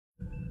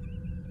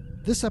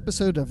This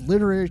episode of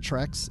Literary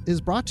Treks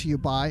is brought to you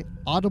by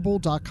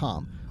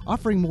Audible.com,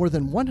 offering more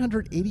than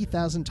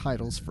 180,000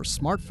 titles for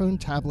smartphone,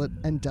 tablet,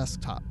 and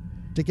desktop.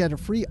 To get a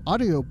free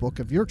audiobook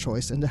of your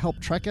choice and to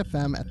help Trek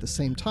FM at the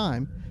same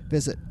time,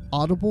 visit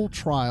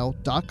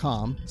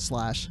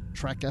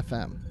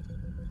audibletrial.com/trekfm.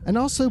 And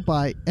also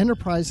by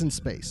Enterprise in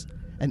Space,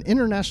 an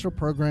international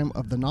program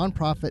of the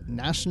nonprofit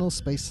National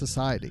Space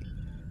Society.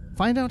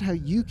 Find out how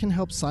you can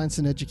help science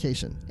and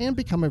education and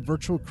become a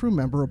virtual crew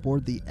member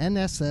aboard the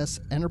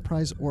NSS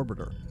Enterprise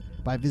Orbiter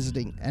by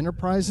visiting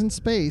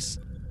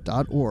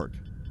enterpriseinspace.org.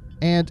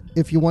 And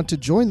if you want to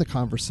join the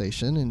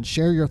conversation and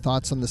share your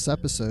thoughts on this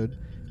episode,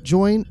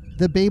 join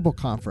the Babel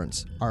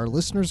Conference, our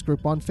listeners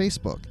group on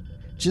Facebook.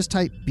 Just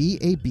type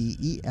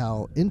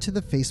BABEL into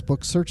the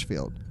Facebook search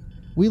field.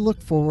 We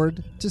look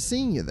forward to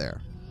seeing you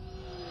there.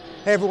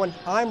 Hey everyone,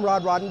 I'm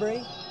Rod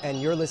Roddenberry, and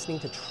you're listening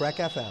to Trek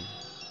FM.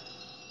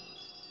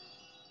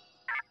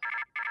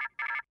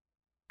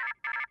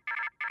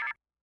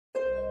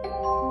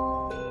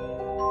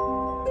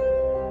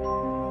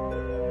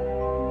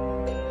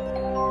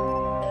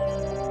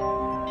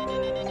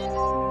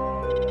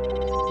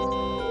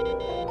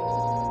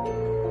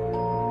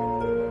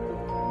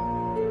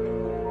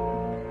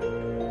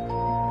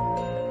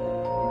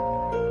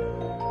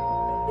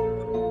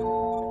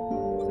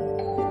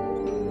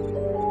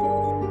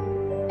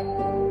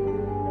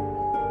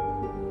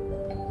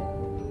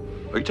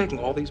 Are you taking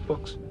all these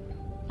books?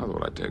 I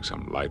thought I'd take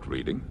some light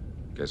reading,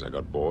 in case I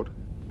got bored.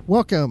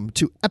 Welcome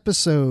to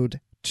episode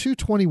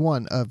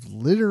 221 of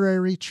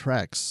Literary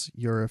Treks,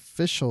 your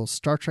official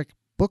Star Trek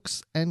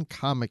books and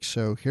comics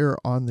show here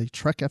on the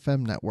Trek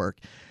FM network.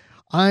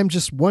 I'm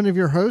just one of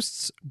your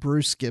hosts,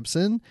 Bruce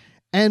Gibson,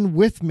 and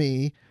with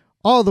me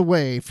all the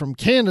way from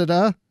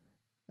Canada,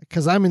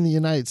 because I'm in the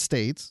United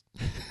States,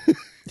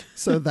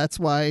 so that's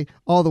why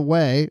all the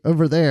way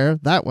over there,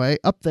 that way,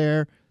 up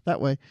there,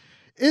 that way,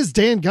 is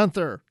Dan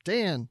Gunther.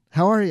 Dan,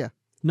 how are you?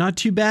 Not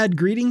too bad.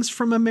 Greetings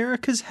from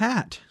America's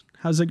hat.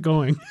 How's it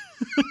going?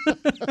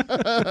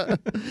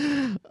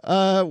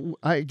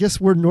 I guess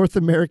we're North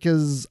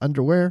America's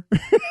underwear.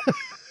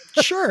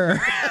 Sure.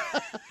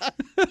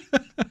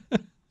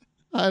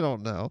 I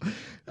don't know.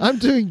 I'm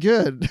doing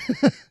good.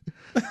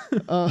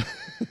 Well,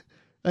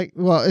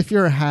 if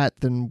you're a hat,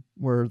 then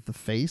we're the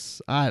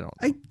face.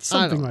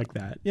 Something like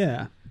that.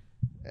 Yeah.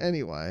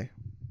 Anyway.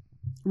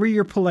 We're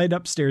your polite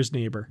upstairs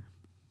neighbor.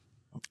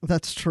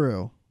 That's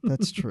true.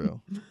 That's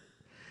true.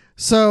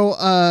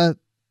 So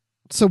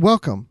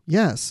welcome.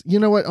 Yes. You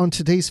know what? On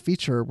today's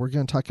feature, we're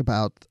going to talk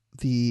about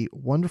the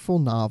wonderful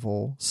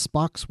novel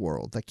Spock's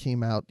World that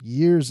came out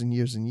years and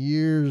years and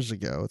years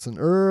ago. It's an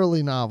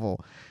early novel.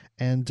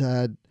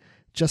 And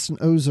Justin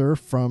Ozer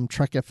from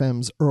Trek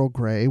FM's Earl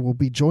Grey will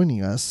be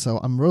joining us. So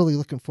I'm really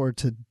looking forward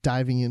to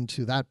diving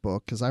into that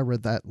book because I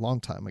read that a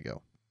long time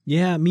ago.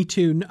 Yeah, me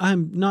too.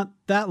 I'm not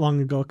that long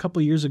ago, a couple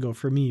years ago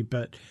for me,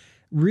 but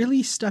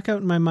really stuck out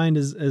in my mind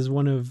as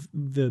one of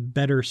the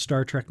better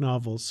Star Trek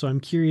novels. So I'm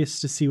curious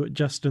to see what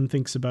Justin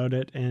thinks about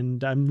it.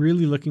 And I'm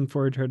really looking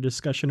forward to our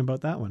discussion about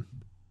that one.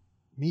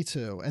 Me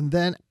too. And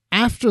then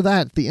after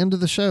that, at the end of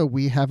the show,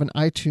 we have an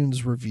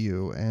iTunes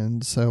review.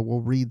 And so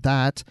we'll read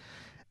that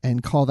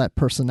and call that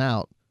person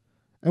out.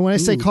 And when I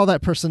say call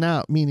that person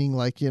out, meaning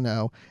like,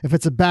 if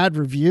it's a bad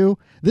review,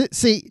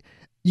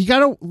 you got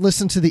to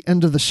listen to the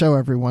end of the show,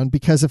 everyone,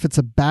 because if it's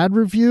a bad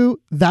review,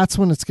 that's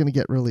when it's going to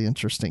get really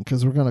interesting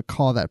because we're going to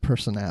call that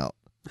person out.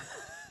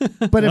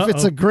 But if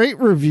it's a great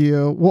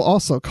review, we'll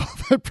also call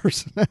that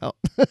person out.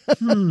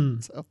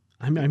 So,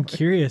 I'm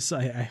curious.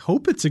 I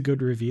hope it's a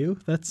good review.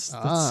 That's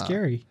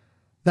scary.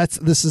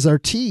 This is our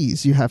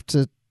tease. You have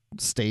to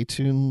stay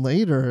tuned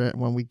later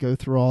when we go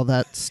through all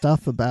that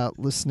stuff about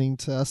listening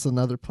to us in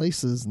other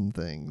places and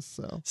things.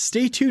 So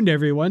stay tuned,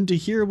 everyone, to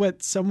hear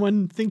what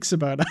someone thinks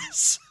about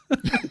us.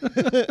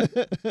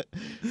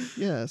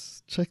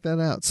 Yes, check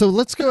that out. So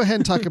let's go ahead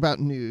and talk about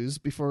news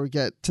before we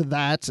get to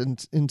that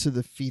and into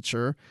the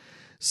feature.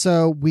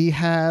 So we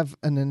have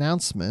an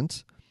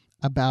announcement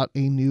about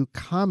a new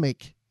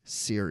comic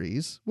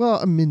series. Well,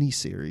 a mini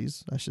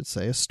series, I should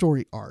say, a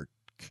story arc,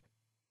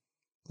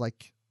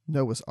 like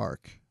Noah's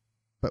Ark,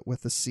 but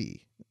with a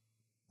C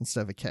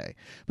instead of a K.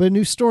 But a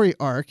new story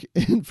arc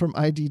from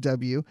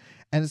IDW,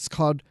 and it's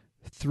called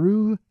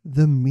Through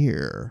the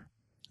Mirror.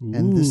 Ooh.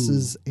 And this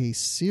is a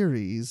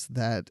series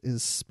that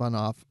is spun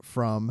off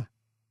from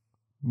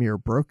Mirror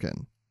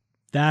Broken.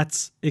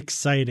 That's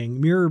exciting.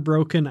 Mirror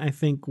Broken, I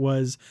think,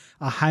 was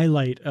a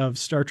highlight of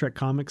Star Trek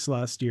comics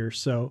last year.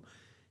 So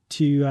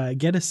to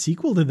get a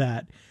sequel to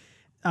that,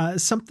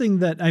 something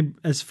that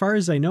as far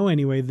as I know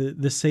anyway,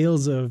 the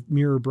sales of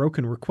Mirror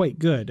Broken were quite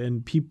good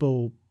and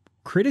people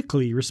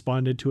critically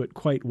responded to it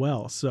quite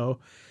well. So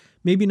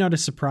maybe not a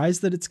surprise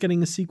that it's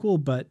getting a sequel,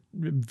 but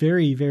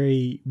very,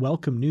 very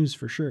welcome news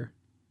for sure.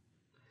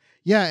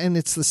 Yeah, and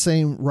it's the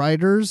same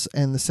writers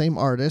and the same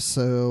artists.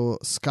 So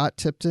Scott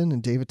Tipton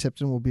and David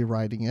Tipton will be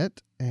writing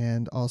it.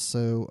 And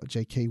also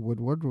J.K.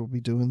 Woodward will be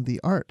doing the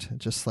art,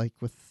 just like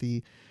with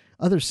the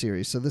other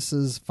series. So this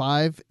is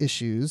 5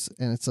 issues,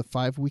 and it's a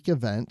 5-week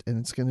event, and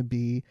it's going to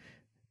be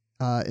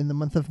in the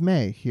month of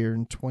May here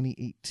in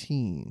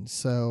 2018.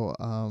 So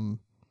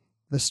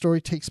the story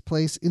takes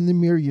place in the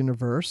Mirror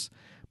universe,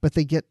 but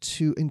they get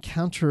to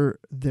encounter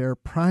their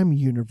Prime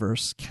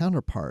universe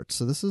counterparts.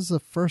 So this is the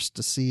first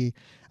to see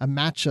a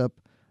matchup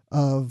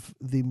of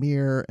the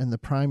Mirror and the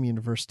Prime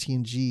universe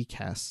TNG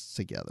casts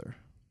together.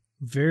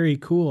 Very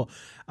cool.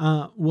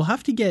 We'll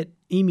have to get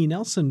Amy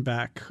Nelson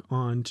back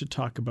on to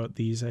talk about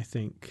these, I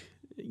think.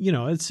 You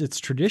know, it's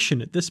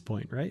tradition at this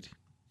point, right?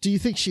 Do you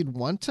think she'd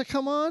want to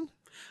come on?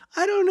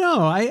 I don't know.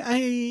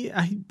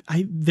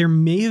 I there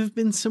may have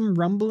been some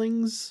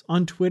rumblings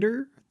on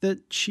Twitter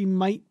that she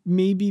might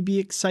maybe be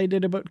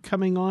excited about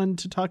coming on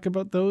to talk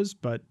about those,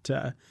 but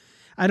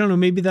I don't know.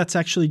 Maybe that's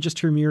actually just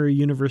her Mirror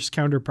Universe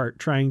counterpart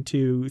trying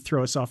to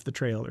throw us off the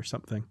trail or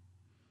something.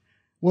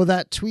 Well,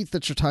 that tweet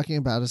that you're talking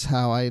about is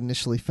how I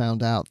initially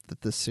found out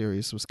that this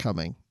series was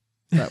coming.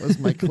 That was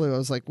my clue. I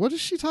was like, what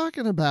is she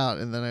talking about?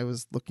 And then I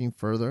was looking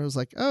further. I was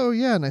like, oh,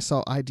 yeah. And I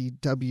saw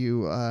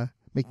IDW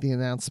make the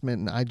announcement,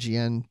 and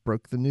IGN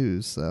broke the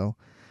news. So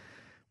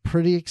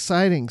pretty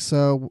exciting.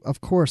 So,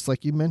 of course,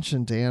 like you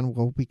mentioned, Dan,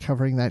 we'll be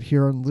covering that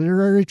here on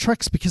Literary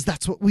Treks because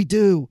that's what we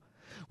do.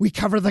 We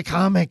cover the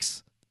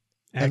comics.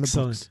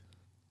 Excellent.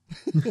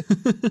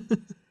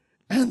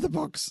 And the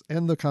books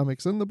and the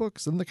comics and the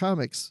books and the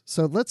comics.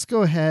 So let's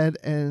go ahead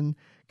and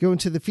go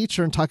into the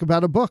feature and talk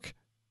about a book.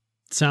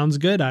 Sounds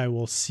good. I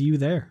will see you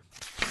there.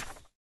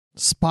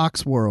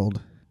 Spock's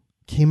World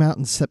came out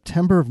in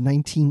September of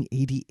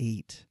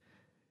 1988.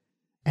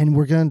 And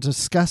we're going to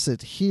discuss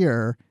it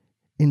here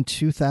in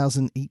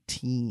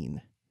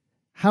 2018.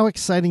 How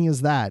exciting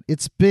is that?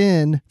 It's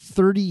been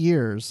 30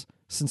 years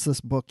since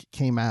this book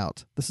came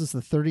out. This is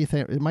the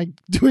 30th. Am I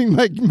doing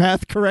my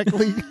math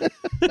correctly?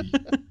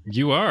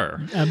 You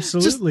are.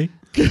 Absolutely.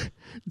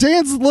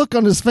 Dan's look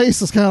on his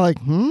face is kind of like,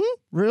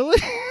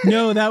 really?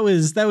 No, that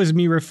was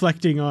me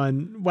reflecting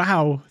on,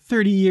 wow,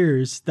 30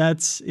 years.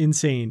 That's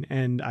insane.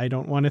 And I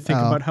don't want to think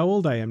about how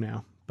old I am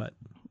now, but.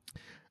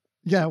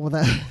 Yeah, well,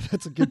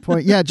 that's a good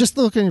point. Yeah, just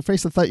the look on your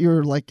face, I thought you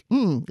were like,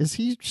 is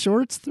he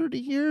sure it's 30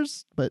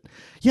 years? But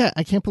yeah,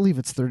 I can't believe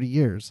it's 30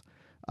 years.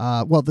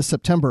 Well, this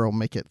September will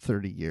make it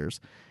 30 years.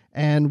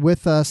 And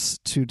with us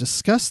to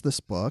discuss this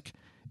book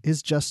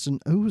is Justin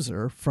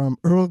Ozer from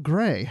Earl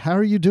Grey. How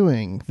are you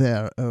doing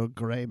there, Earl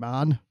Grey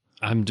man?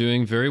 I'm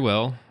doing very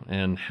well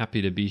and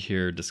happy to be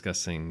here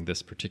discussing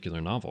this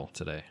particular novel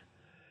today.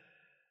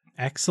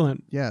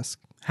 Excellent. Yes.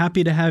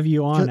 Happy to have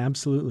you on.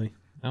 Absolutely.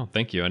 Oh,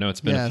 thank you. I know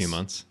it's been a few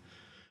months.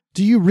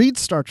 Do you read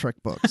Star Trek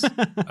books?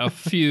 A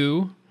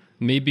few,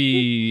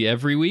 maybe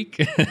every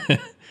week.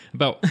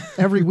 About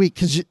every week,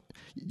 because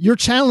your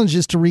challenge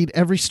is to read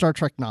every Star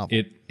Trek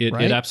novel. It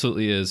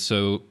absolutely is.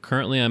 So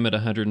currently I'm at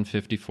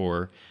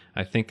 154.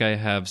 I think I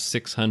have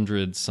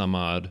 600 some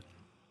odd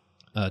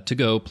to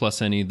go,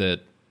 plus any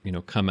that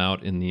come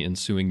out in the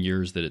ensuing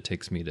years that it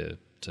takes me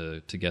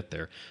to get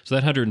there. So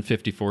that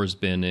 154 has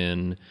been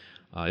in.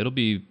 It'll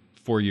be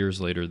 4 years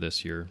later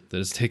this year that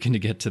it's taken to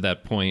get to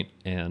that point,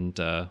 and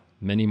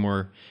many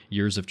more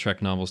years of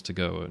Trek novels to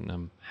go, and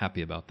I'm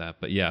happy about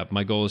that. But yeah,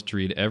 my goal is to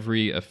read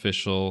every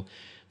official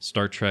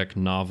Star Trek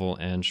novel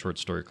and short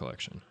story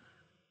collection.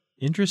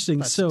 Interesting.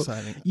 That's so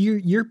exciting.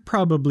 You're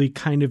probably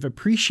kind of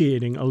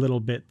appreciating a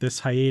little bit this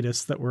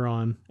hiatus that we're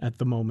on at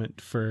the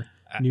moment for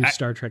new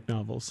Star Trek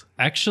novels.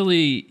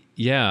 Actually,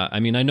 yeah.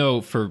 I mean, I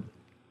know for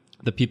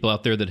the people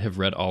out there that have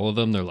read all of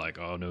them, they're like,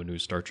 oh, no new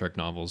Star Trek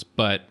novels.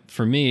 But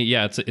for me,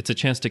 yeah, it's a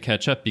chance to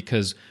catch up,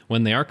 because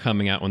when they were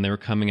coming out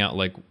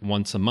like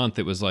once a month,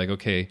 it was like,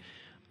 okay,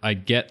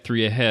 I'd get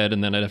 3 ahead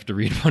and then I'd have to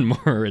read one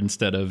more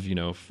instead of,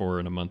 4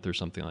 in a month or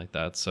something like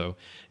that. So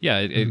yeah,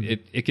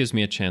 it gives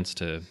me a chance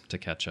to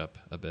catch up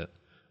a bit.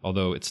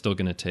 Although it's still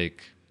going to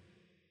take,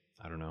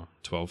 I don't know,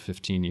 12,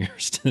 15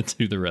 years to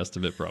do the rest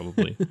of it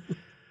probably.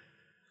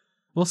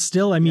 Well,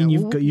 still, I mean,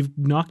 you've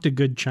knocked a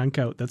good chunk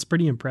out. That's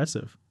pretty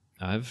impressive.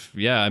 I've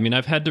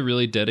had to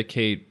really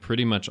dedicate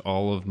pretty much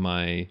all of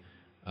my,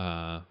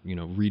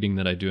 reading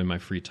that I do in my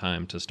free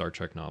time to Star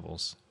Trek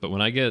novels. But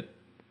when I get,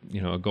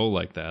 a goal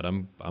like that,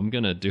 I'm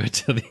going to do it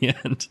to the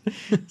end.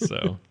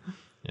 So,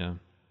 yeah.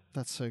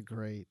 That's so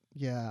great.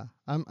 Yeah.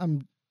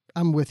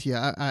 I'm with you.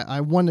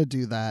 I want to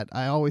do that.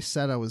 I always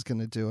said I was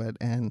going to do it,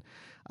 and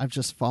I've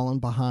just fallen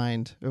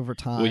behind over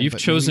time. Well, you've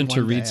chosen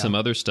to read some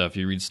other stuff.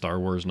 You read Star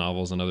Wars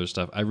novels and other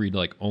stuff. I read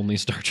like only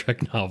Star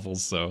Trek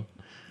novels, so.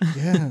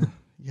 Yeah.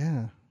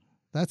 Yeah.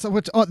 That's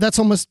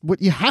almost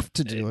what you have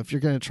to do if you're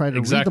going to try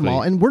to read them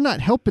all. And we're not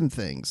helping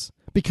things,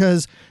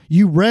 because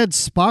you read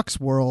Spock's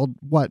World,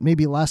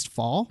 maybe last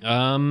fall? It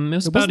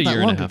was about a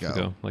year and a half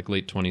ago, like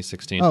late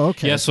 2016. Oh,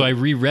 okay. Yeah, so I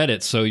reread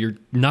it, so you're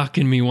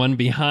knocking me one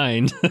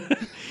behind.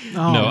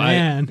 Oh, no,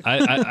 man.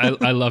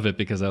 I love it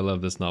because I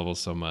love this novel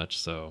so much,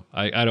 so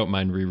I don't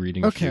mind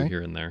rereading a few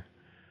here and there.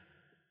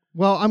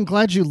 Well, I'm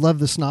glad you love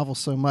this novel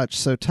so much,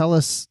 so tell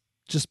us,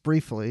 just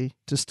briefly,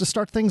 just to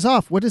start things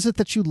off, what is it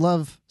that you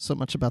love so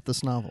much about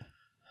this novel?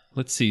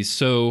 Let's see.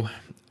 So,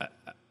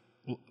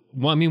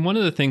 one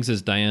of the things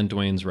is Diane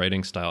Duane's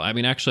writing style. I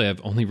mean, actually,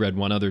 I've only read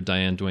one other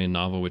Diane Duane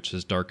novel, which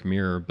is Dark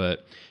Mirror,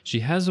 but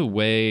she has a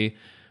way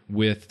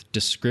with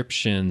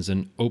descriptions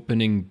and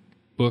opening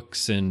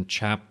books and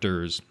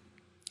chapters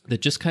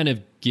that just kind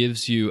of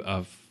gives you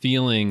a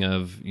feeling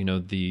of,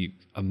 the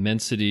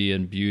immensity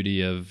and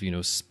beauty of,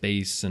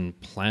 space and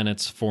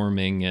planets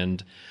forming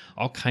and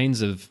all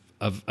kinds of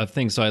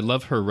things. So I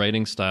love her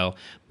writing style.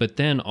 But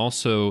then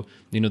also,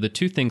 the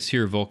two things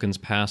here, Vulcan's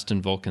past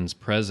and Vulcan's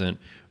present,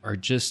 are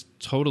just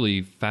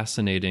totally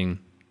fascinating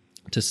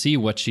to see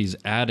what she's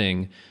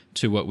adding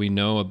to what we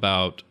know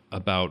about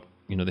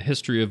the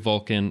history of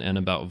Vulcan and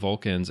about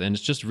Vulcans. And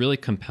it's just really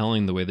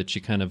compelling the way that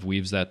she kind of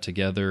weaves that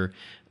together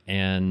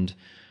and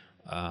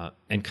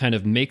kind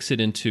of makes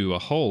it into a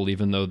whole,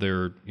 even though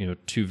there are,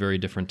 two very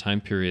different time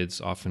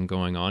periods often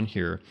going on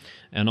here.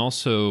 And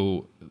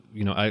also,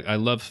 I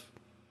love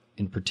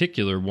in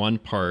particular one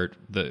part,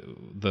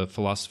 the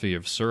philosophy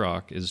of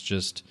Sirach is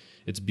just,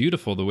 it's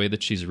beautiful the way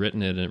that she's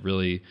written it, and it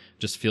really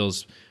just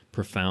feels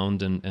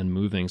profound and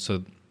moving.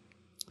 So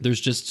there's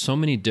just so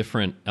many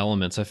different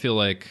elements. I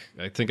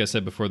think I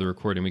said before the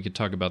recording, we could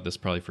talk about this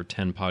probably for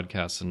 10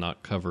 podcasts and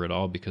not cover it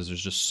all, because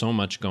there's just so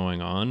much going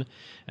on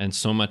and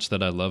so much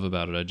that I love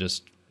about it. I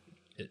just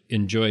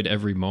enjoyed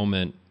every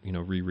moment,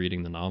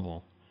 rereading the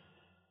novel.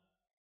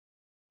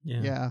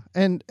 Yeah.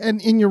 And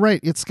you're right.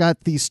 It's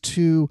got these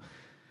two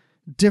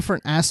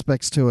different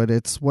aspects to it.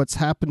 It's what's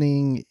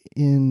happening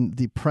in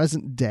the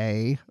present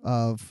day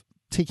of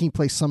taking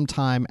place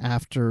sometime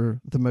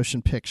after the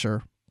motion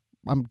picture.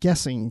 I'm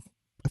guessing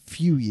a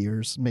few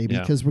years, maybe,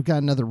 because we've got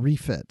another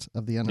refit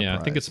of the Enterprise. Yeah,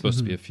 I think it's supposed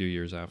to be a few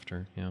years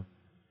after. Yeah.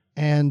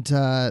 And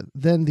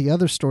then the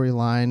other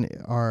storyline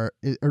are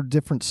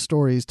different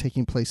stories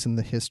taking place in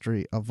the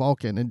history of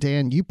Vulcan. And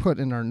Dan, you put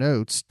in our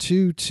notes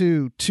two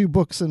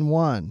books in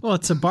one. Well,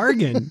 it's a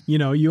bargain.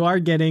 You are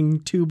getting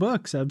 2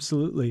 books.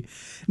 Absolutely.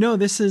 No,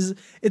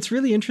 it's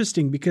really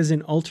interesting because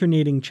in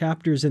alternating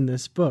chapters in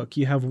this book,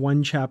 you have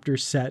one chapter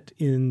set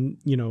in,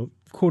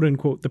 quote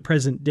unquote, the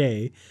present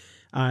day.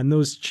 And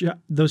those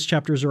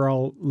chapters are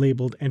all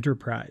labeled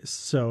Enterprise.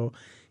 So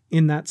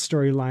in that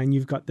storyline,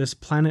 you've got this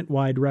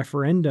planet-wide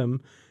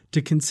referendum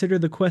to consider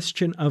the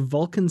question of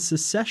Vulcan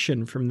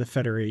secession from the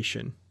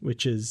Federation,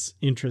 which is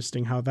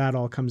interesting how that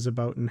all comes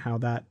about and how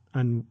that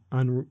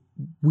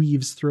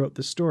unweaves throughout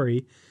the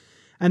story.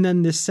 And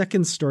then this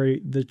second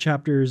story,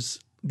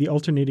 the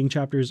alternating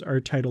chapters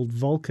are titled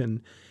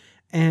Vulcan.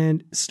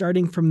 And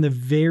starting from the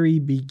very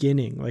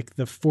beginning, like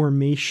the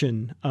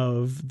formation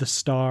of the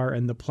star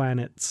and the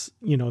planets,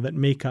 that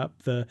make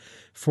up the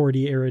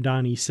 40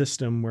 Eridani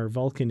system where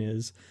Vulcan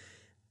is,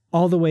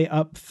 all the way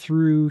up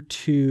through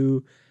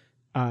to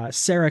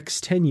Sarek's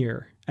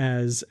tenure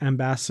as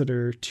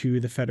ambassador to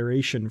the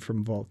Federation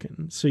from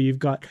Vulcan. So you've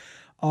got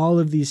all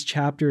of these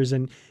chapters,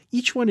 and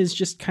each one is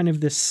just kind of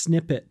this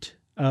snippet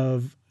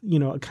of,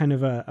 kind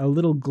of a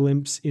little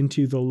glimpse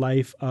into the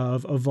life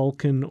of a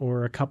Vulcan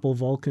or a couple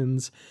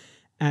Vulcans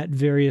at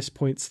various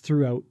points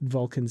throughout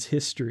Vulcan's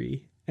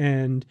history.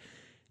 And,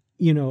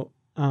 you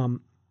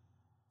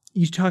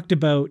talked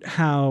about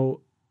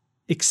how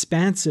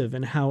expansive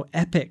and how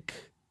epic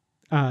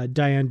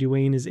Diane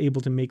Duane is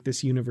able to make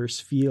this universe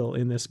feel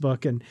in this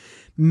book. And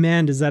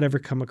man, does that ever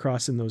come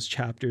across in those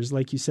chapters.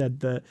 Like you said,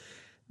 the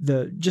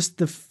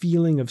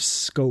feeling of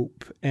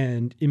scope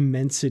and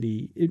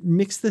immensity, it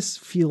makes this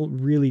feel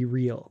really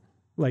real,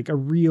 like a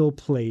real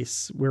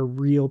place where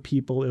real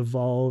people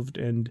evolved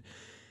and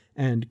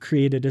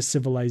created a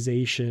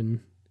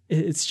civilization.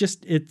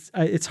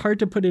 It's hard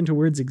to put into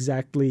words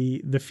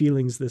exactly the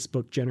feelings this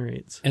book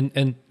generates.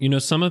 And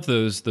some of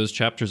those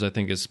chapters, I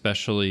think,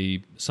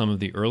 especially some of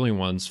the early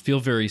ones, feel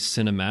very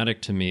cinematic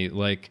to me.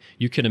 Like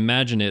you can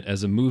imagine it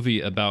as a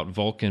movie about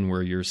Vulcan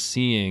where you're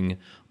seeing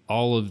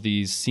all of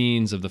these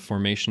scenes of the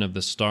formation of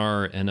the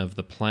star and of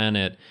the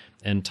planet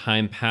and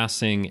time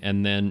passing,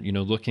 and then,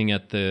 looking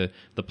at the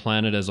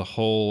planet as a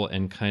whole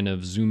and kind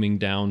of zooming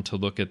down to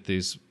look at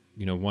these,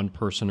 one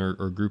person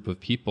or group of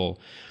people.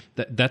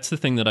 That's the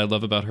thing that I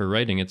love about her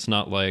writing. It's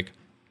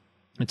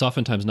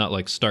oftentimes not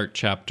like start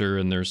chapter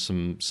and there's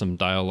some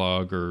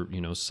dialogue or,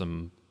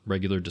 some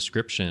regular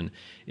description.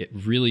 It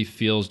really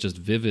feels just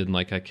vivid,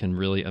 like I can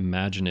really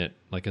imagine it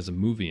like as a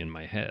movie in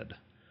my head.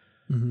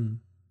 Mm-hmm.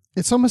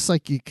 It's almost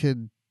like you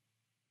could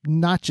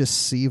not just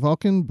see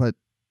Vulcan, but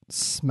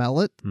smell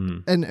it.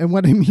 And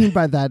what I mean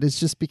by that is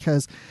just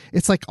because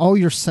it's like all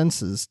your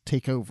senses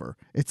take over.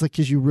 It's like,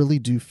 because you really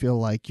do feel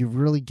like you're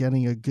really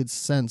getting a good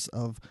sense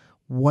of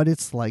what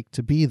it's like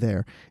to be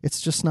there.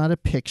 It's just not a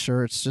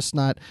picture. It's just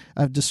not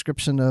a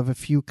description of a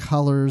few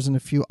colors and a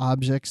few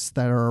objects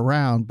that are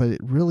around, but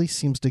it really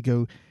seems to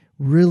go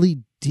really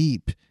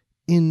deep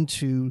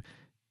into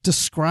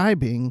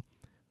describing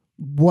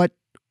what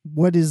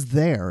is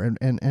there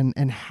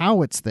and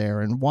how it's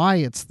there and why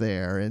it's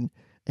there and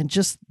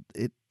just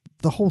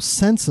the whole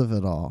sense of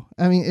it all.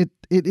 I mean,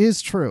 it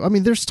is true. I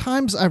mean, there's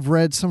times I've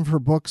read some of her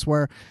books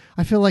where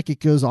I feel like it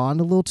goes on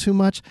a little too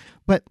much,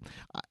 but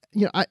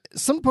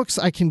some books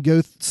I can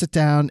go sit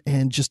down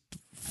and just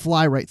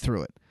fly right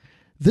through it.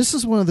 This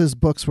is one of those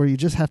books where you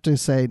just have to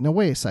say, no,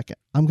 wait a second.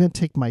 I'm going to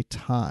take my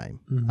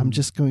time. Mm-hmm. I'm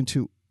just going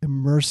to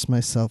immerse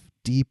myself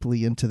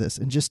deeply into this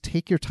and just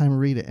take your time and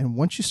read it. And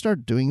once you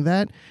start doing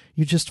that,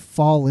 you just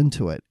fall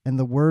into it. And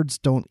the words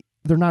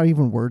they're not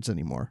even words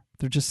anymore.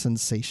 They're just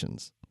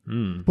sensations.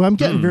 Well, I'm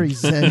getting very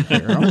zen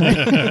here.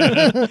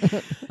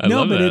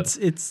 No, but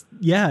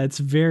it's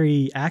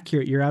very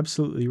accurate. You're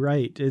absolutely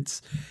right.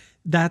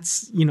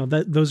 Those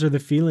are the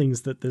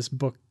feelings that this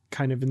book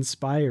kind of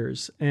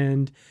inspires.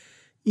 And,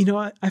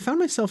 I found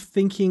myself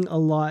thinking a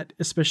lot,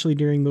 especially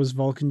during those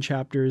Vulcan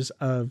chapters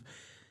of,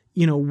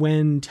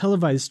 when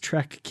televised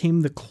Trek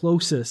came the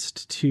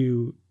closest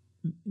to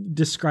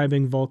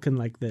describing Vulcan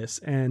like this.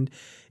 And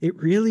it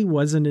really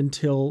wasn't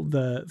until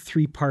the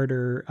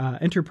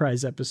 3-parter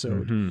Enterprise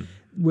episode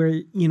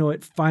where,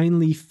 it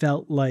finally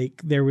felt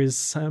like there was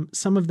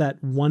some of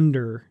that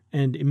wonder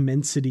and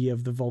immensity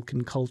of the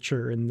Vulcan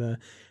culture and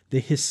the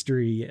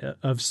history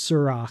of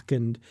Surak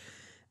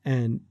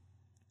and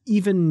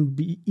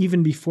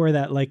even before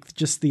that, like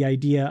just the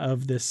idea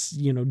of this,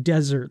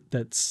 desert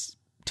that's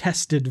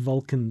tested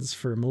Vulcans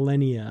for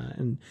millennia.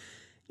 And,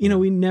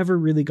 we never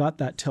really got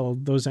that till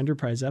those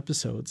Enterprise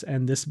episodes.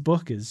 And this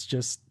book is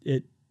just,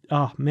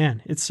 oh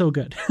man, it's so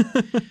good.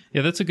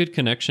 Yeah, that's a good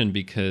connection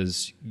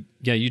because,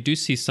 you do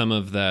see some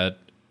of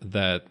that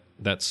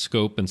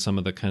scope and some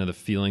of the kind of the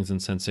feelings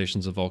and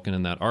sensations of Vulcan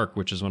in that arc,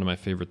 which is one of my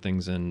favorite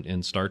things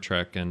in Star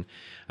Trek. And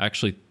I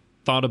actually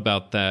thought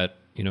about that,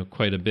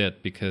 quite a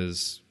bit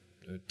because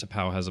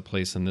T'Pau has a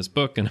place in this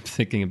book, and I'm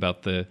thinking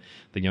about the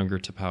younger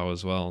T'Pau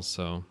as well.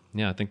 So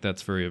yeah, I think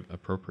that's very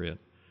appropriate.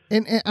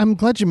 And I'm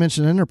glad you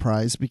mentioned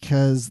Enterprise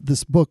because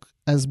this book,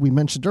 as we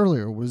mentioned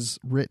earlier, was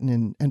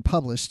written and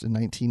published in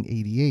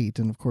 1988.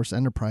 And of course,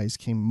 Enterprise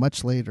came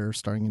much later,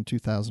 starting in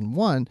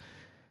 2001.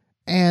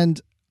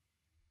 And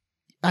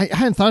I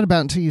hadn't thought about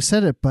it until you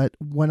said it, but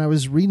when I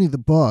was reading the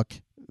book,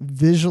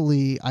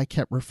 visually, I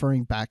kept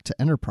referring back to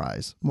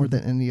Enterprise more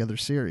than any other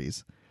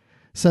series.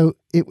 So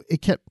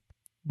it kept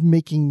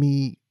making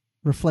me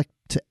reflect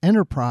to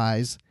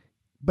Enterprise,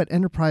 but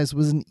Enterprise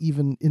wasn't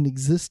even in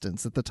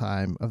existence at the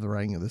time of the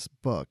writing of this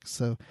book.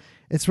 So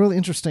it's really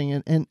interesting.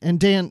 And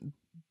Dan,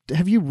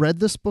 have you read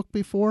this book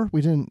before?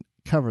 We didn't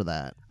cover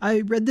that.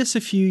 I read this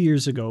a few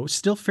years ago,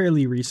 still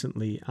fairly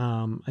recently.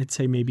 I'd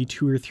say maybe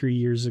 2 or 3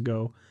 years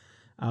ago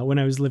when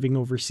I was living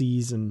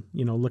overseas and,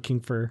 looking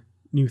for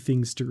new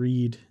things to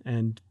read.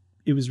 And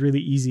it was really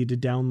easy to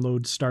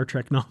download Star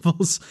Trek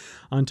novels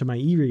onto my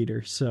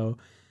e-reader. So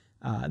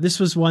this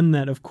was one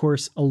that, of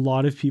course, a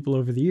lot of people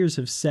over the years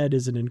have said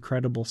is an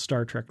incredible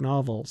Star Trek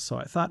novel. So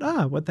I thought,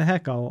 what the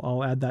heck,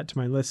 I'll add that to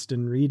my list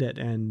and read it.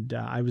 And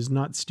I was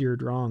not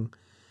steered wrong,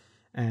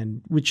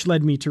 and which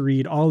led me to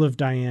read all of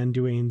Diane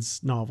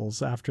Duane's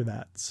novels after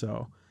that.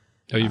 So,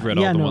 you've read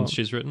all the ones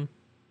she's written?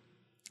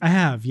 I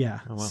have, yeah,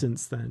 oh, wow.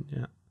 Since then,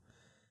 yeah.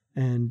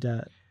 And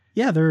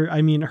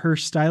her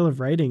style of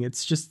writing,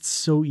 it's just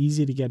so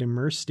easy to get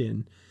immersed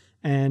in.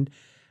 And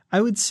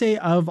I would say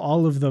of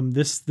all of them,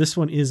 this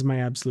one is my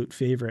absolute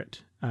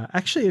favorite.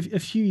 Actually, a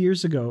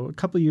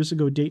couple of years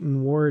ago,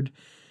 Dayton Ward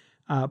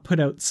put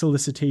out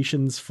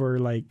solicitations for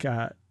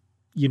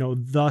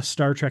the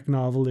Star Trek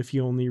novel, if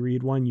you only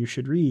read one, you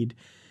should read,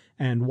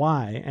 and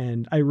why.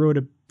 And I wrote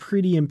a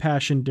pretty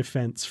impassioned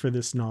defense for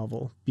this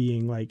novel,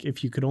 being like,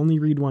 if you could only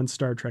read one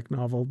Star Trek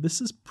novel,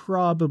 this is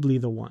probably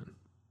the one.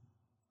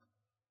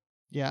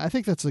 Yeah, I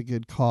think that's a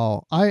good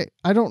call. I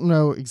don't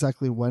know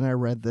exactly when I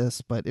read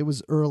this, but it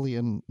was early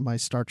in my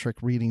Star Trek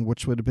reading,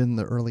 which would have been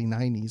the early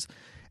 90s.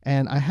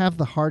 And I have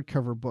the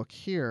hardcover book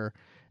here,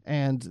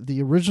 and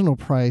the original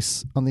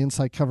price on the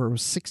inside cover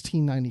was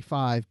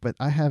 $16.95, but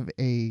I have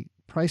a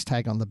price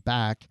tag on the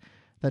back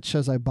that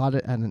shows I bought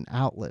it at an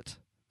outlet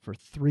for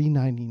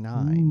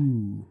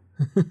 $3.99.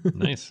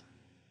 Nice.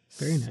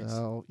 Very nice.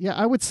 So, yeah,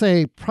 I would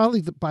say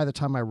probably by the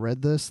time I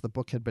read this, the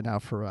book had been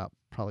out for about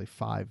probably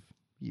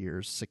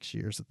 6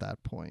 years at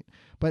that point.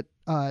 But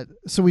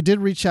so we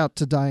did reach out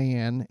to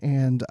Diane,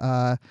 and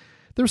there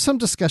were some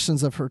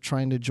discussions of her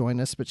trying to join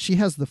us, but she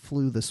has the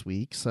flu this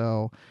week.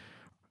 So,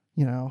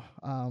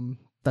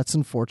 that's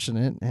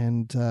unfortunate.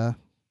 And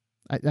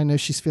I know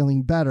she's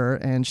feeling better,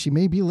 and she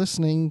may be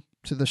listening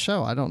to the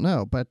show. I don't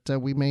know, but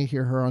we may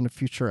hear her on a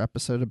future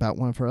episode about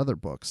one of her other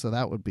books. So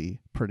that would be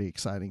pretty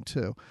exciting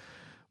too.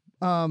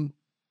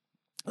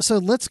 So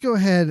let's go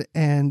ahead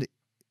and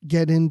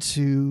get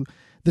into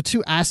the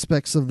two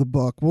aspects of the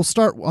book. We'll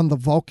start on the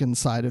Vulcan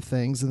side of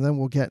things, and then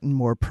we'll get in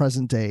more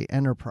present day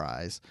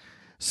Enterprise.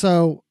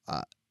 So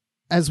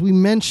as we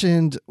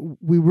mentioned,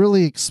 we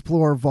really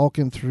explore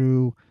Vulcan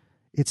through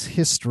its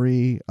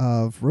history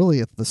of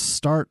really at the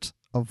start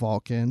of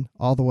Vulcan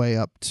all the way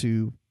up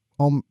to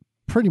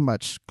pretty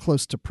much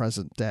close to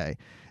present day.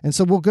 And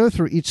so we'll go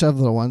through each of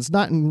the ones,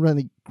 not in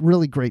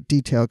really great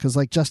detail, because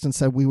like Justin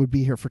said, we would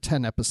be here for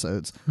 10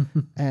 episodes.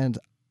 And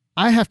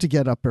I have to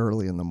get up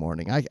early in the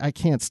morning. I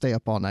can't stay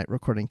up all night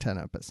recording 10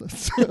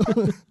 episodes.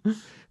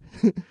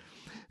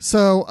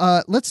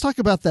 So let's talk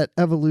about that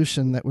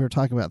evolution that we were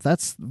talking about.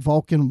 That's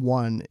Vulcan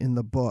 1 in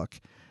the book.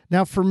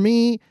 Now, for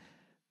me,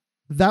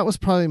 that was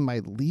probably my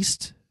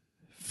least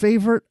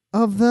favorite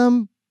of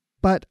them,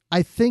 But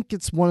I think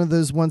it's one of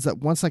those ones that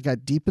once I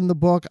got deep in the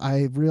book,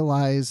 I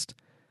realized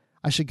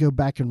I should go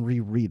back and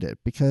reread it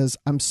because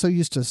I'm so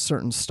used to a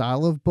certain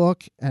style of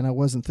book and I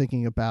wasn't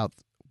thinking about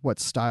what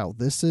style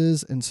this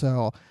is. And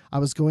so I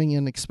was going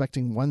in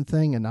expecting one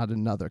thing and not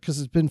another because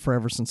it's been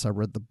forever since I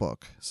read the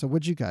book. So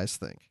what'd you guys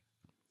think?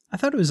 I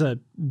thought it was a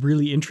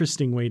really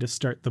interesting way to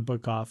start the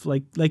book off.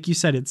 Like you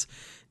said, it's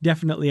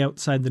definitely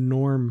outside the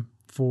norm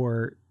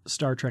for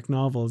Star Trek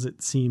novels.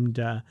 It seemed,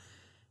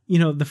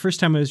 the first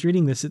time I was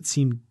reading this, it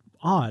seemed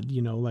odd,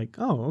 like,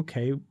 oh,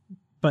 okay.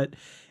 But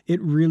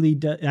it really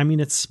does. I mean,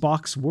 it's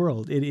Spock's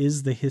world. It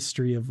is the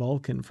history of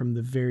Vulcan from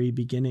the very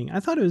beginning. I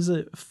thought it was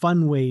a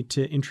fun way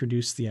to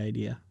introduce the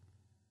idea.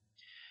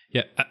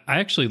 Yeah, I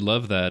actually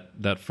love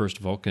that first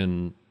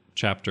Vulcan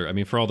chapter. I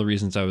mean, for all the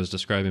reasons I was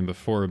describing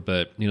before,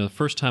 but the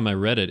first time I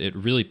read it, it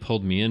really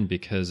pulled me in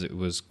because it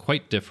was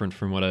quite different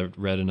from what I've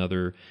read in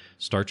other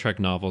Star Trek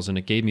novels, and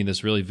it gave me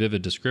this really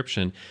vivid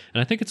description.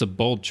 And I think it's a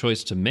bold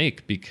choice to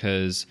make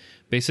because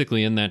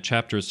basically in that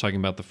chapter it's talking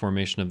about the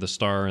formation of the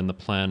star and the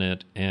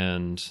planet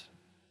and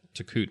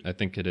Takut, I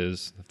think it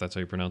is, if that's how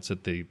you pronounce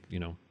it, the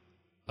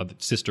other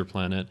sister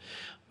planet,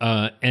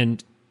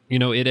 and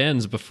it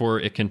ends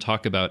before it can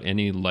talk about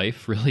any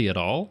life really at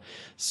all.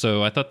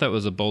 So I thought that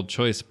was a bold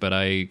choice, but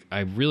I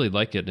really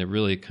like it. And it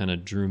really kind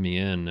of drew me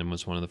in and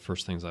was one of the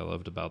first things I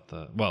loved about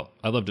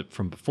I loved it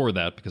from before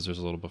that because there's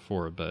a little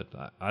before,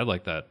 but I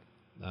like that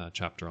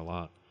chapter a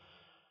lot.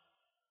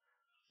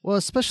 Well,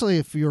 especially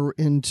if you're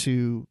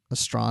into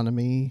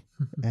astronomy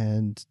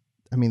and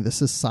I mean,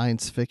 this is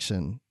science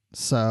fiction.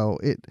 So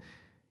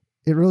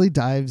it really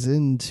dives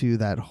into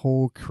that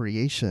whole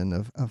creation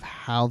of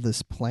how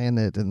this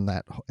planet and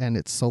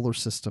its solar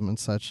system and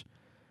such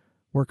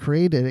were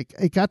created.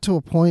 It got to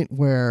a point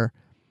where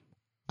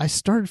I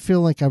started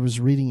feeling like I was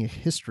reading a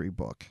history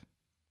book,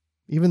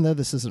 even though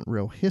this isn't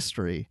real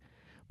history.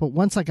 But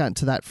once I got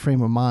into that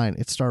frame of mind,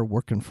 it started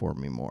working for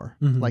me more.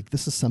 Mm-hmm. Like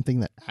this is something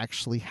that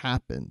actually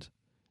happened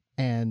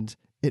and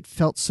it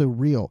felt so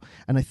real.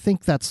 And I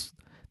think that's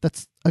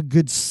a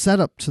good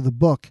setup to the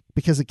book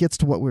because it gets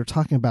to what we were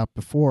talking about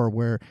before,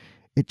 where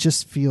it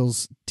just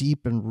feels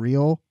deep and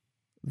real.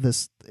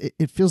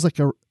 It feels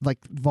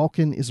like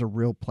Vulcan is a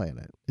real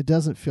planet. It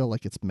doesn't feel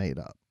like it's made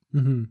up.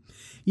 Mm-hmm.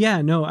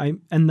 Yeah, no,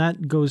 and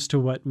that goes to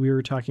what we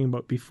were talking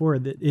about before,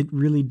 that it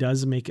really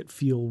does make it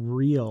feel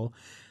real.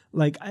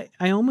 Like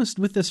I almost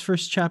with this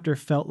first chapter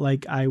felt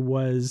like I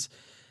was,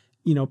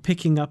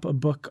 picking up a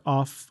book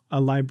off a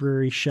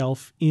library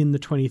shelf in the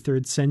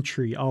 23rd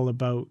century, all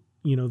about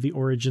the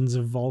origins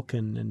of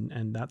Vulcan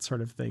and that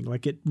sort of thing.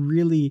 Like it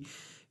really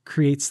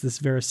creates this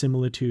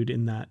verisimilitude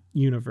in that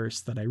universe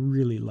that I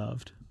really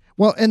loved.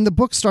 Well, and the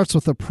book starts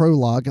with a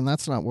prologue, and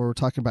that's not what we're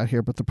talking about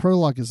here, but the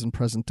prologue is in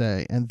present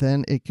day. And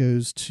then it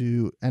goes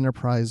to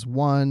Enterprise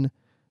 1,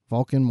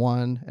 Vulcan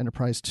 1,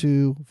 Enterprise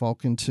 2,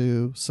 Vulcan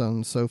 2, so on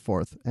and so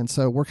forth. And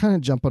so we're kind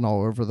of jumping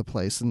all over the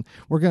place, and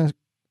we're going to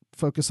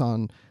focus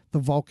on the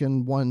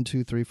Vulcan 1,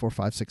 2, 3, 4,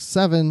 5, 6,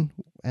 7,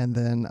 and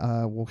then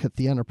we'll hit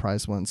the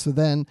Enterprise one. So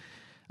then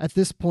at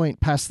this point,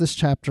 past this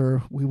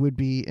chapter, we would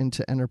be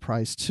into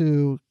Enterprise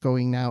 2,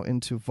 going now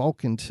into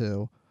Vulcan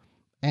 2.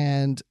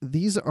 And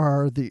these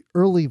are the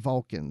early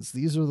Vulcans.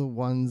 These are the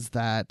ones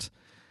that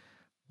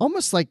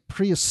almost like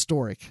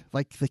prehistoric,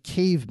 like the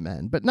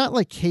cavemen, but not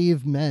like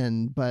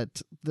cavemen,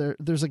 but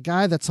there's a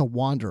guy that's a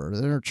wanderer.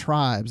 There are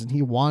tribes, and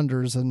he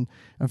wanders in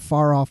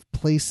far off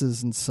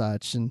places and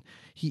such. And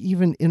he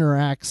even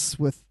interacts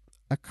with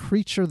a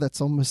creature that's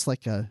almost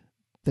like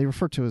they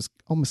refer to as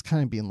almost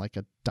kind of being like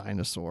a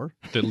dinosaur.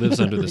 That lives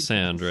under the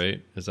sand,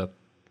 right? Is that?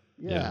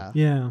 Yeah.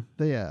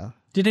 Yeah.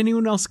 Did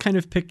anyone else kind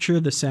of picture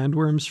the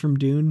sandworms from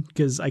Dune?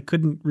 Because I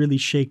couldn't really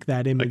shake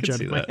that image out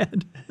of my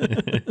head.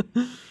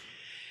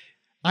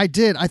 I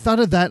did. I thought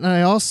of that, and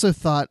I also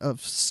thought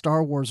of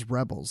Star Wars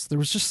Rebels. There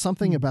was just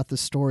something about the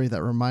story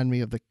that reminded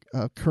me of the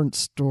current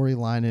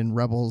storyline in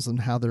Rebels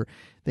and how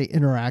they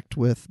interact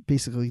with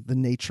basically the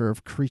nature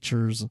of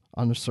creatures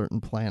on a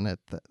certain planet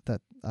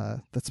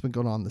that's been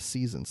going on this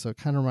season. So it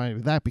kind of reminded me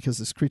of that because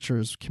this creature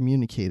is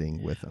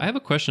communicating with them. I have a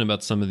question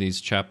about some of these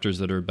chapters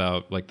that are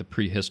about like the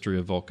prehistory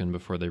of Vulcan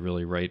before they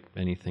really write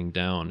anything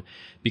down,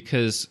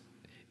 because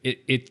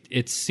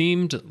it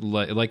seemed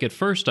like at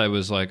first I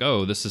was like,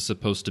 oh, this is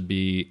supposed to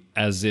be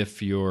as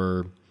if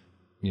you're,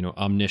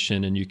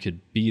 omniscient and you could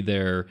be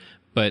there.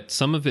 But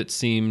some of it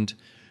seemed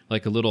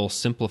like a little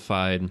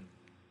simplified,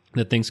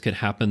 that things could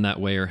happen that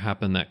way or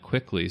happen that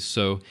quickly.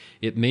 So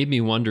it made me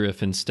wonder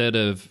if instead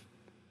of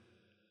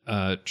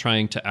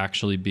trying to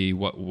actually be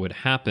what would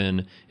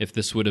happen, if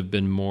this would have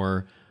been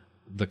more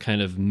the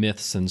kind of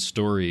myths and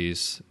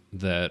stories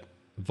that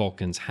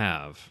Vulcans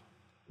have.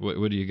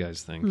 What do you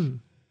guys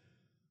think?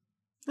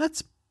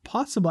 That's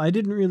possible. I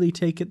didn't really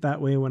take it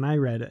that way when I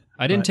read it.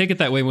 I didn't take it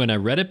that way when I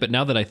read it, but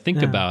now that I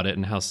think about it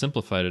and how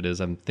simplified it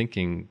is, I'm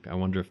thinking, I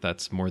wonder if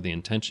that's more the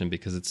intention,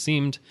 because it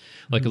seemed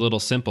like a little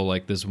simple,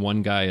 like this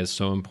one guy is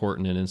so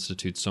important and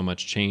institutes so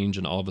much change,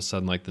 and all of a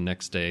sudden, like the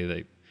next day,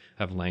 they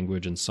have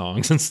language and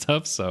songs and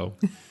stuff, so...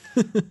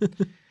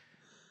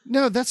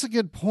 No, that's a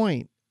good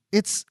point.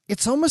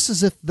 it's almost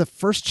as if the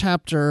first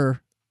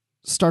chapter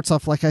starts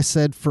off, like I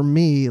said, for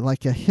me,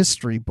 like a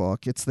history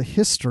book. It's the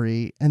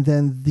history, and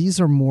then these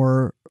are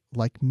more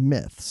like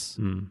myths,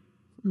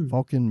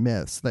 Vulcan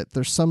myths, that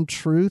there's some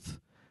truth,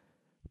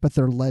 but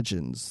they're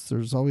legends.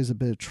 There's always a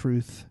bit of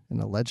truth in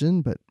a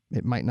legend, but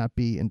it might not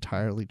be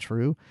entirely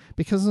true,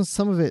 because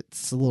some of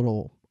it's a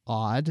little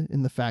odd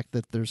in the fact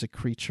that there's a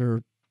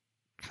creature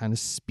kind of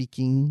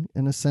speaking,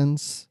 in a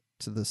sense,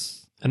 to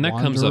this And that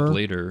comes up wanderer.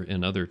 later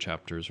in other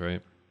chapters,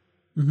 right?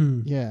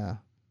 Mm-hmm. Yeah.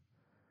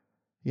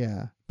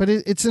 Yeah. But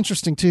it's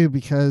interesting, too,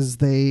 because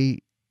they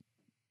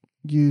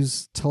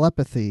use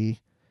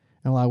telepathy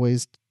in a lot of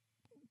ways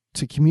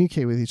to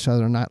communicate with each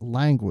other, not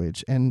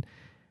language. And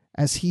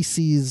as he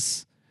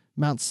sees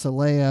Mount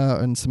Salea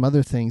and some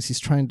other things, he's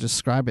trying to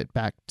describe it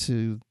back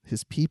to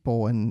his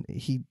people, and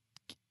he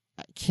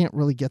can't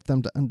really get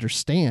them to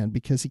understand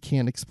because he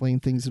can't explain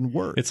things in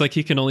words. It's like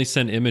he can only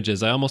send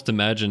images. I almost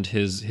imagined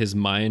his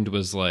mind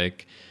was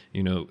like,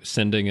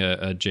 sending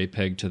a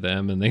JPEG to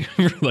them, and they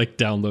were like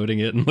downloading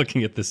it and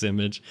looking at this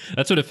image.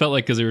 That's what it felt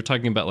like, because they were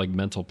talking about like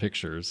mental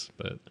pictures.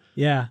 But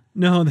Yeah,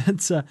 no,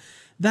 that's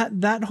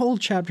that whole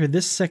chapter,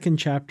 this second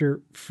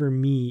chapter for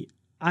me,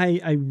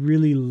 I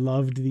really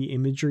loved the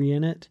imagery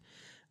in it.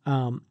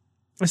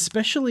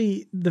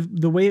 Especially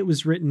the way it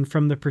was written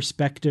from the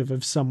perspective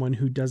of someone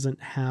who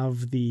doesn't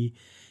have the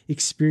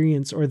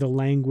experience or the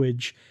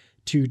language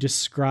to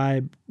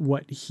describe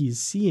what he's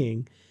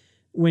seeing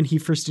when he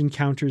first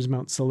encounters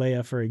Mount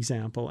Salea, for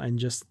example, and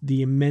just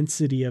the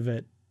immensity of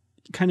it,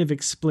 kind of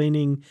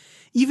explaining,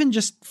 even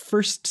just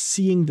first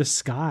seeing the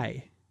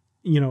sky,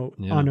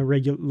 on a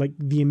regular, like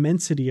the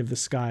immensity of the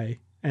sky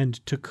and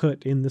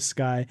Tukut in the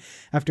sky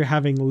after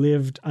having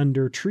lived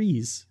under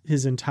trees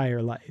his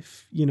entire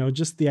life.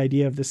 Just the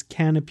idea of this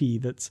canopy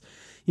that's,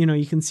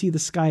 you can see the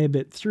sky a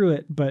bit through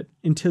it, but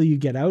until you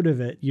get out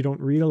of it, you don't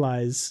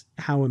realize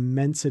how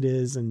immense it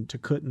is, and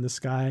Tukut in the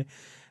sky.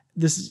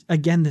 This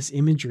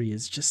imagery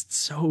is just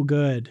so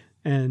good.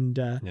 And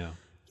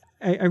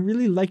I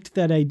really liked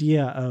that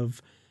idea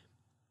of,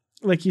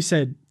 like you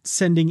said,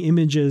 sending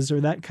images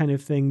or that kind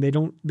of thing. They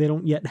don't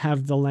yet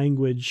have the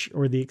language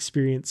or the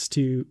experience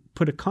to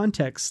put a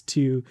context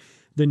to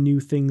the new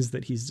things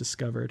that he's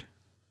discovered.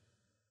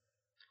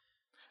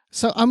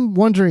 So I'm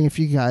wondering if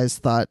you guys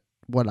thought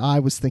what I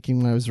was thinking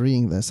when I was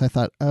reading this. I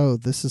thought, oh,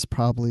 this is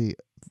probably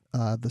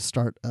the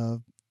start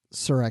of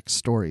Surak's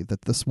story,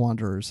 that this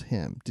wanderer's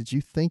him. Did you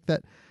think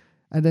that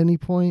at any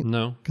point?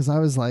 no. Because I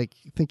was like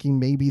thinking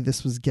maybe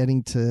this was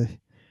getting to...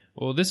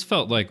 Well, this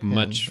felt like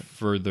much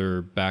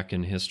further back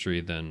in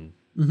history than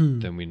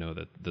we know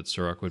that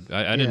Surak would.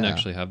 I didn't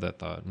actually have that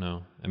thought.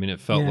 No, I mean, it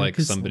felt like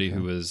somebody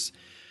who was,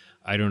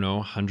 I don't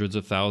know, hundreds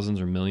of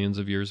thousands or millions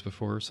of years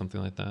before, or something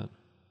like that.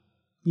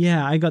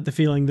 Yeah, I got the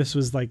feeling this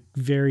was like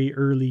very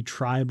early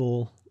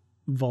tribal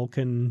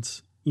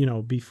Vulcans,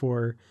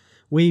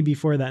 way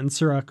before that. And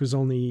Surak was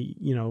only,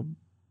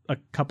 a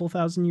couple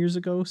thousand years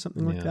ago,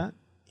 something like that.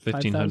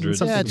 1,500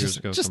 years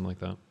ago, something like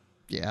that.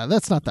 Yeah,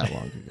 that's not that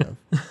long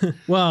ago.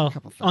 Well,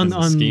 on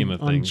scheme of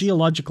things.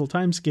 geological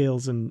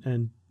timescales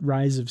and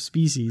rise of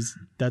species,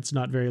 that's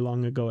not very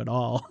long ago at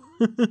all.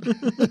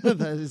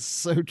 That is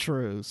so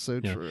true. So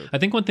true. I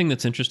think one thing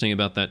that's interesting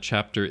about that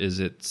chapter is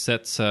it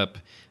sets up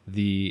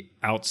the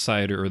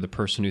outsider or the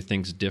person who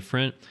thinks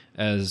different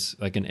as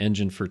like an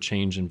engine for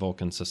change in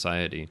Vulcan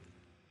society.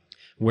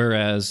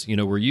 Whereas,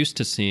 we're used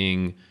to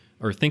seeing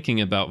or thinking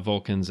about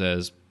Vulcans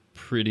as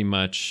pretty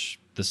much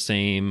the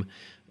same,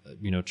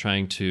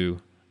 trying to,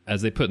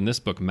 as they put in this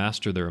book,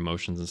 master their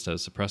emotions instead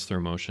of suppress their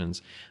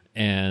emotions,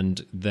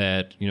 and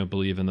that,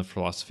 believe in the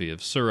philosophy of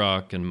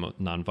Surak and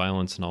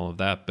nonviolence and all of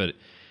that. But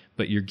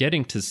you're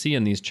getting to see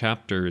in these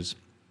chapters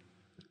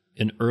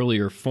an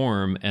earlier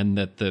form, and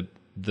that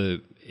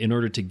the in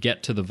order to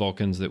get to the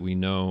Vulcans that we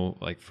know,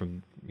 like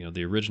from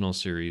the original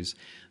series,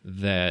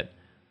 that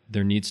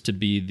there needs to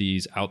be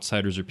these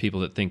outsiders or people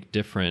that think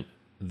different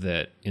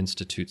that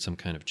institute some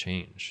kind of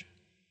change.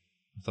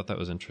 I thought that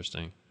was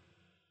interesting.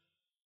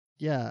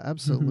 Yeah,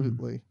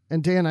 absolutely.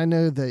 And Dan, I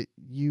know that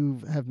you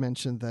have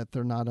mentioned that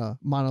they're not a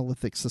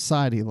monolithic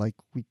society like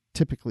we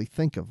typically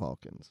think of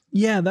Vulcans.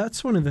 Yeah,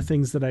 that's one of the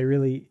things that I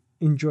really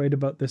enjoyed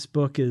about this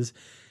book is,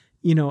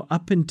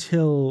 up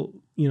until,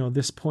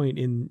 this point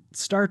in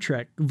Star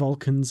Trek,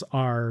 Vulcans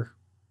are,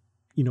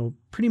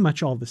 pretty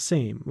much all the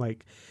same.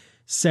 Like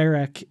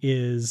Sarek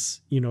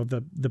is,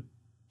 the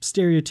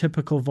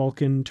stereotypical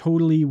Vulcan,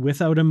 totally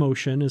without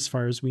emotion as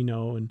far as we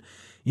know, and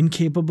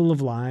incapable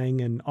of lying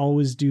and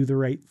always do the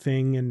right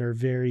thing, and are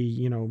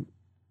very,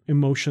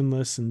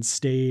 emotionless and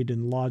staid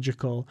and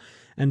logical.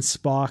 And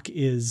Spock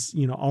is,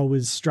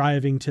 always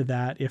striving to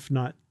that, if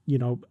not,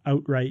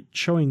 outright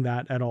showing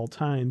that at all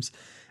times.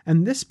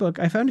 And this book,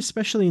 I found,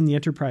 especially in the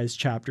Enterprise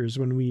chapters,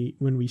 when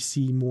we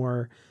see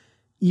more,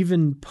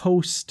 even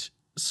post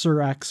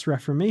Surak's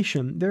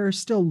Reformation, there are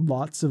still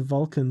lots of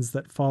Vulcans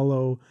that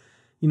follow,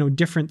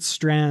 different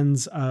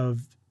strands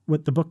of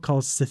what the book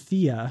calls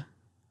Sathia,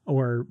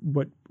 or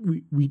what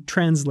we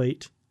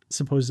translate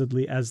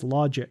supposedly as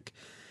logic.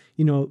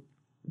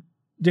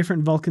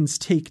 different Vulcans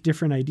take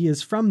different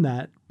ideas from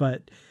that,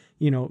 but,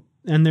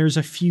 and there's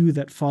a few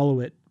that follow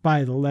it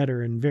by the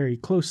letter and very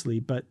closely,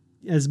 but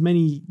as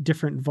many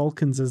different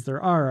Vulcans as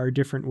there are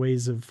different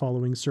ways of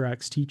following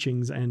Sirach's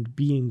teachings and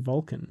being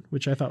Vulcan,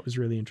 which I thought was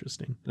really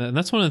interesting. And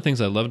that's one of the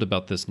things I loved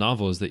about this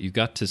novel, is that you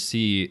got to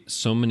see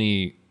so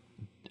many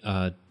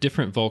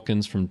different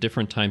Vulcans from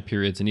different time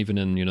periods, and even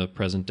in the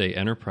present day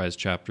Enterprise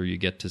chapter, you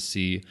get to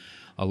see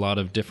a lot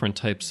of different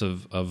types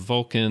of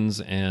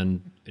Vulcans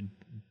and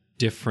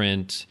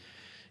different,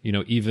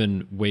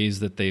 even ways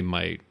that they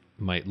might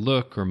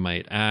look or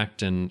might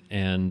act,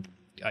 and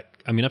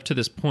I mean, up to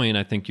this point,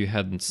 I think you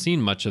hadn't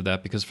seen much of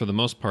that, because for the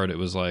most part, it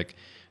was like,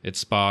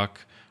 it's Spock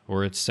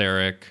or it's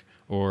Sarek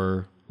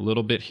or a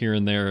little bit here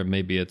and there.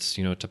 Maybe it's,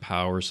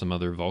 T'Pau or some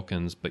other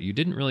Vulcans, but you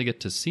didn't really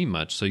get to see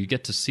much. So you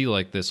get to see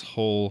like this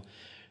whole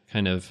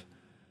kind of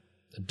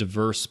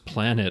diverse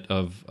planet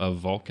of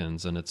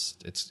Vulcans, and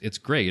it's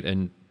great.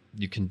 And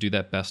you can do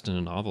that best in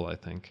a novel, I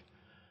think.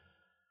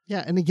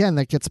 Yeah, and again,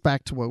 that gets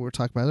back to what we were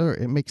talking about earlier.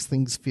 It makes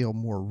things feel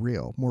more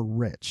real, more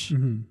rich.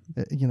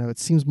 Mm-hmm. It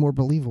seems more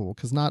believable,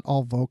 because not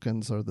all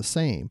Vulcans are the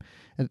same.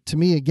 And to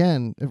me,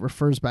 again, it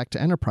refers back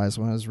to Enterprise.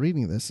 When I was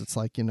reading this, it's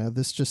like,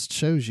 this just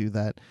shows you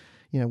that,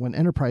 when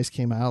Enterprise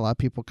came out, a lot of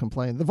people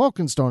complained, the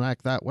Vulcans don't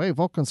act that way.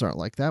 Vulcans aren't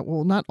like that.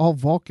 Well, not all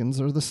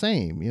Vulcans are the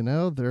same.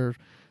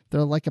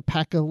 They're like a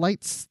pack of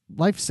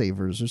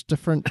lifesavers. There's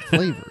different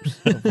flavors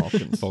of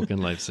Vulcans. Vulcan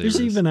lifesavers.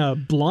 There's even a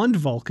blonde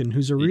Vulcan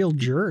who's a real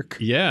jerk.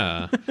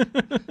 Yeah.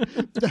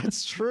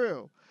 That's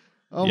true.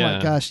 Oh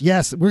my gosh.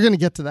 Yes, we're going to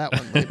get to that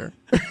one later.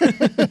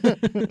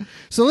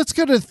 So let's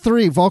go to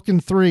 3, Vulcan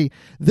 3.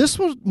 This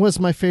was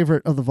my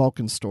favorite of the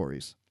Vulcan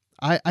stories.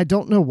 I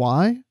don't know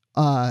why.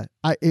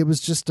 It was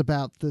just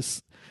about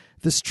this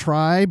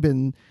tribe,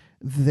 and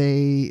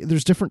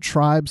there's different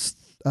tribes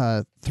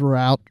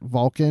throughout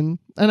Vulcan.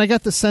 And I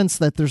got the sense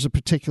that there's a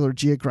particular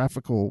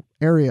geographical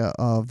area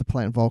of the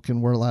planet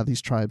Vulcan where a lot of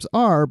these tribes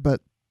are,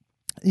 but,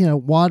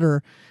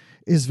 water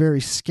is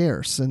very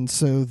scarce. And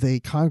so they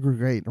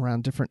congregate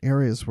around different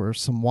areas where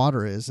some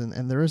water is,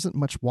 and there isn't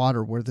much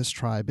water where this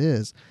tribe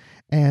is.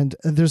 And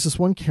there's this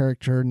one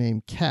character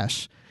named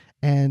Kesh,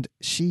 and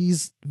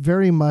she's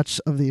very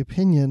much of the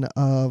opinion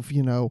of,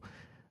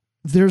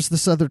 there's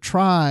this other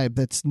tribe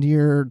that's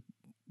near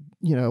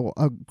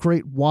a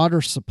great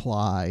water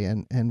supply,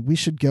 and we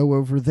should go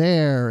over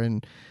there,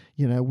 and,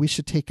 we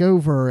should take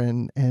over,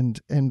 and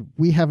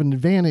we have an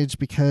advantage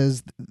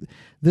because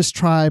this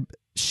tribe,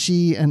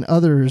 she and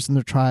others in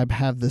their tribe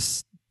have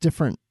this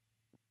different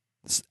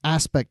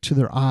aspect to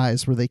their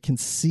eyes where they can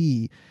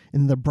see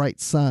in the bright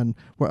sun,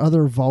 where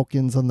other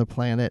Vulcans on the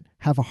planet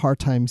have a hard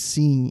time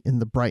seeing in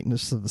the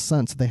brightness of the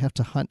sun. So they have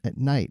to hunt at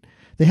night.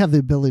 They have the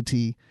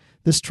ability,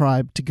 this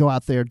tribe, to go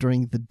out there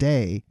during the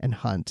day and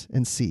hunt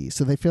and see.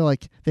 So they feel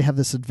like they have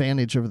this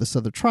advantage over this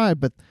other tribe,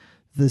 but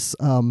this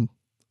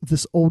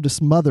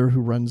oldest mother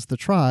who runs the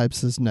tribe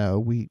says, no,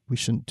 we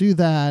shouldn't do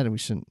that, and we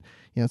shouldn't,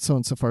 so on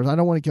and so forth. I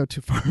don't want to go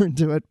too far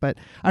into it, but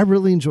I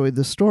really enjoyed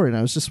this story, and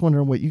I was just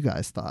wondering what you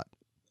guys thought.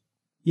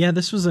 Yeah,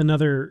 this was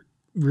another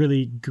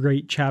really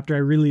great chapter. I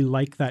really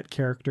like that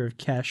character of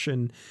Kesh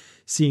and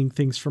seeing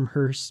things from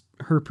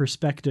her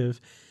perspective.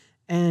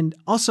 And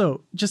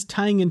also, just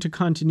tying into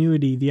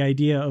continuity, the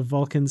idea of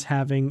Vulcans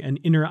having an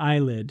inner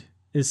eyelid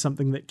is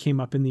something that came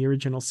up in the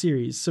original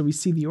series. So we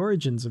see the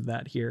origins of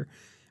that here,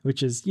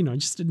 which is,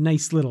 just a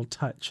nice little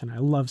touch. And I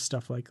love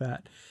stuff like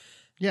that.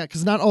 Yeah,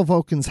 because not all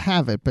Vulcans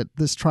have it, but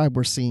this tribe,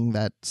 we're seeing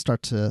that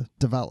start to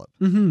develop.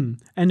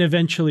 Mm-hmm. And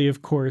eventually,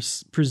 of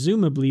course,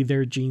 presumably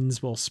their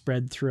genes will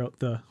spread throughout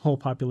the whole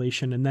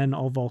population, and then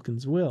all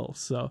Vulcans will.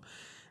 So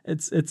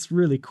it's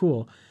really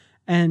cool.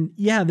 And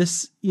yeah,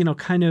 this,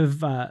 kind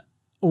of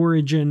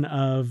origin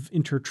of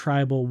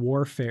intertribal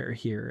warfare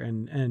here.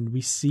 And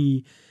we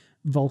see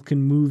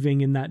Vulcan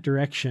moving in that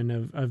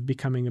direction of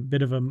becoming a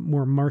bit of a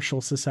more martial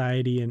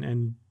society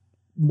and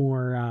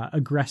more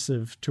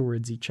aggressive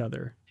towards each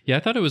other. Yeah, I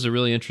thought it was a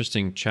really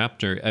interesting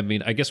chapter. I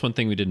mean, I guess one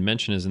thing we didn't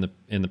mention is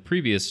in the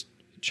previous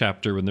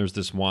chapter, when there's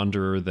this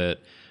wanderer that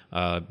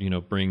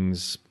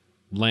brings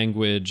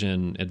language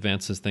and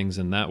advances things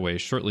in that way.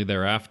 Shortly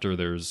thereafter,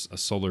 there's a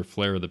solar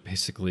flare that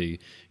basically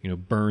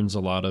burns a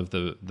lot of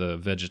the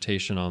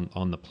vegetation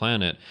on the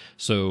planet.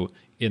 So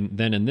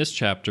in this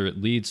chapter, it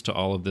leads to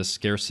all of this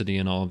scarcity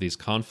and all of these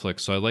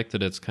conflicts. So I like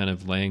that it's kind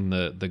of laying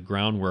the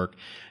groundwork.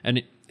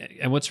 And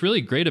what's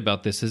really great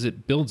about this is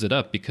it builds it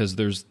up, because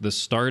there's the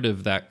start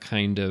of that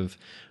kind of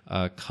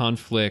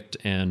conflict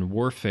and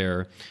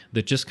warfare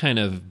that just kind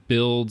of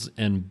builds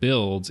and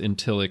builds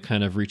until it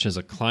kind of reaches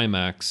a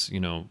climax,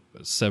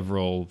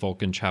 several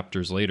Vulcan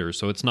chapters later.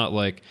 So it's not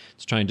like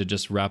it's trying to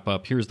just wrap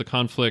up, here's the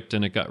conflict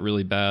and it got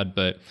really bad,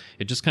 but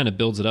it just kind of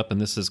builds it up, and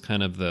this is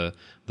kind of the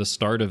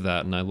start of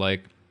that. And I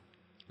like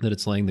that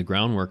it's laying the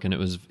groundwork, and it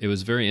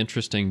was very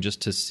interesting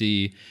just to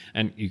see,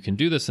 and you can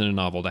do this in a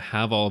novel, to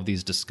have all of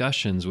these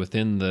discussions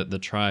within the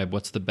tribe.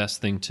 What's the best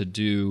thing to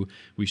do?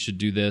 We should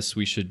do this,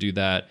 we should do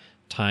that.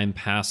 Time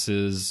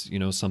passes,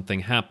 something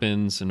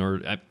happens,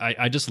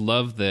 I just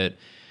love that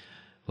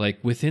like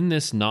within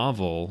this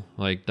novel,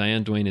 like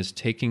Diane Duane is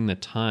taking the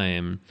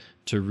time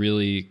to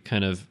really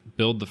kind of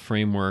build the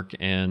framework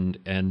and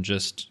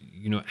just,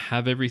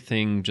 have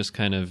everything just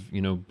kind of,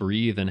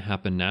 breathe and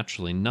happen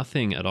naturally.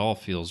 Nothing at all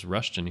feels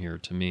rushed in here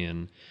to me.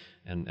 And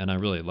I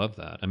really love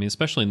that. I mean,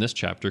 especially in this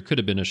chapter, it could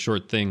have been a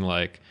short thing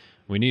like,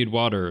 we need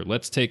water,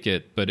 let's take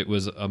it. But it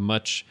was a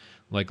much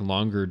like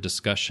longer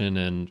discussion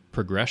and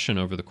progression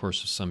over the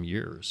course of some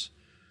years.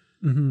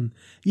 Mm-hmm.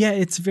 Yeah,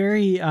 it's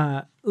very,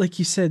 like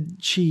you said,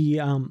 she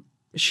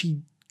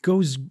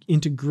goes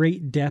into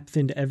great depth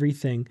into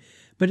everything.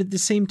 But at the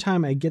same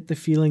time, I get the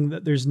feeling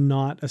that there's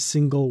not a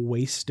single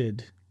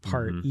wasted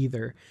part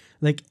either.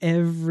 Like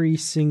every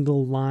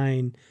single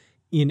line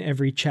in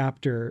every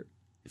chapter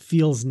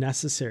feels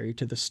necessary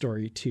to the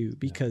story too,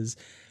 because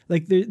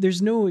like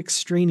there's no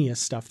extraneous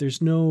stuff.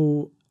 There's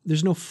no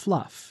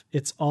fluff.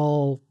 It's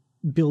all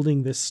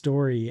building this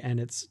story, and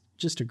it's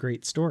just a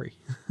great story.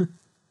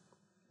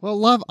 Well, a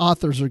lot of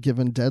authors are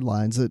given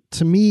deadlines.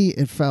 To me,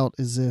 it felt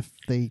as if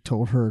they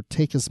told her,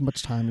 take as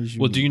much time as you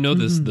need. Well, do you know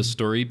the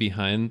story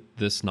behind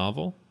this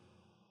novel?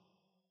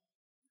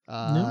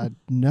 No.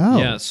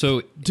 Yeah,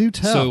 so do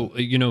tell.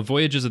 So,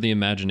 Voyages of the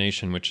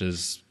Imagination, which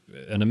is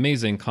an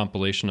amazing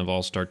compilation of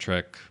all Star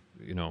Trek,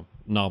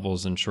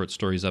 novels and short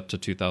stories up to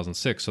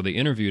 2006. So they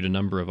interviewed a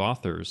number of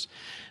authors.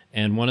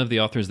 And one of the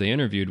authors they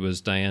interviewed was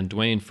Diane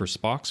Duane for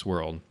Spock's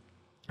World.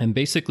 And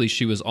basically,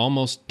 she was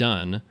almost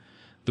done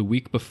the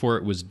week before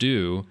it was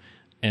due,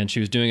 and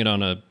she was doing it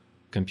on a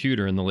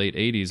computer in the late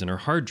 80s, and her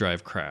hard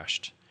drive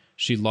crashed.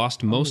 She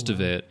lost most of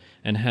it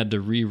and had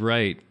to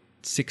rewrite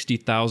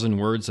 60,000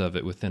 words of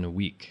it within a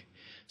week.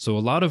 So a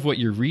lot of what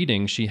you're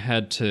reading, she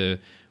had to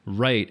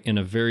write in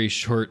a very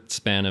short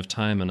span of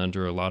time and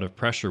under a lot of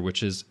pressure,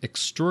 which is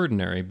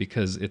extraordinary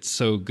because it's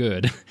so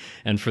good.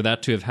 And for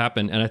that to have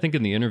happened, and I think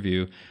in the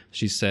interview,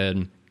 she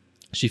said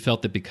she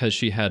felt that because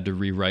she had to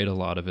rewrite a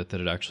lot of it, that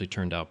it actually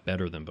turned out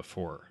better than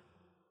before.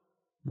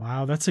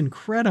 Wow, that's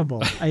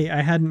incredible.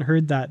 I hadn't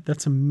heard that.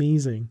 That's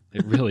amazing.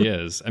 It really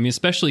is. I mean,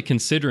 especially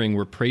considering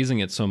we're praising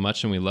it so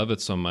much and we love it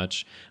so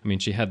much. I mean,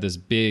 she had this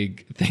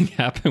big thing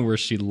happen where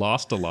she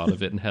lost a lot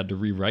of it and had to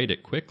rewrite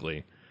it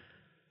quickly.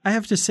 I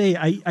have to say,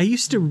 I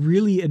used to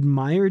really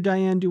admire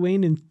Diane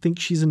Duane and think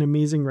she's an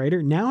amazing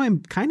writer. Now I'm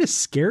kind of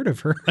scared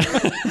of her.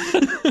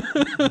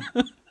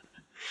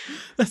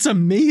 That's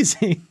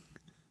amazing.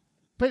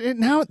 But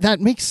now that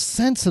makes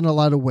sense in a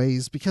lot of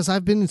ways, because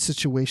I've been in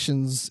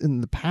situations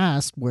in the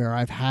past where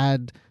I've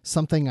had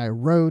something I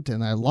wrote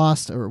and I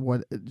lost, or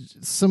what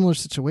similar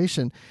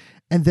situation,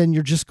 and then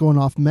you're just going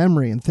off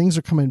memory and things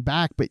are coming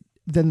back. But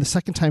then the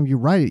second time you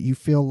write it, you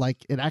feel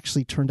like it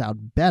actually turned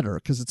out better,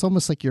 because it's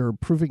almost like you're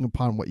improving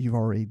upon what you've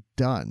already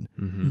done.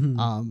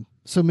 Mm-hmm.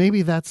 So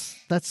maybe that's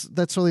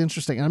really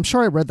interesting. And I'm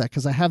sure I read that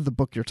because I have the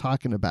book you're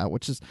talking about,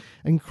 which is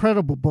an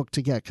incredible book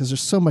to get because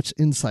there's so much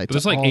insight. But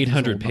it's like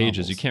 800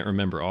 pages. You can't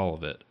remember all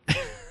of it.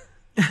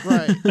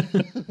 Right.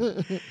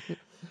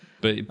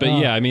 But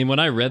yeah, I mean, when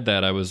I read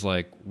that, I was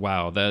like,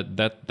 wow,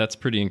 that's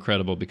pretty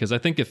incredible, because I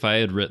think if I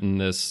had written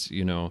this,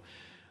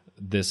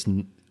 this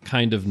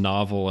kind of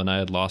novel and I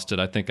had lost it,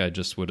 I think I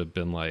just would have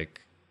been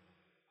like,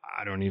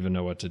 I don't even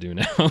know what to do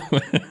now.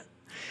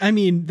 I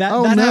mean, that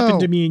happened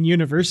to me in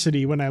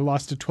university when I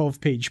lost a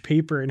 12-page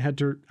paper and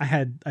I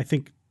had, I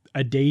think,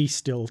 a day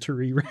still to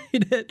rewrite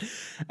it.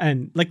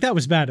 And like, that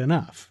was bad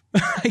enough.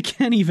 I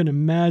can't even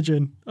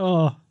imagine.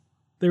 Oh,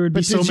 there would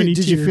be so many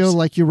tears. Did you feel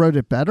like you wrote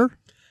it better?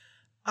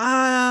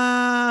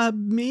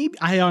 Maybe.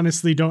 I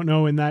honestly don't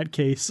know in that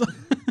case.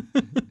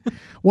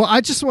 Well,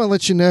 I just want to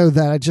let you know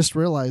that I just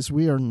realized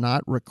we are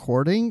not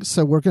recording,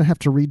 so we're going to have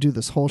to redo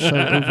this whole show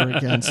over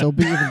again, so it'll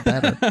be even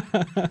better.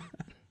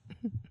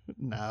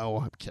 No,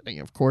 I'm kidding,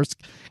 of course.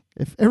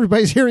 If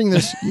everybody's hearing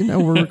this,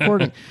 we're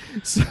recording.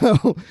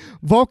 So,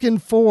 Vulcan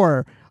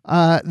 4,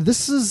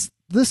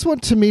 this one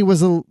to me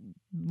was a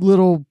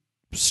little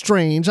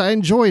strange. I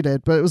enjoyed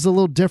it, but it was a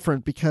little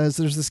different because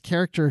there's this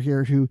character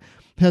here who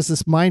has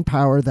this mind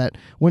power that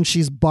when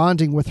she's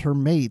bonding with her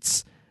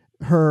mates,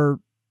 her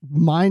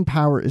mind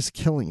power is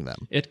killing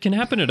them. It can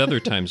happen at other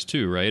times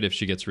too, right? If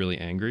she gets really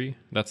angry.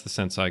 That's the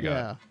sense I got.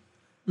 Yeah.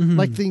 Mm-hmm.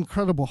 Like the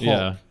Incredible Hulk.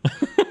 Yeah.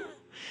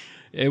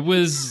 It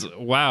was,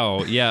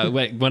 wow. Yeah.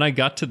 When I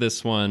got to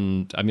this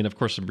one, I mean, of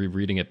course I'm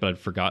rereading it, but I'd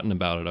forgotten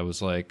about it. I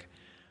was like,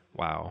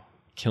 wow,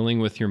 killing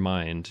with your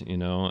mind,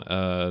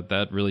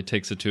 that really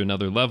takes it to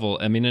another level.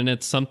 I mean, and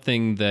it's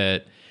something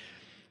that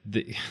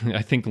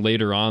I think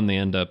later on they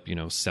end up,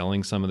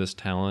 selling some of this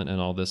talent and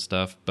all this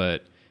stuff,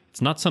 but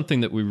it's not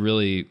something that we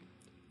really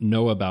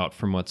know about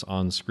from what's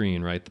on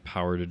screen, right? The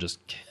power to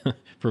just,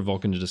 for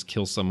Vulcan to just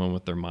kill someone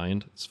with their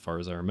mind, as far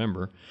as I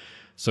remember.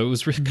 So it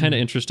was really kind of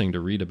interesting to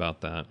read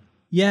about that.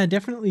 Yeah,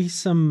 definitely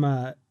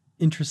some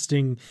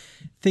interesting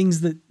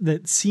things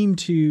that seem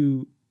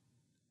to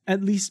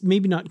at least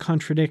maybe not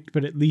contradict,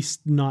 but at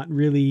least aren't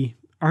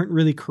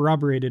really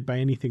corroborated by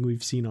anything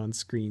we've seen on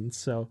screen.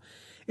 So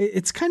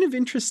it's kind of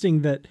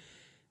interesting that,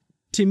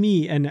 to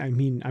me, and I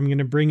mean, I'm going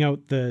to bring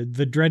out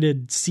the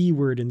dreaded C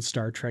word in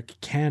Star Trek,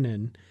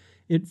 canon,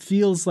 it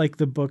feels like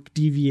the book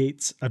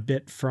deviates a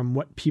bit from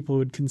what people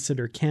would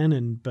consider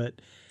canon,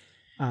 but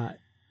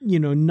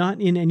not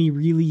in any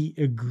really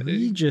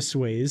egregious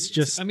ways.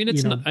 Just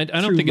it's not, I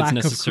don't think it's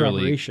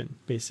necessarily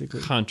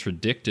basically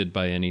contradicted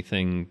by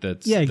anything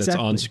that's exactly. that's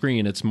on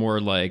screen. It's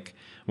more like,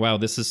 wow,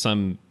 this is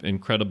some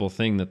incredible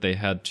thing that they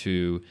had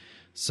to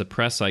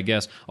suppress, I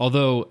guess.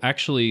 Although,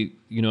 actually,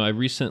 I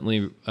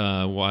recently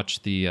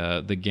watched the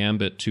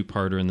Gambit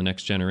 2-parter in The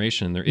Next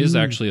Generation. There is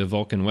actually a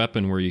Vulcan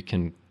weapon where you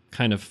can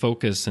kind of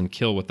focus and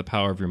kill with the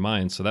power of your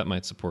mind, so that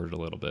might support it a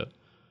little bit.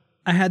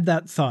 I had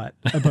that thought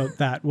about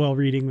that while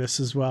reading this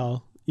as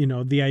well.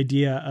 The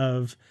idea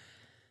of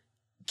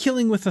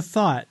killing with a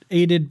thought,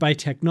 aided by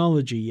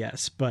technology,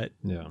 yes, but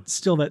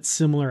still that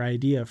similar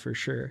idea for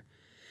sure.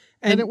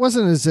 And it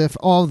wasn't as if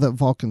all the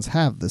Vulcans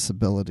have this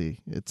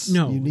ability. It's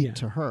unique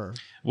to her.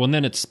 Well, and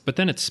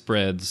then it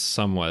spreads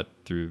somewhat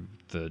through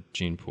the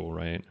gene pool,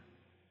 right?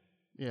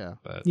 Yeah.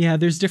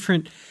 There's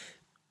different.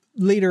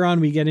 Later on,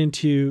 we get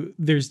into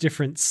there's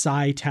different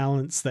psi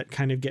talents that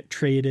kind of get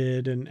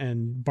traded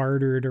and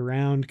bartered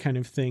around, kind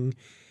of thing.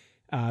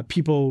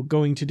 People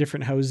going to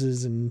different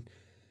houses and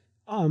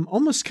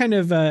almost kind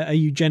of a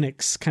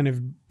eugenics kind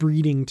of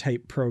breeding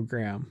type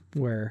program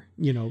where,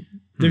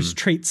 there's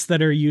traits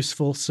that are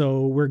useful.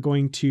 So we're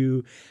going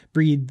to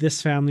breed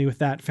this family with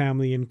that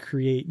family and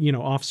create,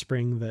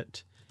 offspring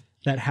that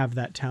have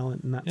that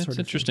talent and that sort of thing.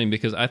 It's interesting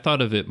because I thought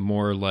of it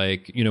more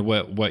like,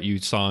 what you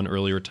saw in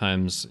earlier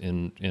times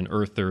in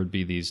Earth, there would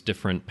be these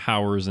different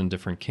powers and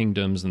different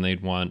kingdoms, and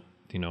they'd want,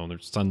 their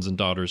sons and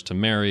daughters to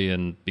marry,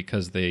 and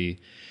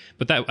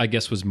but that I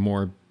guess was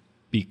more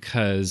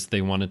because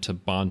they wanted to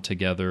bond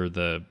together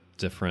the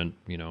different,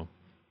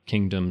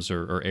 kingdoms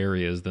or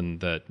areas than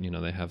that,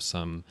 they have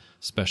some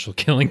special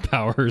killing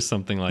power or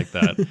something like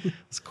that. It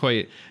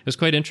was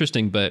quite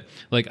interesting. But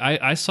like,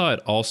 I saw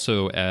it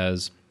also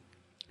as,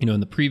 in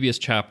the previous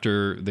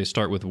chapter, they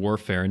start with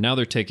warfare, and now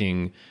they're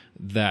taking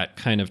that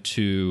kind of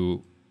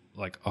to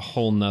like a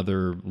whole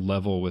nother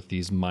level with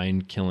these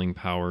mind killing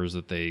powers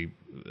that they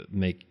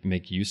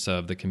make use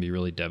of that can be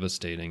really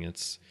devastating.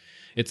 It's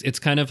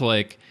kind of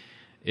like,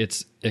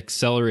 it's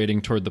accelerating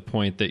toward the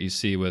point that you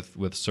see with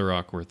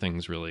Surak, where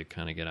things really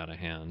kind of get out of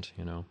hand,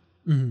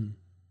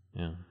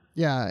 Mm-hmm.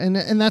 Yeah,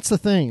 and that's the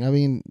thing. I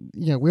mean,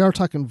 we are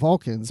talking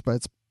Vulcans, but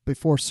it's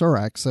before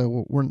Surak,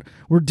 so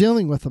we're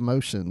dealing with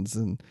emotions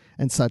and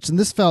such. And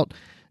this felt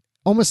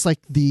almost like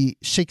the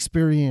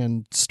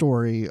Shakespearean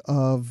story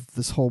of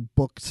this whole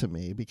book to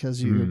me,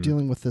 because you're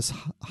dealing with this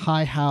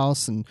high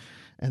house and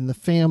the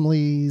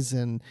families,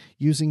 and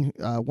using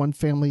one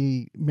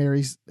family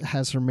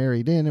has her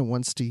married in and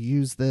wants to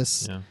use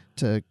this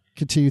to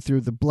continue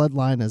through the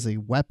bloodline as a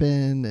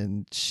weapon.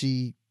 And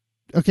she,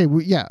 I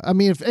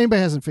mean, if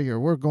anybody hasn't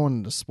figured, we're going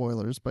into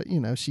spoilers, but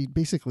she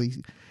basically,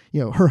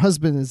 her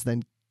husband is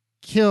then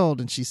killed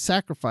and she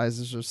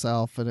sacrifices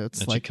herself, and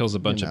she kills a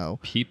bunch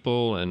of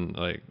people, and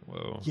like,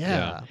 whoa.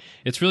 Yeah.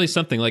 It's really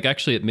something. Like,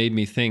 actually, it made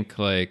me think,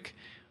 like,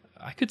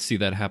 I could see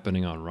that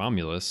happening on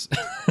Romulus.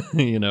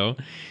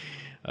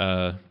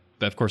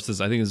 But of course,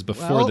 I think this is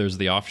before there's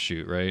the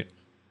offshoot, right?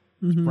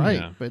 Mm-hmm. Right,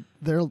 yeah. But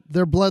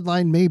their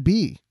bloodline may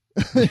be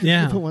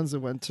the ones that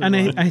went to.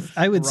 And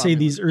I would say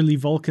these early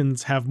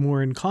Vulcans have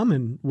more in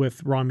common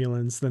with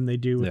Romulans than they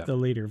do with the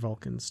later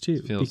Vulcans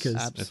too.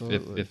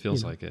 It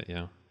feels like it,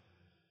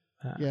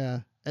 yeah.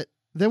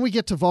 Then we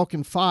get to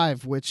Vulcan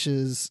 5, which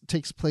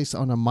takes place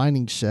on a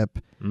mining ship,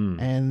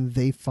 and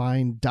they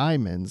find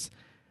diamonds.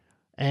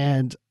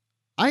 And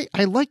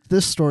I like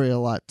this story a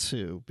lot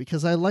too,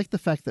 because I like the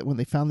fact that when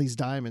they found these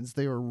diamonds,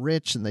 they were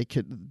rich and they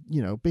could,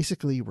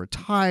 basically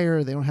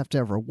retire. They don't have to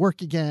ever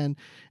work again.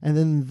 And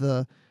then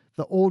the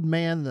old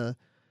man, the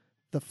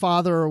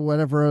father or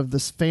whatever of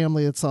this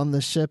family that's on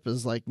this ship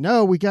is like,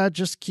 no, we got to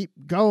just keep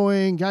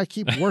going. Got to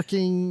keep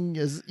working.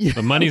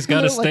 The money's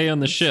got to stay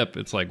on the ship.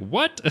 It's like,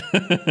 what?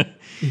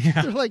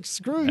 They're like,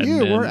 screw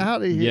you. We're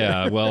out of here.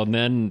 Yeah. Well, and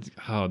then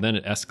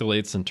it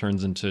escalates and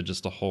turns into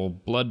just a whole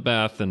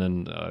bloodbath. And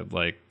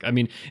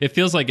then it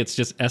feels like it's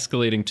just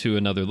escalating to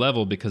another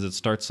level, because it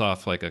starts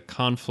off like a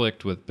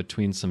conflict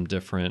between some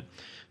different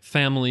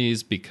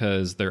families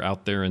because they're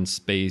out there in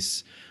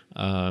space.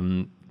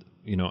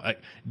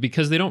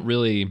 Because they don't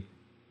really,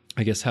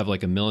 I guess, have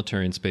like a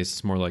military in space.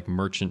 It's more like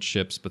merchant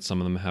ships, but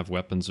some of them have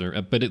weapons.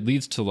 But it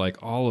leads to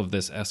like all of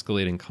this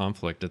escalating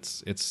conflict.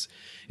 It's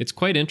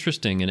quite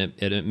interesting, and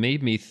it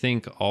made me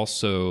think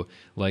also,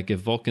 like, if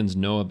Vulcans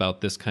know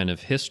about this kind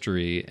of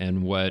history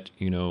and what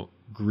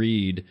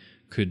greed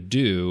could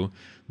do,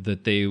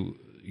 that they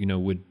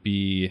would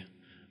be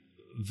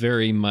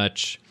very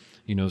much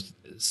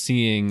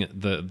seeing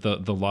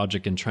the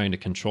logic and trying to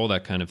control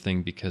that kind of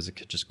thing, because it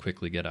could just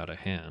quickly get out of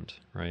hand,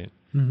 right?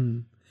 Mm-hmm.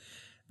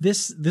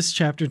 This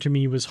chapter to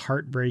me was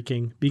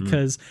heartbreaking,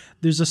 because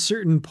there's a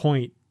certain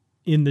point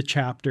in the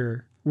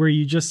chapter where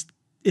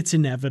it's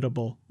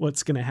inevitable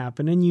what's going to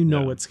happen,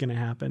 and what's going to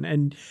happen,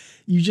 and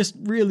you just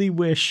really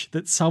wish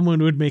that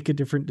someone would make a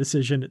different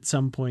decision at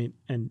some point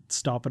and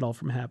stop it all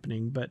from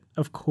happening. But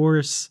of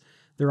course,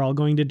 they're all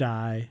going to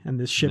die, and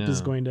this ship is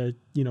going to,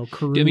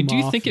 careen I mean, do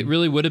you off think it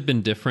really would have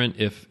been different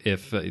if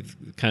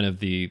kind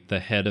of the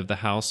head of the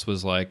house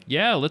was like,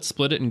 yeah, let's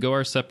split it and go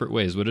our separate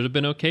ways? Would it have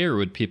been okay, or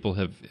would people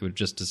it would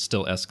just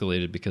still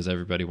escalated because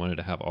everybody wanted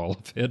to have all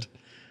of it?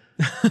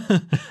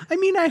 I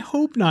mean, I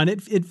hope not.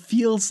 It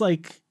feels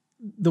like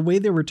the way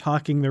they were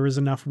talking, there was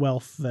enough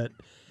wealth that,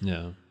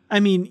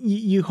 I mean,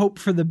 you hope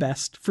for the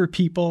best for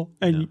people.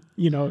 And,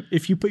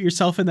 if you put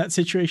yourself in that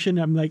situation,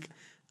 I'm like,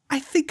 I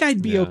think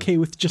I'd be okay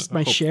with just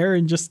my share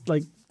and just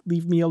like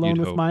leave me alone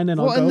with mine and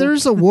I'll go. And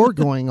there's a war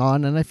going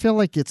on, and I feel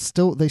like they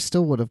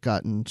still would have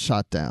gotten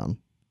shot down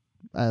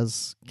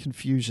as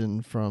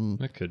confusion from.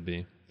 That could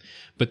be.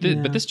 But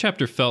this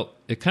chapter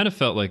kind of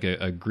felt like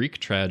a Greek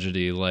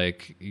tragedy.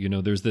 Like,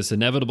 there's this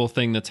inevitable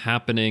thing that's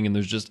happening and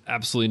there's just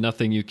absolutely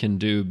nothing you can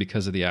do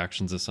because of the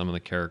actions of some of the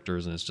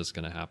characters, and it's just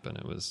going to happen.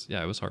 It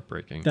was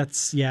heartbreaking.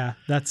 That's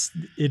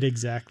it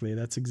exactly.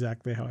 That's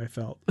exactly how I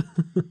felt.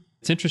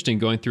 It's interesting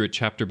going through it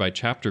chapter by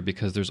chapter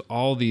because there's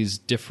all these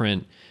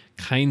different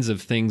kinds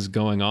of things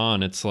going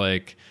on. It's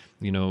like,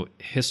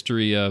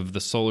 history of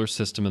the solar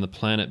system and the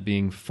planet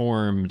being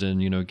formed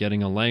and,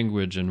 getting a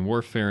language and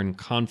warfare and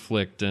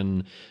conflict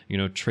and,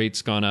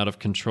 traits gone out of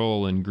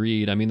control and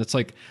greed. I mean, it's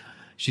like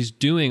she's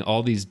doing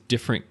all these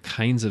different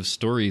kinds of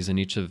stories in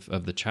each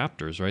of the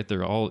chapters, right?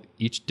 They're all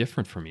each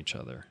different from each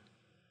other.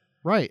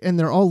 Right. And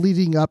they're all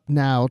leading up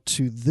now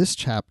to this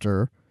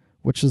chapter,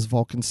 which is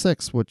Vulcan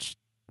 6,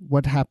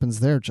 what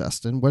happens there,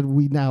 Justin? What do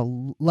we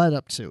now led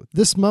up to?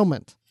 This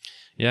moment.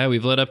 Yeah,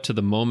 we've led up to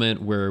the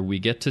moment where we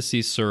get to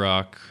see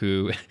Surak,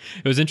 who...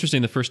 It was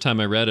interesting, the first time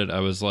I read it, I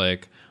was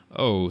like,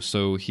 oh,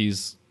 so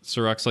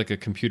Surak's like a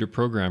computer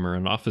programmer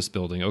in an office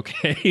building,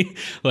 okay?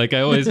 Like, I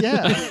always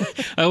I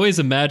always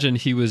imagined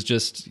he was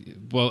just...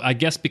 Well, I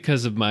guess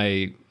because of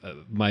my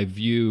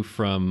view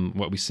from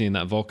what we see in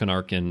that Vulcan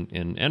arc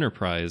in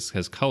Enterprise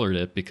has colored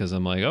it, because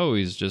I'm like, oh,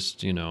 he's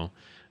just,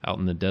 out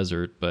in the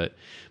desert. But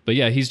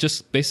yeah, he's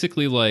just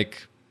basically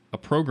like a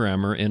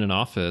programmer in an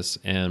office,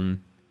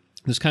 and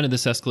there's kind of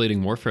this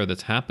escalating warfare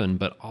that's happened,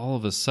 but all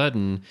of a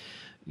sudden,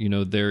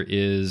 there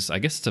is, I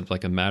guess it's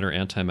like a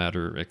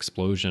matter-antimatter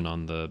explosion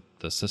on the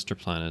sister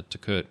planet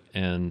Takut,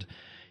 and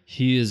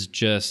he is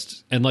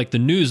just, and like the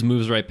news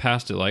moves right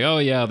past it, like, oh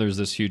yeah, there's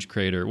this huge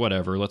crater,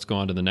 whatever, let's go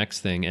on to the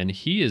next thing, and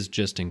he is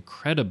just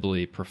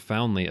incredibly,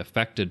 profoundly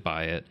affected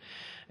by it.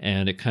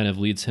 And it kind of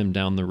leads him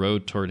down the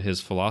road toward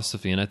his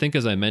philosophy. And I think,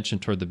 as I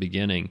mentioned toward the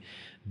beginning,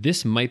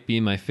 this might be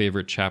my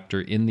favorite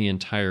chapter in the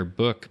entire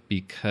book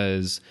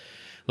because,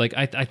 like,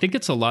 I think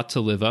it's a lot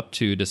to live up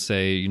to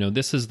say,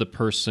 this is the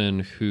person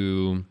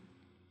who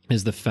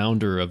is the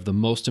founder of the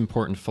most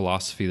important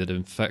philosophy that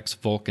infects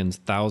Vulcans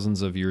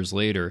thousands of years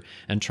later,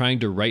 and trying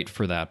to write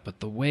for that. But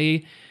the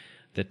way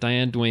that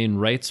Diane Duane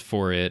writes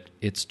for it,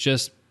 it's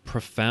just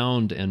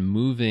profound and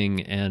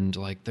moving, and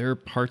like there are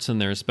parts in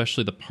there,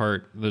 especially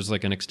there's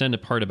like an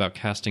extended part about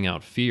casting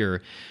out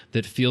fear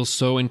that feels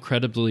so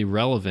incredibly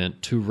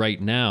relevant to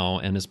right now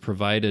and has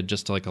provided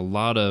just like a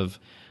lot of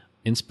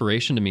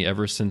inspiration to me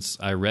ever since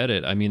I read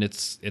it. I mean, I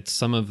think it's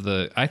some of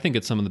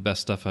the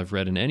best stuff I've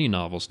read in any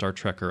novel, Star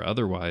Trek or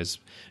otherwise.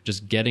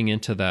 Just getting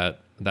into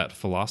that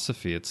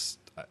philosophy,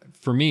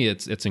 for me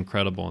it's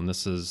incredible, and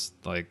this is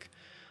like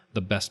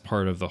the best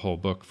part of the whole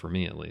book for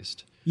me, at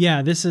least.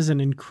 Yeah, this is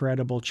an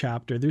incredible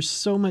chapter. There's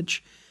so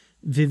much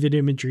vivid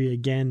imagery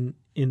again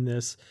in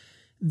this.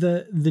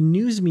 The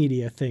news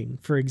media thing,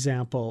 for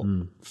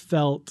example,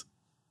 felt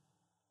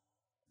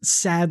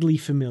sadly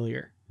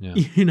familiar.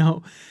 Yeah.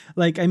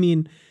 Like, I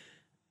mean,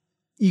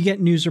 you get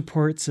news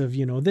reports of,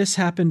 this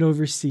happened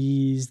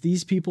overseas,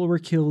 these people were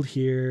killed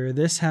here,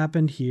 this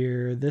happened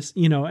here, this,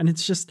 and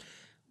it's just,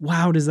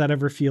 wow, does that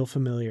ever feel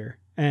familiar?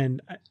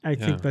 And I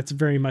think that's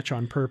very much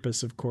on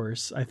purpose, of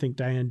course. I think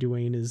Diane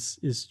Duane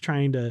is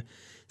trying to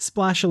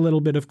splash a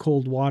little bit of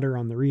cold water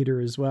on the reader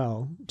as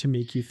well to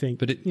make you think,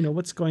 but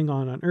what's going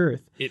on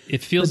Earth.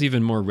 It feels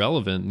even more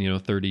relevant,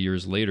 30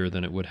 years later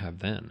than it would have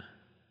then.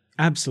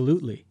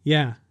 Absolutely.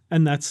 Yeah.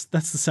 And that's the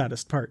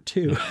saddest part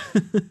too.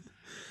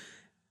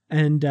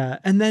 And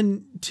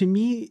then to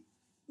me,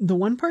 the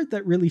one part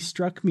that really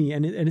struck me,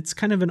 and it's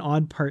kind of an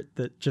odd part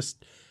that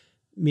just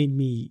made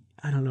me,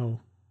 I don't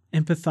know,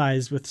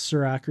 empathize with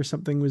Surak or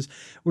something, was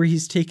where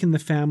he's taken the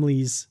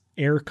family's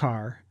air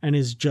car and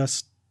is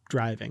just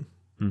driving,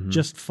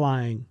 just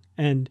flying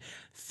and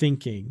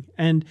thinking.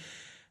 And,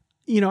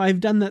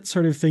 I've done that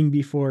sort of thing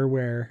before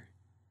where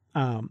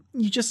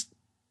you just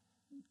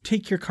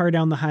take your car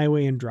down the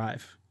highway and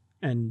drive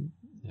and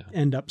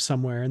end up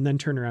somewhere and then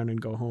turn around and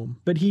go home.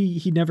 But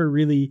he never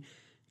really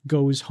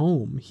goes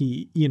home.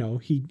 He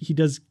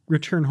does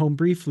return home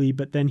briefly,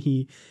 but then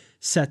he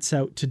sets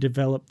out to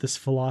develop this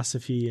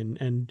philosophy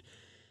and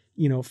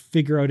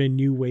figure out a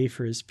new way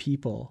for his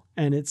people.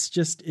 And it's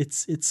just,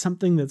 it's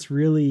something that's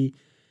really,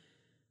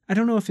 I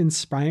don't know if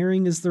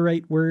inspiring is the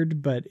right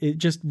word, but it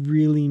just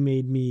really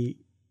made me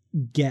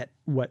get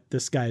what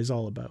this guy is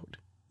all about,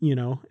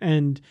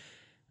 and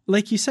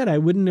like you said, I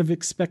wouldn't have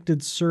expected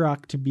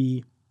Surak to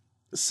be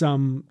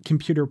some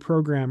computer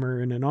programmer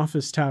in an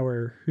office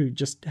tower who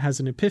just has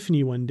an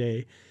epiphany one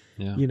day.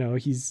 Yeah. You know,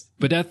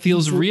 but that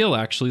feels real,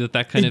 actually,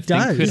 that kind of thing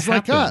does. could He's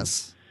happen. like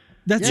us.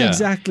 That's Yeah.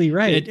 exactly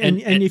right.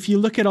 And If you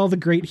look at all the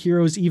great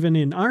heroes, even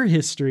in our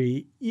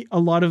history, a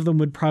lot of them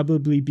would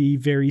probably be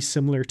very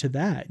similar to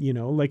that. You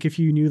know, like if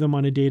you knew them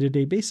on a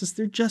day-to-day basis,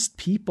 they're just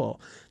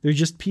people. They're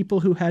just people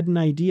who had an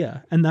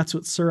idea. And that's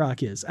what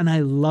Sirach is. And I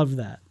love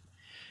that.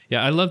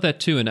 Yeah, I love that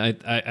too. And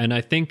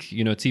I think,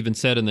 you know, it's even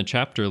said in the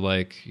chapter,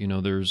 like, you know,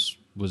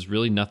 was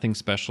really nothing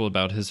special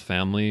about his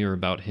family or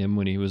about him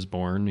when he was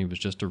born. He was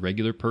just a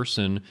regular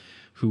person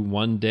who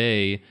one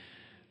day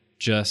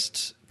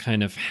just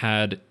kind of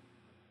had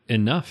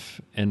enough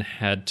and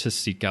had to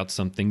seek out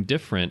something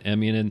different. I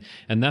mean,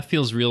 and that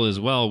feels real as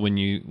well when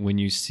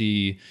you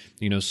see,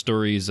 you know,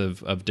 stories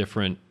of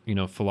different, you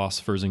know,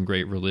 philosophers and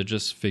great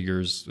religious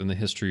figures in the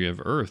history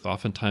of Earth.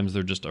 Oftentimes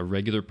they're just a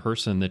regular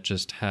person that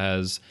just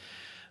has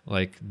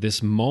like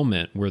this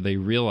moment where they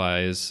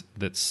realize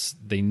that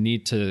they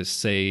need to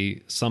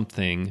say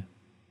something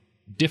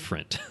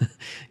different,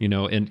 you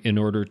know, in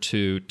order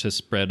to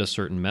spread a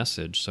certain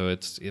message. So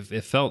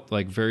it felt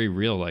like very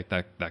real, like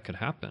that could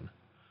happen.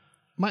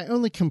 My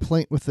only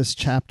complaint with this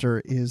chapter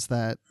is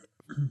that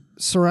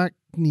Sirach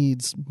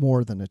needs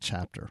more than a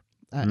chapter.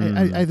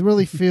 I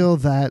really feel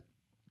that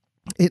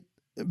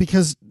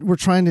because we're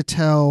trying to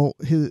tell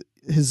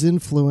his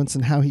influence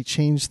and how he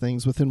changed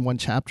things within one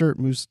chapter, it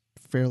moves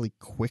fairly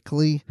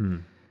quickly,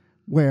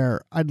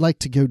 where I'd like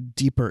to go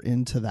deeper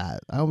into that.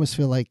 I almost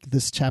feel like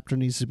this chapter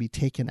needs to be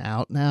taken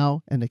out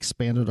now and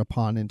expanded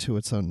upon into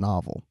its own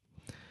novel.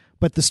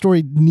 But the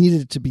story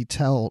needed to be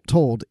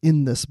told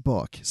in this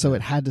book, so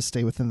it had to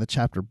stay within the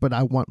chapter. But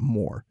I want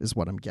more, is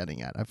what I'm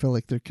getting at. I feel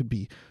like there could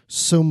be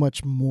so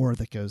much more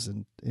that goes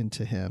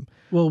into him.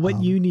 Well,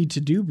 what you need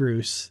to do,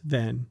 Bruce,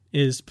 then,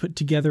 is put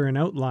together an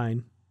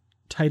outline,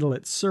 title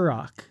it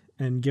Sirach,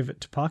 and give it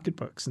to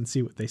Pocketbooks and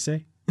see what they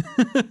say.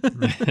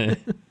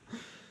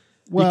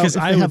 Well, because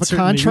if I they have would a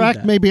certainly read contract,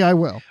 that. maybe I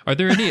will. Are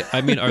there any,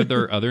 I mean, are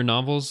there other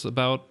novels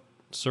about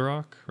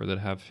Sirach or that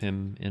have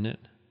him in it?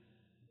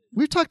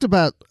 We've talked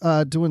about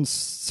doing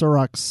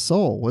Sirach's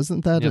Soul.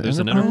 Wasn't that Yeah, there's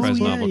an Enterprise?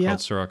 Enterprise Oh, yeah, novel yeah.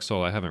 called Sirach's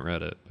Soul. I haven't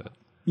read it, but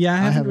Yeah, I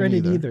haven't haven't read it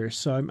either. either,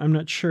 so I'm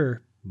not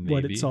sure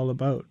what Maybe. it's all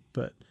about.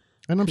 But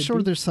And I'm Could sure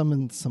be. there's some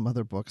in some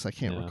other books. I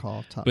can't Yeah. recall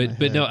off the top of my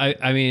But head. no,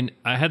 I mean,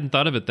 I hadn't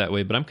thought of it that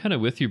way, but I'm kind of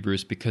with you,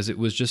 Bruce, because it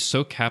was just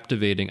so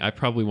captivating. I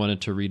probably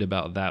wanted to read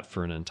about that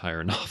for an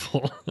entire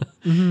novel.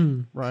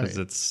 right. Because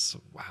it's,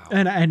 wow.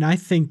 and I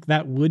think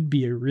that would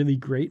be a really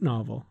great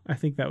novel. I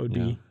think that would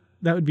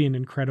be an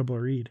incredible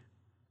read.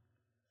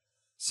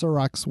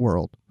 Sirach's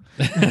World.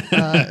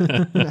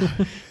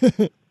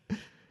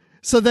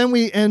 So then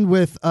we end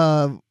with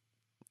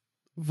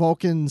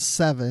Vulcan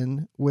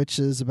 7, which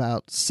is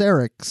about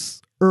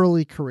Sarek's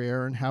early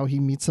career and how he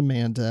meets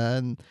Amanda,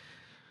 and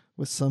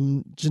with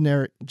some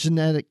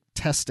genetic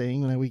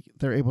testing,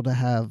 they're able to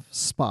have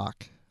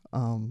Spock.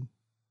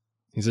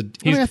 He's I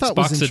thought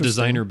was Spock's a interesting.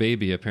 designer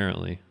baby,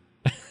 apparently.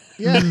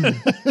 Yeah.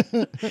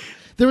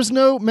 There was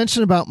no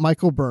mention about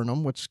Michael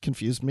Burnham, which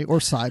confused me, or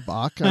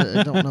Cybok.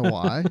 I don't know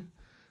why.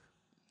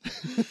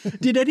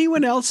 Did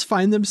anyone else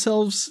find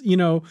themselves, you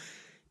know,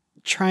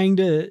 trying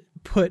to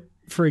put,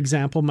 for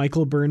example,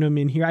 Michael Burnham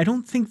in here? I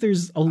don't think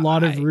there's a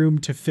lot of room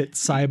to fit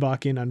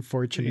Cybok in,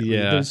 unfortunately.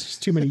 Yeah. There's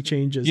just too many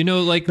changes. You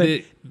know, like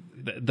But-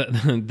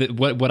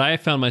 what I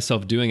found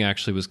myself doing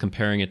actually was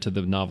comparing it to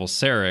the novel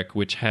Sarek,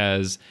 which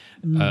has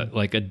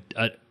like a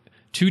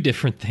two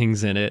different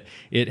things in it.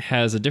 It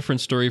has a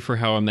different story for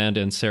how Amanda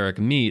and Sarek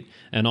meet,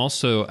 and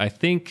also I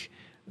think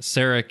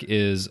Sarek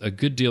is a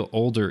good deal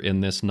older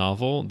in this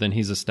novel than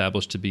he's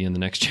established to be in the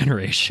Next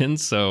Generation.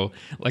 So,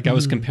 like, I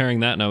was comparing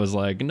that, and I was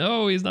like,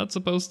 no, he's not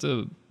supposed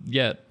to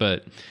yet.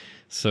 But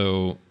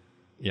so,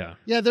 yeah.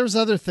 Yeah, there's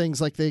other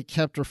things, like they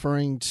kept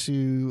referring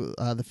to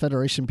the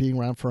Federation being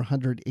around for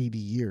 180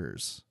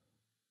 years.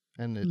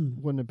 And it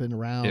wouldn't have been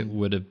around. It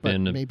would have but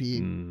been maybe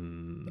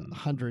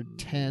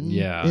 110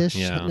 Yeah, ish.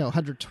 yeah. No,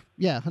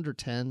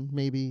 110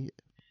 maybe.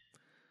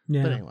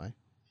 yeah. But anyway.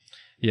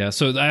 Yeah,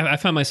 so I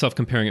found myself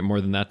comparing it more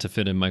than that to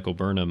fit in Michael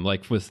Burnham.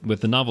 Like with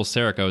the novel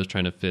Sarek, I was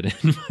trying to fit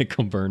in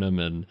Michael Burnham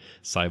and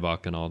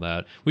Cybok and all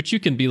that, which you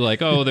can be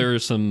like, oh, there are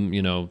some,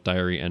 you know,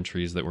 diary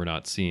entries that we're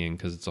not seeing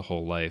because it's a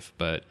whole life.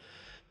 But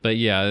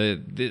yeah,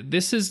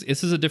 this is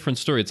a different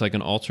story. It's like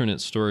an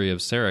alternate story of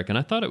Sarek, and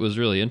I thought it was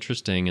really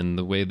interesting in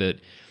the way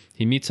that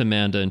he meets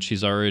Amanda and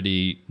she's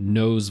already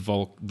knows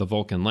the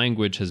Vulcan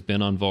language, has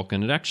been on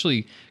Vulcan. It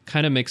actually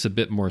kind of makes a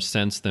bit more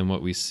sense than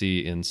what we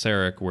see in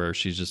Sarek, where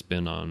she's just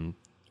been on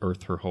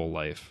Earth her whole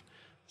life.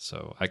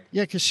 So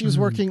Yeah, because she was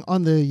working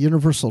on the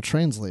Universal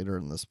Translator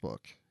in this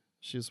book.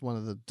 She was one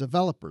of the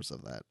developers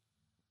of that.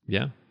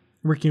 yeah.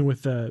 Working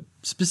with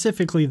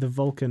specifically the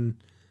Vulcan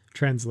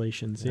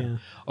translations. Yeah.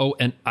 Oh,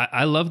 and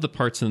I love the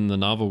parts in the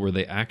novel where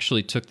they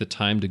actually took the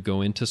time to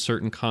go into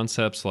certain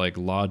concepts like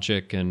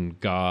logic and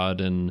God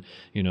and,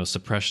 you know,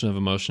 suppression of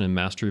emotion and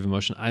mastery of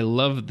emotion. I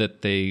love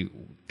that they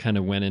kind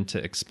of went into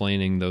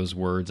explaining those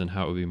words and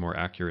how it would be more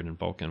accurate in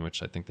Vulcan,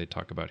 which I think they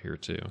talk about here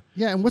too.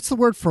 Yeah, and what's the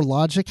word for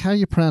logic? How do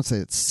you pronounce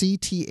it? It's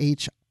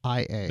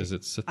Cthia. Is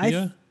it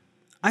Scythia?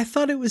 I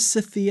thought it was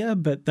Scythia,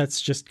 but that's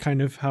just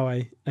kind of how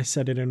I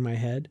said it in my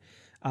head.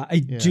 I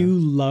do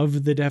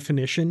love the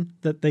definition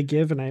that they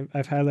give, and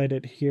I've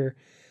highlighted here.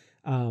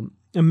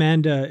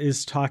 Amanda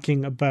is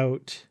talking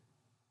about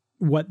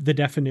what the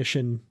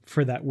definition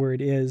for that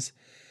word is.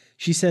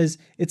 She says,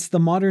 it's the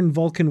modern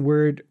Vulcan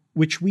word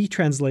which we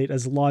translate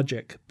as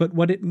logic, but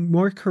what it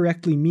more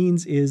correctly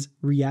means is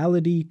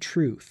reality,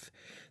 truth.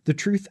 The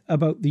truth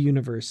about the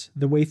universe,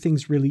 the way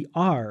things really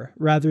are,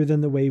 rather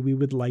than the way we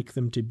would like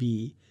them to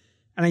be.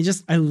 And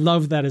I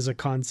love that as a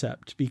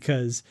concept,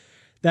 because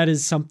that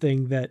is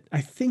something that I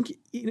think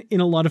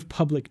in a lot of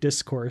public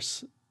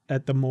discourse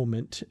at the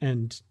moment,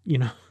 and,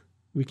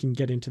 we can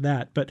get into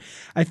that, but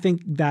I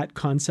think that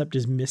concept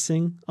is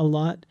missing a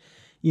lot.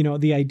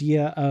 The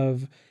idea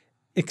of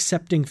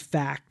accepting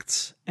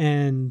facts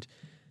and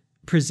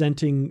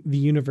presenting the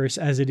universe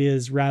as it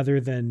is,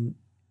 rather than,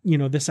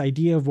 this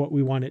idea of what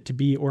we want it to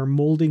be, or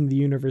molding the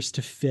universe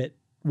to fit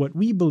what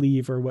we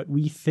believe or what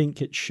we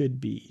think it should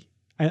be.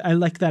 I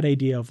like that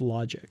idea of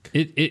logic.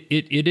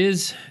 It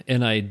is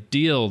an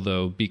ideal,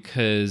 though,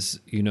 because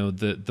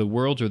the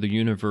world or the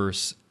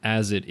universe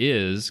as it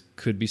is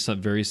could be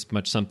very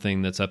much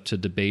something that's up to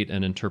debate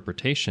and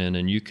interpretation,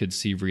 and you could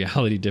see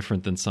reality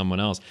different than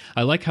someone else.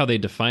 I like how they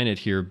define it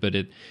here, but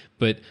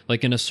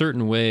like in a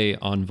certain way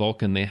on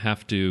Vulcan, they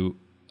have to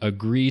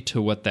agree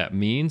to what that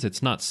means.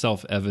 It's not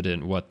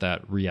self-evident what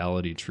that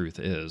reality truth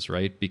is,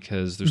 right?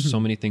 Because there's so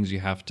many things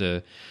you have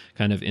to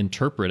kind of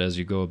interpret as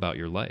you go about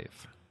your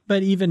life.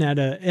 But even at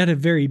a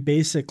very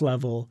basic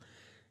level,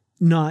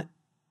 not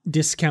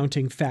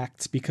discounting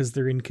facts because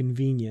they're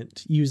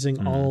inconvenient,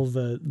 using all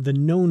the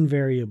known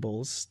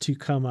variables to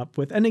come up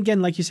with, and again,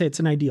 like you say,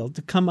 it's an ideal,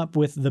 to come up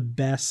with the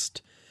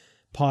best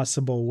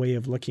possible way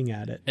of looking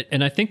at it.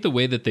 And I think the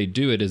way that they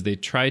do it is they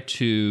try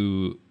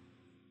to,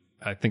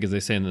 I think as they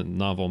say in the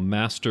novel,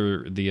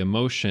 master the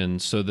emotion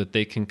so that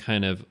they can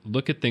kind of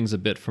look at things a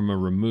bit from a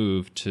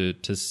remove to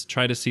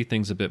try to see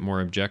things a bit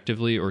more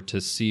objectively, or to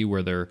see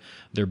where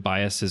their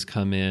biases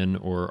come in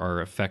or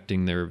are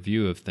affecting their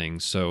view of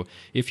things. So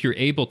if you're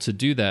able to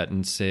do that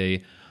and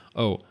say,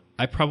 oh,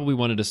 I probably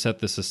wanted to set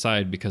this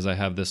aside because I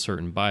have this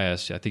certain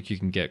bias, I think you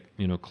can get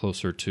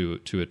closer to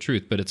a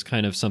truth. But it's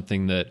kind of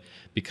something that,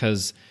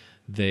 because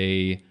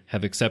they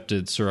have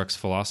accepted Surak's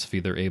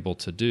philosophy, they're able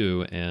to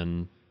do,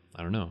 and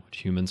I don't know,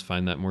 humans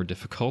find that more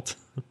difficult.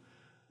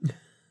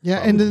 Yeah,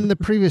 and in the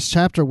previous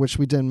chapter, which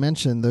we didn't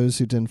mention, those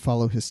who didn't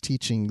follow his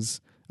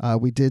teachings,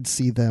 we did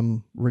see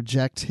them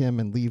reject him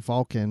and leave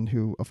Vulcan,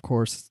 who, of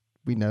course,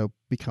 we know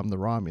become the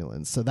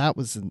Romulans. So that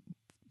was a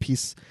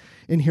piece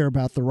in here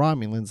about the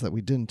Romulans that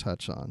we didn't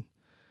touch on.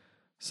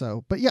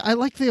 So, but yeah, I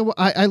like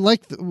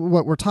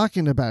what we're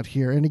talking about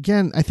here. And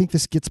again, I think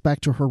this gets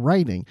back to her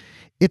writing.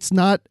 It's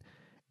not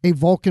a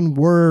Vulcan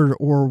word,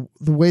 or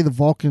the way the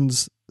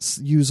Vulcans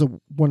use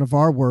one of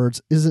our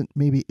words isn't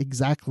maybe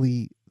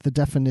exactly the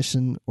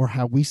definition or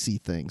how we see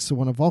things. So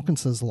when a Vulcan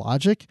says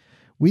logic,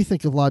 we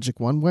think of logic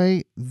one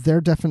way.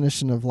 Their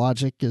definition of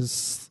logic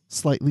is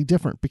slightly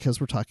different, because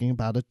we're talking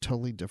about a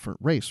totally different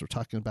race. We're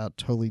talking about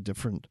totally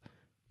different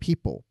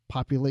people,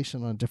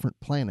 population on a different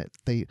planet.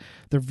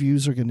 Their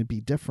views are going to be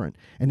different,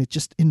 and it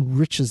just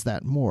enriches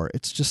that more.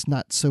 It's just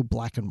not so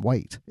black and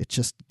white. It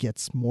just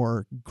gets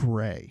more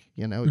gray.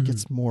 It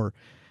gets more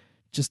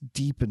just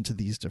deep into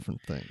these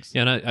different things.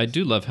 Yeah, and I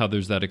do love how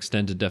there's that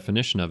extended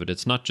definition of it.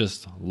 It's not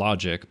just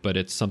logic, but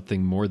it's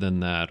something more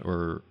than that,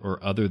 or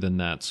other than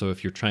that. So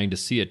if you're trying to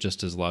see it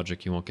just as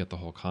logic, you won't get the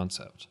whole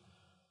concept.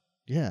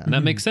 Yeah. And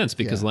that makes sense,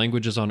 because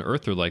languages on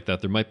Earth are like that.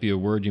 There might be a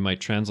word you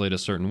might translate a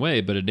certain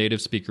way, but a native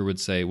speaker would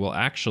say, well,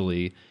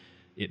 actually,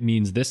 it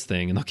means this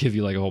thing, and they'll give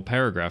you like a whole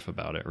paragraph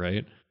about it,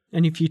 right?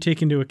 And if you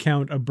take into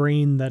account a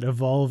brain that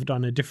evolved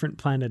on a different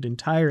planet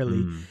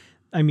entirely,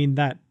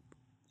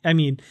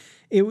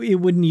 it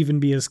wouldn't even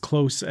be as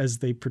close as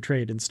they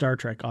portrayed in Star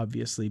Trek,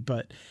 obviously,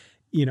 but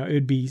it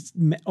would be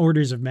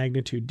orders of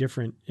magnitude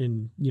different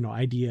in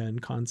idea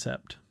and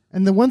concept.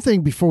 And the one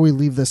thing before we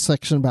leave this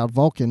section about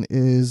Vulcan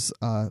is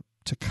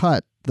to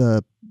cut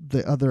the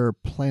other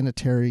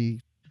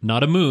planetary,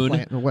 not a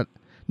moon, or what?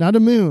 Not a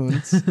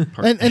moon.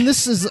 and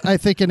this is, I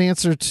think, an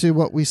answer to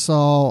what we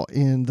saw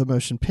in the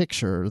motion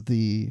picture,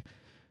 the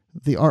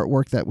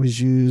artwork that was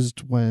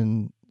used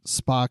when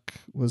Spock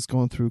was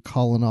going through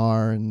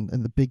Kolinar and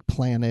the big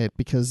planet,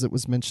 because it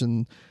was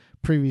mentioned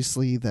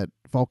previously that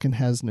Vulcan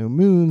has no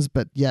moons,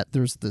 but yet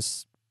there's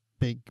this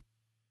big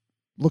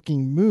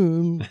looking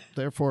moon,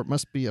 therefore it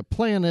must be a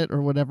planet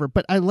or whatever.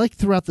 But I like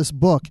throughout this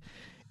book,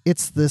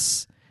 it's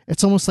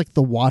almost like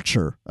the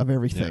watcher of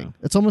everything.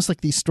 Yeah. It's almost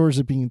like these stories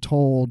are being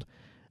told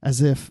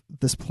as if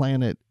this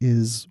planet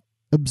is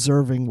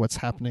observing what's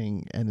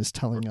happening and is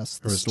telling us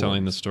the story.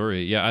 Telling the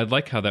story. Yeah, I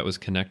like how that was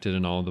connected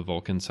in all of the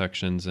Vulcan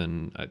sections,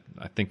 and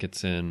I think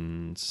it's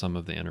in some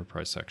of the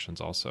Enterprise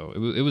sections also.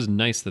 It was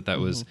nice that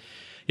was...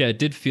 Yeah, it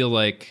did feel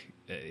like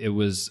it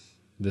was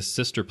this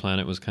sister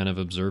planet was kind of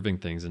observing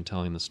things and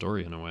telling the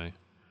story in a way.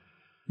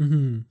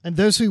 And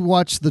those who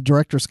watch the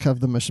director's cut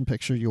of the motion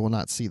picture, you will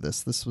not see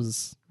this. This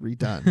was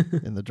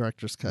redone in the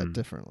director's cut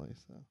differently.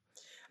 So.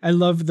 I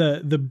love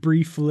the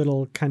brief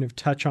little kind of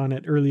touch on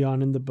it early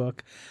on in the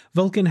book.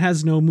 Vulcan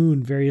has no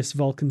moon, various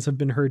Vulcans have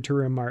been heard to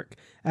remark.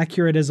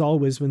 Accurate as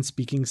always when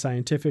speaking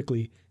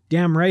scientifically.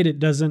 Damn right it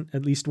doesn't,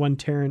 at least one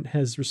Terran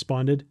has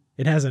responded.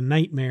 It has a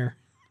nightmare.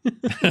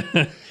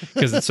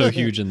 Because it's so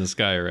huge in the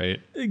sky,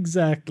 right?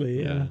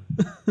 Exactly, yeah.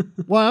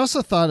 Well, I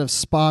also thought of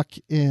Spock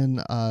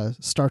in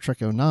Star Trek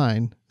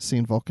 09,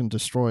 seeing Vulcan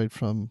destroyed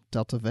from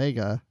Delta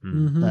Vega,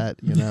 that,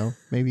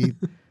 maybe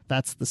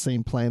that's the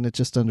same planet,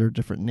 just under a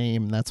different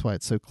name, and that's why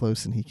it's so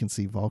close, and he can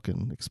see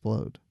Vulcan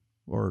explode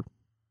or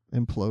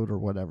implode or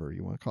whatever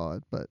you want to call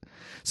it. But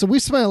so we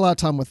spent a lot of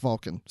time with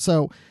Vulcan.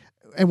 So,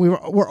 and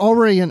we're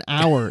already an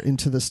hour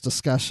into this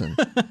discussion.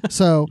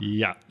 So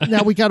yeah.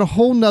 Now we got a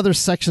whole nother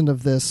section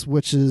of this,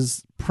 which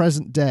is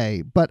present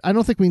day, but I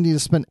don't think we need to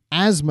spend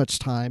as much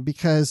time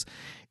because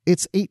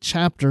it's 8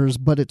 chapters,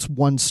 but it's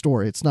one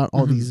story. It's not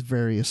all these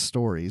various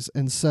stories.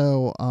 And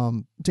so,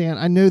 Dan,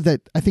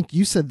 I think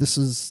you said this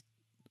is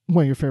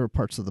one of your favorite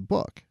parts of the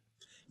book.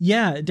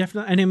 Yeah,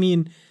 definitely. And I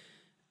mean,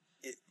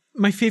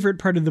 my favorite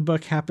part of the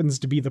book happens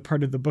to be the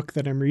part of the book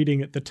that I'm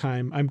reading at the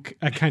time.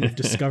 I kind of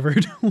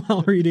discovered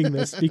while reading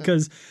this,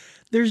 because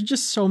there's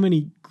just so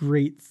many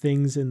great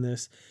things in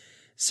this.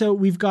 So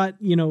we've got,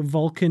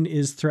 Vulcan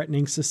is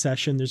threatening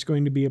secession. There's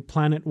going to be a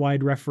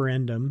planet-wide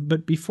referendum.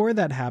 But before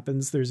that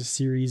happens, there's a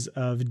series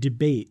of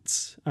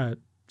debates,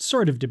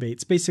 sort of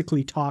debates,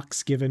 basically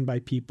talks given by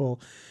people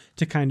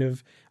to kind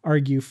of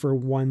argue for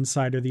one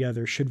side or the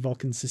other. Should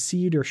Vulcan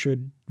secede or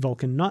should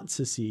Vulcan not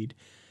secede?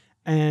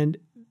 And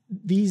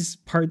these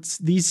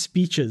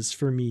speeches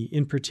for me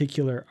in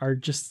particular are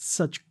just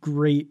such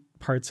great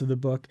parts of the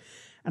book.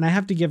 And I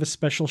have to give a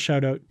special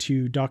shout out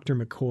to Dr.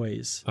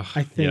 McCoy's.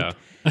 I think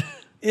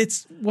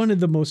it's one of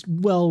the most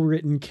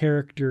well-written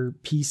character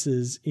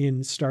pieces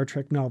in Star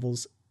Trek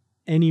novels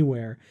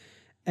anywhere.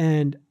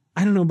 And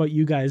I don't know about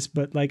you guys,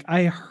 but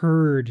I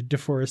heard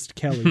DeForest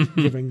Kelley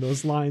giving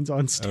those lines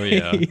on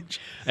stage. Oh,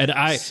 yeah.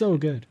 And so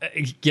good.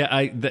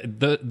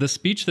 The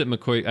speech that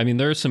McCoy, I mean,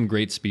 there are some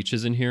great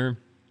speeches in here,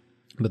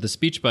 but the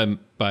speech by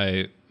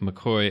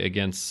McCoy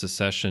against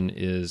secession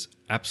is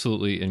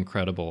absolutely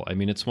incredible. I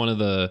mean, it's one of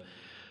the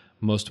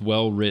most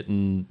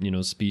well-written,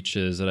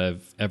 speeches that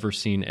I've ever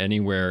seen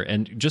anywhere.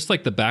 And just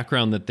like the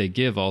background that they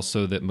give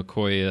also, that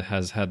McCoy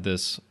has had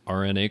this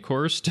RNA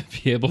course to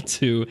be able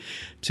to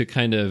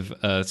kind of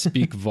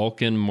speak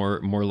Vulcan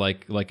more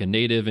like a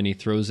native, and he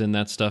throws in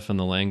that stuff in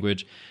the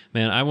language.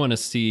 Man, I want to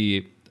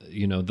see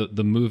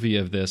the movie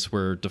of this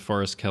where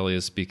DeForest Kelley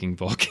is speaking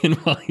Vulcan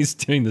while he's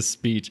doing the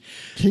speech.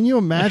 Can you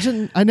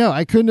imagine? I know,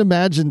 I couldn't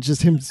imagine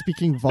just him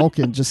speaking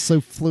Vulcan just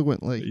so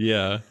fluently.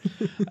 Yeah.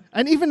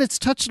 And even it's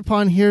touched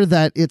upon here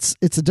that it's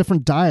a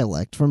different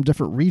dialect from a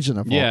different region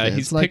of Vulcan. Yeah,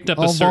 he's picked up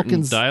a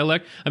certain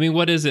dialect. I mean,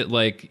 what is it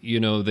like,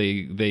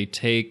 they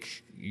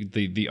take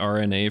the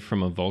RNA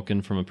from a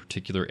Vulcan from a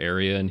particular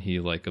area and he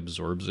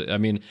absorbs it. I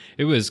mean,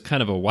 it was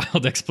kind of a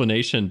wild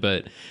explanation,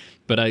 but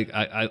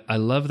I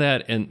love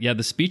that. And yeah,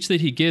 the speech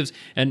that he gives.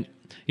 And,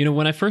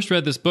 when I first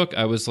read this book,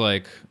 I was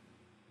like,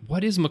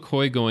 what is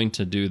McCoy going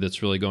to do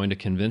that's really going to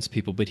convince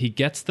people? But he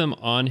gets them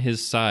on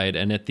his side.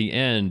 And at the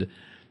end,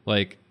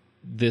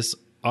 this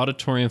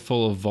auditorium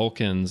full of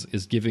Vulcans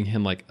is giving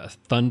him a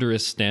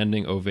thunderous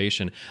standing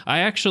ovation. I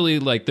actually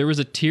there was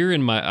a tear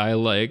in my eye,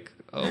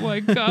 oh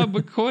my God,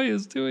 McCoy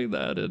is doing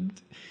that. And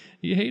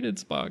he hated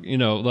Spock,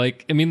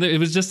 I mean, it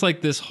was just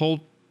this whole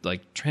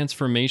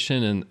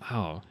transformation and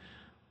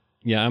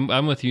yeah,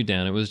 I'm with you,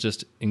 Dan. It was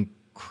just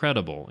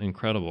incredible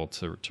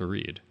to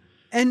read.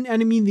 And I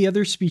mean, the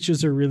other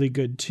speeches are really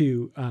good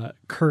too.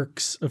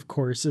 Kirk's, of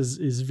course,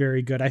 is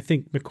very good. I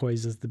think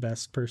McCoy's is the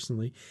best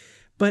personally.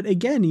 But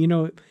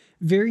again,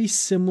 very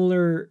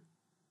similar.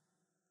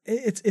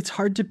 It's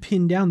hard to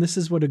pin down. This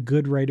is what a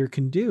good writer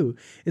can do.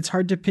 It's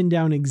hard to pin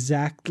down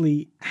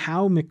exactly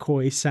how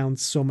McCoy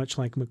sounds so much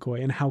like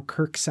McCoy and how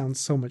Kirk sounds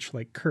so much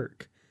like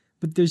Kirk.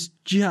 But there's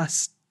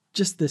just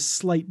this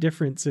slight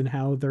difference in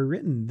how they're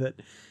written that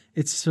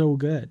it's so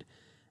good.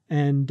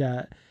 And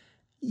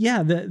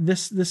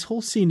this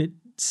whole scene,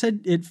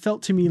 it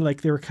felt to me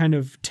like they were kind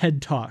of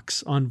TED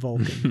Talks on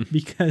Vulcan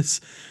because,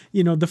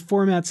 the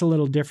format's a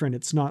little different.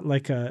 It's not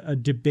like a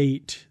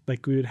debate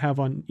like we would have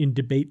in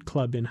debate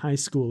club in high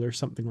school or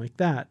something like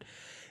that.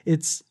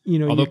 It's,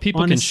 although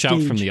people can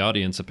shout from the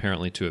audience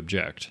apparently to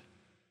object.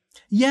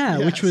 Yeah,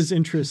 yes. Which was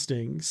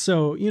interesting.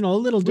 So, a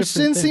little different. Which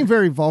didn't seem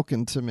very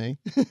Vulcan to me.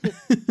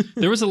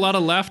 There was a lot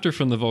of laughter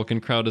from the Vulcan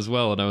crowd as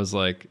well, and I was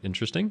like,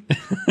 interesting.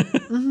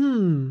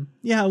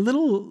 Yeah,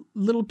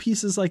 little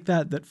pieces like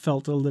that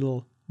felt a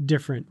little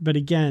different. But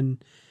again,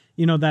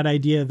 that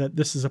idea that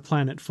this is a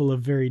planet full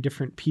of very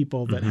different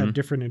people that have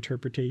different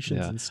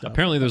interpretations and stuff.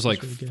 Apparently there's really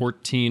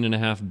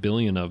 14.5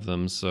 billion of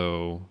them,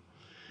 so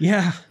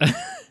Yeah.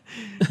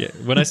 Yeah,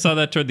 when I saw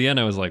that toward the end,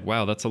 I was like,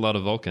 wow, that's a lot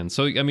of Vulcan.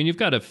 So, I mean, you've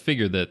got to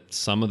figure that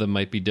some of them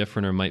might be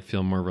different or might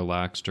feel more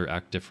relaxed or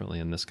act differently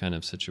in this kind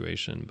of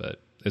situation.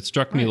 But it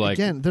struck me like...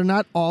 Again, they're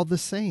not all the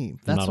same.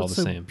 That's not all what's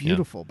the so same,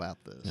 beautiful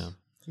about this. Yeah.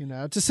 You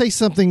know, to say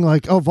something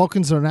like, oh,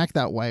 Vulcans don't act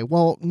that way.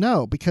 Well,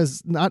 no,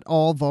 because not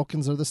all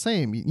Vulcans are the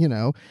same. You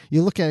know,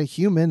 you look at a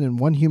human and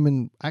one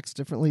human acts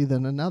differently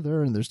than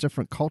another, and there's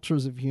different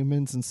cultures of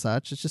humans and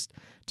such. It just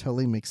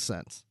totally makes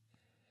sense.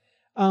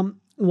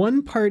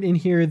 One part in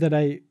here that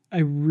I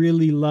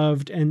really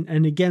loved,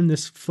 and again,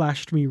 this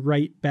flashed me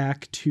right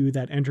back to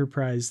that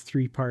Enterprise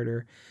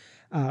 3-parter,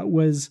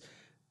 was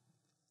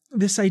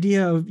this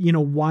idea of, you know,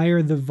 why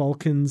are the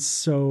Vulcans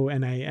so,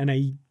 and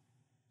I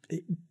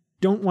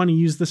don't want to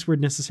use this word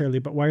necessarily,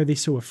 but why are they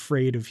so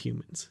afraid of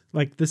humans?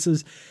 Like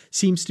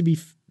seems to be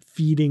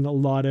feeding a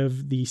lot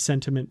of the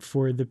sentiment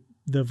for the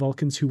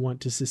Vulcans who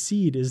want to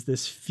secede, is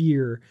this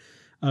fear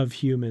of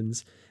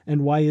humans.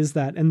 And why is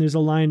that? And there's a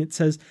line, it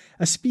says,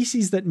 a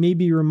species that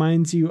maybe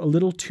reminds you a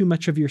little too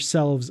much of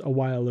yourselves a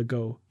while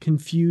ago,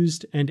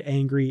 confused and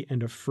angry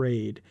and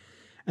afraid.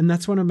 And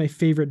that's one of my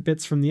favorite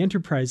bits from the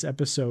Enterprise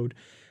episode,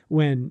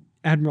 when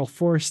Admiral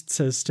Forrest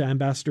says to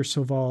Ambassador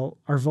Soval,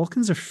 are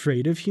Vulcans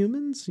afraid of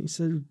humans? He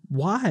said,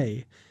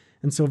 why?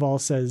 And Soval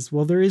says,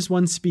 well, there is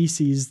one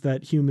species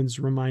that humans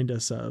remind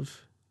us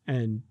of.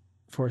 And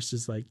Forrest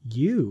is like,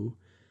 you?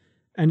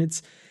 And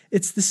it's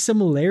the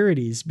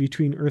similarities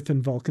between Earth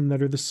and Vulcan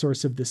that are the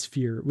source of this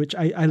fear, which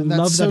I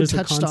love that as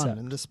a concept on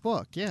in this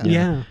book. Yeah.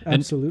 Yeah,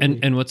 absolutely.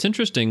 And what's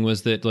interesting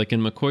was that, like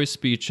in McCoy's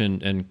speech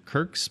and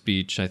Kirk's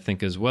speech, I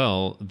think as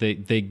well, they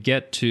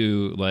get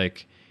to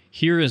like,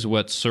 here is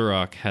what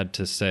Surak had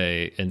to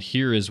say, and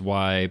here is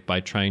why, by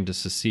trying to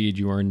secede,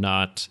 you are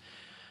not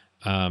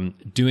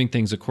doing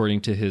things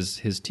according to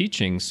his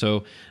teaching.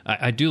 So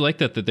I do like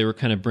that they were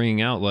kind of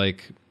bringing out,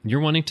 like, you're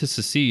wanting to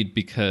secede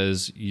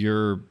because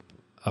you're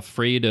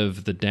afraid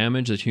of the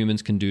damage that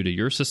humans can do to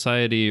your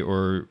society,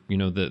 or, you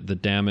know, the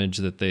damage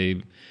that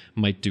they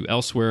might do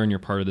elsewhere, and you're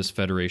part of this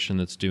federation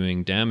that's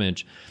doing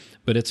damage.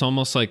 But it's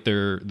almost like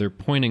they're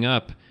pointing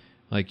up,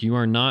 like, you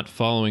are not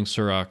following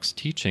Surak's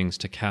teachings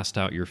to cast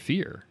out your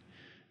fear.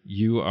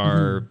 You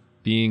are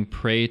being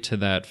prey to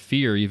that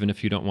fear, even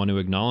if you don't want to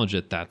acknowledge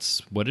it. That's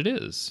what it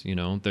is. You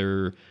know,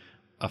 they're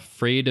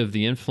afraid of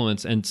the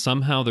influence, and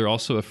somehow they're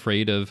also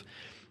afraid of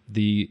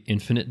the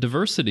infinite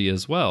diversity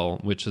as well,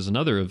 which is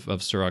another of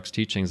Surak's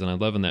teachings. And I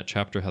love in that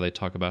chapter how they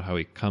talk about how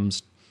he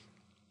comes,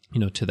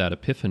 you know, to that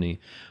epiphany.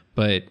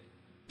 But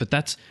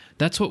that's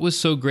what was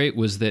so great,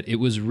 was that it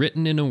was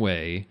written in a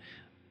way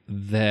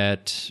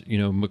that, you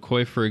know,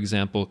 McCoy, for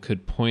example,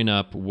 could point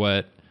up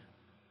what,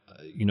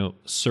 you know,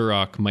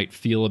 Surak might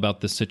feel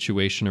about the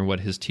situation or what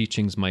his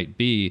teachings might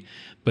be,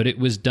 but it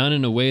was done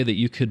in a way that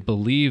you could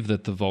believe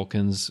that the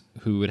Vulcans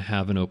who would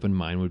have an open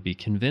mind would be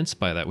convinced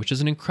by that, which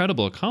is an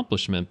incredible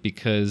accomplishment,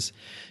 because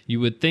you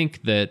would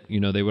think that, you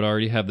know, they would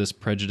already have this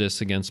prejudice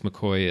against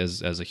McCoy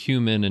as a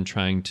human and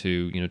trying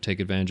to, you know,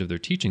 take advantage of their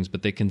teachings,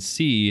 but they can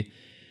see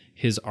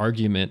his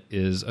argument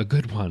is a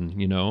good one,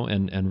 you know,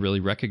 and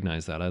really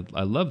recognize that.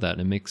 I love that,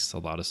 and it makes a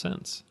lot of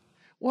sense.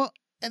 Well,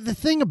 and the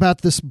thing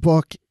about this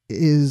book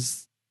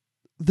is,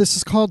 this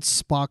is called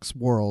Spock's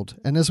World.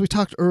 And as we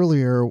talked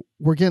earlier,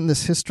 we're getting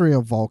this history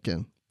of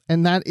Vulcan,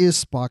 and that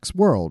is Spock's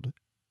world.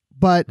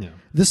 But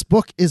this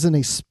book isn't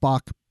a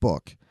Spock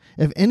book.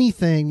 If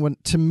anything,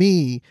 to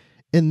me,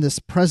 in this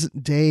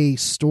present day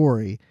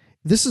story,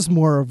 this is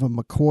more of a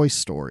McCoy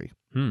story,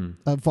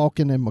 a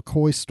Vulcan and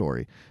McCoy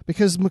story,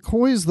 because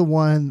McCoy is the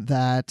one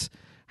that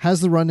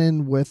has the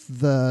run-in with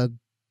the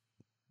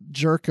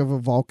jerk of a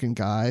Vulcan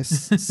guy,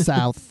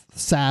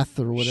 Sath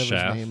or whatever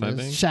Shath, his name I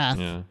is.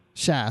 think.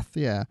 Shath,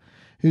 yeah.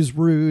 Who's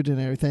rude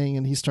and everything,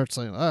 and he starts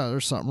saying, oh,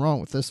 there's something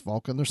wrong with this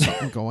Vulcan. There's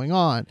something going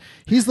on.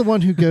 He's the one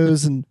who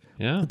goes and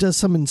does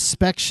some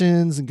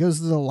inspections and goes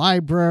to the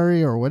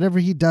library or whatever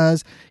he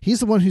does. He's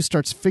the one who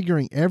starts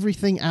figuring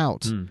everything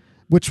out,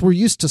 which we're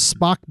used to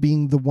Spock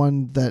being the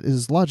one that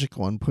is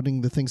logical and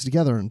putting the things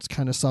together and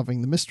kind of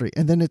solving the mystery.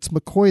 And then it's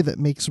McCoy that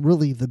makes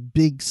really the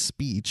big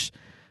speech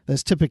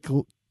that's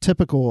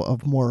typical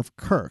of more of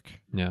Kirk.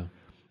 Yeah.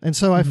 And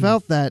so I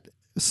felt that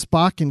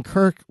Spock and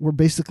Kirk were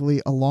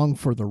basically along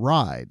for the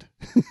ride.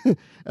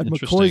 And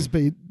McCoy's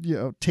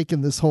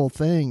taking this whole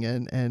thing,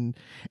 and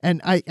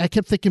I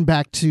kept thinking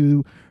back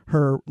to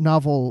her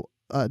novel,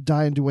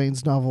 Diane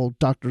Duane's novel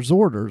Doctor's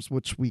Orders,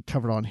 which we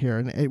covered on here,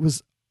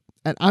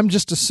 and I'm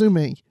just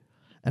assuming,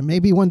 and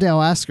maybe one day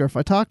I'll ask her if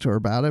I talk to her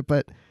about it,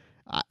 but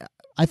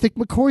I think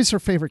McCoy's her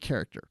favorite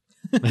character.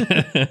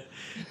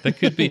 That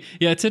could be.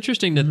 Yeah, it's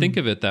interesting to think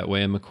of it that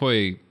way. And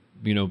McCoy,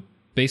 you know,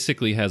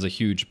 basically has a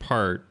huge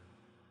part,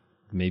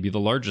 maybe the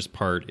largest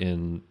part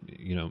in,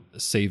 you know,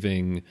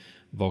 saving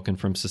Vulcan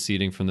from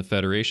seceding from the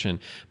Federation.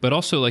 But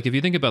also, like, if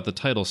you think about the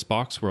title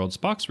Spock's World,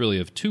 Spock's really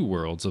of two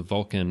worlds, of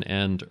Vulcan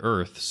and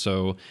Earth.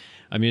 So,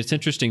 I mean, it's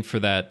interesting for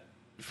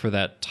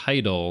that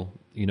title,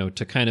 you know,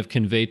 to kind of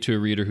convey to a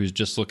reader who's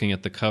just looking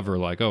at the cover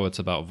like, oh, it's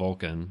about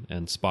Vulcan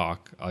and Spock,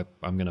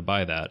 I'm going to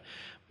buy that.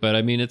 But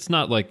I mean, it's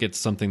not like it's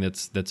something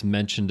that's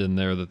mentioned in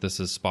there that this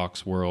is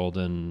Spock's world.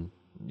 And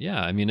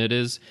yeah, I mean, it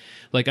is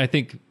like, I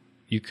think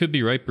you could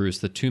be right, Bruce.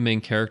 The two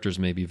main characters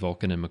may be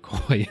Vulcan and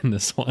McCoy in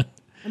this one.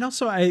 And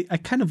also, I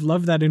kind of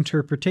love that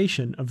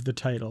interpretation of the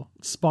title,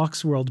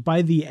 Spock's World.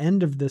 By the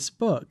end of this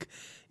book,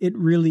 it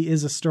really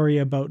is a story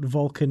about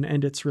Vulcan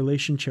and its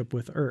relationship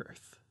with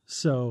Earth.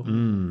 So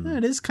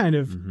it is kind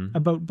of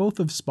about both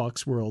of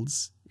Spock's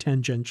worlds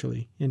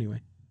tangentially,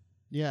 anyway.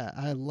 Yeah,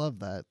 I love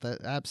that.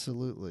 That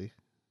absolutely,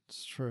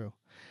 it's true.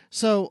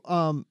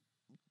 So,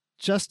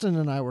 Justin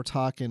and I were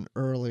talking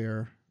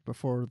earlier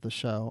before the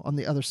show on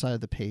the other side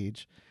of the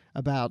page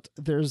about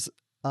there's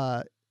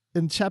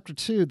in chapter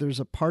 2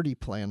 there's a party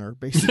planner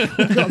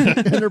basically on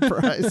the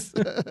Enterprise,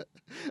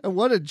 and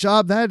what a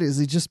job that is.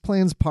 He just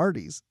plans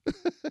parties.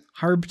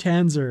 Harb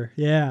Tanzer,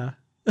 yeah.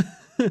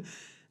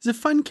 He's a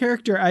fun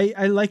character.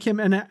 I like him,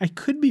 and I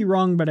could be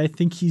wrong, but I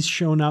think he's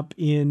shown up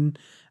in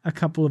a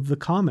couple of the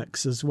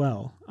comics as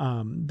well,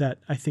 that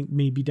I think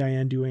maybe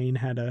Diane Duane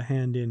had a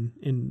hand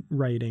in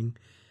writing.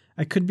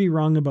 I could be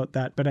wrong about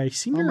that, but I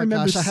seem to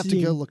remember I have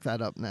to go look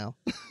that up now.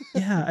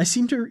 Yeah, I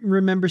seem to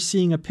remember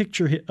seeing a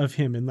picture of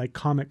him in like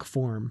comic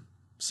form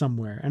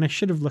somewhere, and I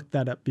should have looked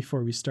that up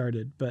before we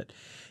started, but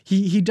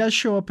he does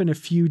show up in a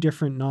few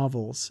different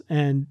novels,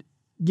 and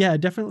yeah,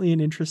 definitely an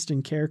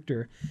interesting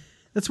character.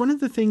 That's one of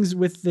the things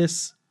with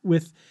this,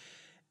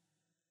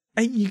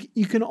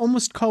 you can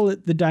almost call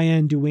it the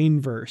Diane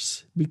Duane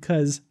verse,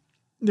 because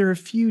there are a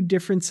few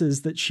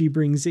differences that she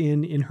brings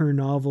in her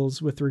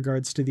novels with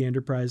regards to the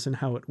Enterprise and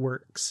how it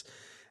works,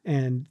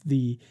 and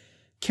the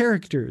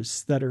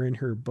characters that are in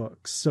her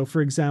books. So, for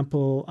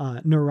example,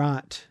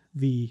 Narat,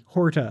 the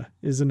Horta,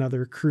 is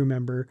another crew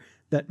member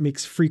that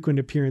makes frequent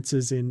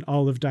appearances in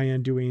all of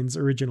Diane Duane's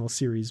original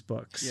series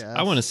books. Yes,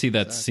 I want to see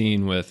that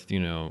scene with,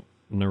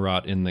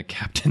 Narat in the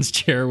captain's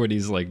chair when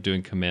he's like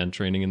doing command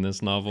training in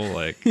this novel.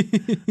 Like,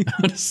 I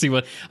want to see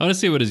what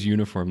his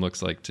uniform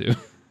looks like too.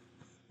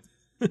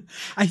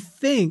 I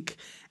think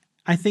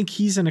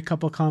he's in a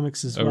couple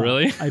comics as well. Oh,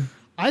 really?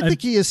 I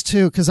think he is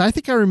too, because I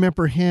think I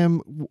remember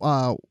him,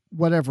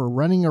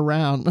 running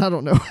around. I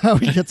don't know how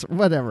he gets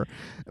whatever,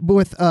 but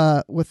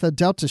with a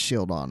Delta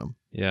shield on him.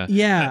 Yeah.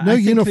 Yeah. No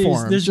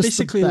uniform. There's just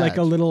basically like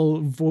a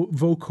little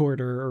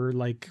vocoder or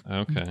like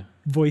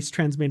voice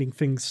transmitting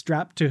thing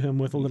strapped to him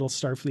with a little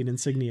Starfleet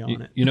insignia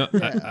on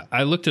it.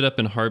 I looked it up,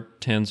 and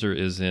Harp Tanzer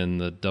is in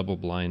the Double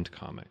Blind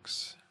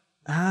comics.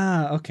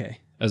 Ah, okay.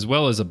 As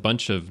well as a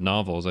bunch of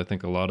novels. I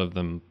think a lot of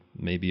them,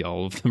 maybe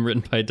all of them,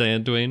 written by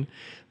Diane Duane.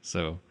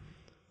 So,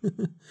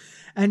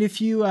 and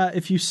if you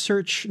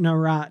search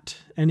Narat,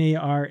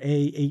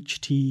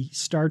 Naraht,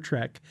 Star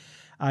Trek,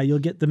 you'll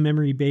get the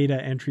memory beta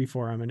entry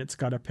for him, and it's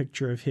got a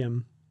picture of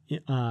him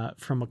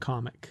from a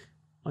comic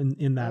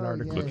in that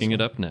article. Yeah. Looking it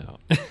up now.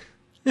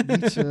 Me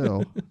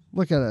too.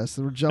 Look at us.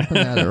 We're jumping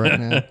at it right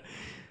now.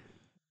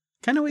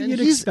 Kind of what you'd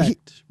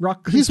expect.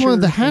 Rock creature. He's one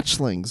of the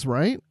hatchlings,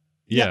 right?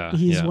 Yeah.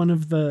 He's one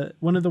of the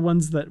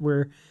ones that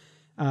were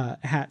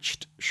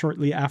hatched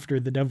shortly after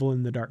The Devil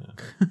in the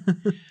Dark.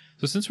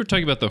 So since we're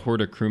talking about the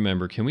Horta crew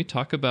member, can we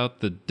talk about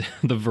the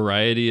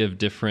variety of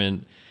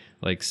different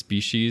like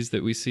species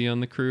that we see on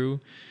the crew?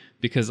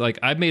 Because like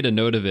I've made a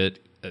note of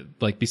it,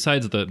 like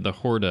besides the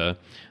Horta,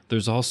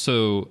 there's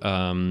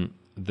also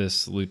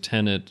this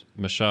Lieutenant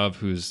Mashav,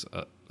 who's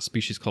a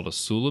species called a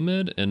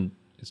Sulamid, and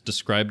it's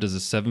described as a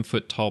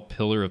 7-foot tall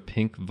pillar of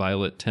pink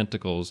violet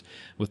tentacles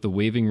with the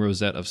waving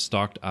rosette of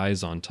stalked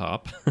eyes on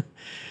top.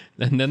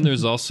 And then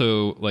there's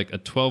also like a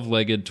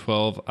 12-legged,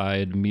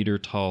 12-eyed,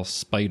 meter-tall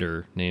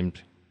spider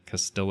named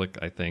Castilic,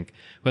 I think,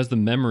 who has the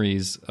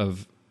memories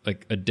of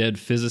like a dead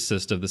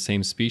physicist of the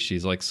same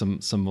species, like some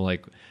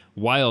like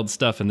wild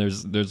stuff. And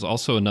there's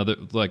also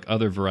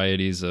other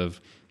varieties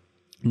of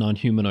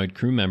non-humanoid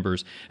crew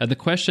members. And the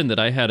question that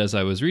I had as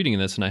I was reading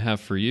this, and I have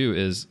for you,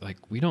 is like,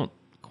 we don't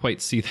quite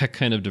see that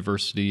kind of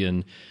diversity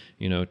in,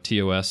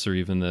 TOS or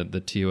even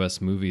the TOS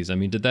movies. I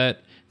mean, did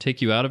that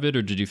take you out of it,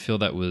 or did you feel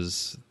that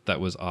was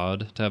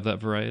odd to have that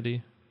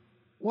variety?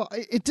 Well,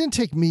 it didn't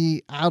take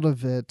me out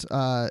of it.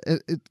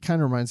 It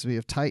kind of reminds me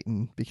of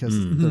Titan, because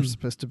they're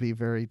supposed to be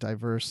very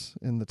diverse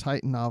in the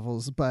Titan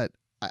novels. But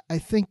I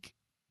think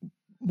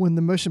when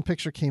the motion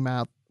picture came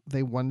out,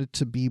 they wanted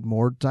to be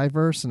more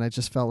diverse, and I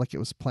just felt like it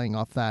was playing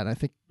off that. And I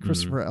think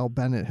Christopher L.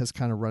 Bennett has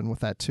kind of run with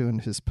that too in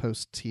his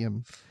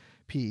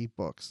post-TMP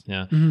books.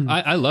 Yeah,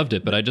 I loved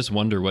it, but I just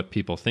wonder what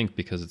people think,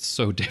 because it's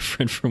so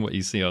different from what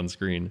you see on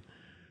screen.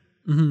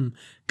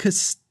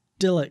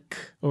 Castilic,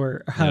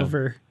 or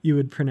however you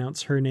would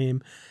pronounce her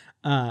name,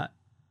 The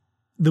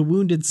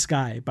Wounded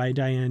Sky by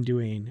Diane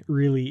Duane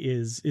really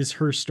is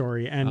her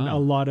story, and a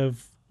lot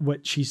of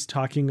what she's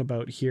talking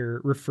about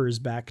here refers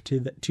back to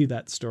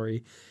that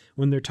story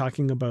when they're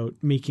talking about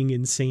making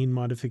insane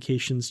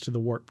modifications to the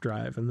warp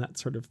drive and that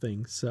sort of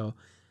thing. So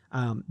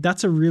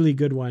that's a really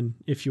good one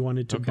if you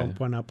wanted to bump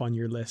one up on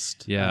your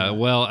list. Yeah,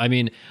 well, I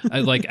mean,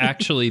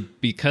 actually,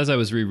 because I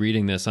was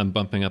rereading this, I'm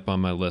bumping up on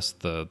my list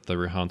the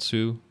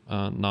Rihansu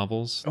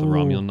novels, the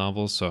Romulan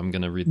novels. So I'm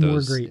going to read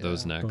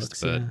those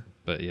next.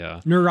 Books, but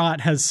yeah. Nerat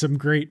has some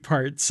great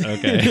parts in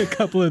a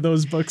couple of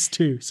those books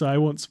too, so I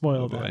won't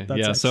spoil that. That's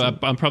yeah, so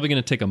excellent. I'm probably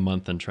going to take a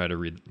month and try to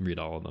read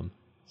all of them.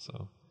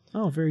 So.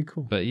 Oh, very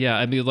cool. But yeah,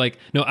 I mean, like,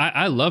 no,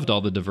 I loved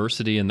all the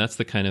diversity, and that's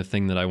the kind of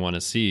thing that I want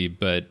to see.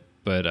 But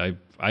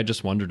I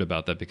just wondered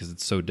about that because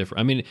it's so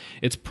different. I mean,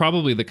 it's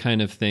probably the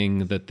kind of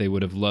thing that they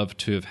would have loved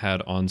to have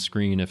had on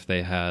screen if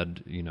they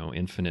had,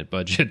 infinite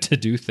budget to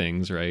do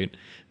things, right?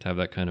 To have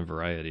that kind of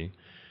variety.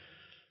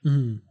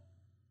 Mm-hmm.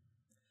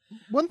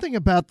 One thing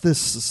about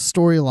this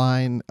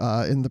storyline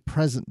in the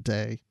present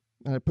day,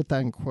 and I put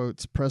that in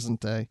quotes, present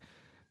day.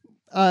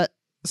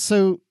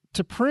 So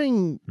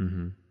T'Pring,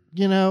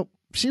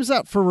 she was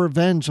out for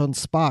revenge on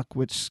Spock,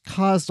 which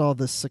caused all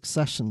this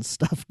succession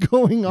stuff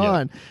going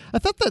on. I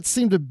thought that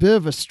seemed a bit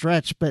of a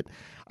stretch, but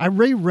I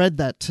reread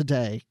that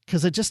today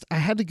because I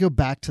had to go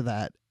back to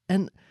that.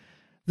 And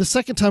the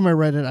second time I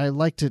read it, I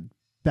liked it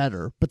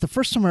better. But the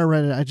first time I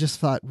read it, I just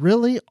thought,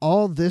 really?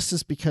 All this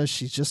is because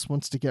she just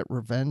wants to get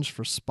revenge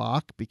for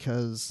Spock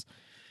because...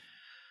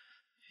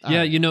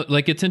 Yeah,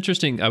 it's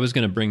interesting. I was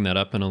going to bring that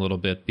up in a little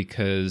bit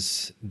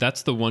because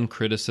that's the one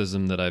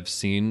criticism that I've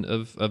seen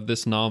of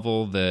this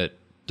novel, that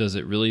does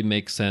it really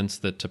make sense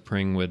that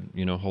T'Pring would,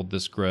 hold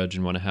this grudge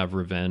and want to have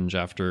revenge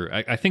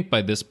after... I think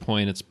by this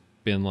point it's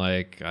been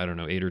 8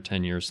 or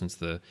 10 years since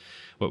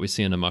what we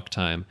see in Amok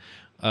Time.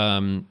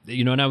 And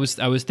I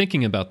was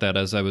thinking about that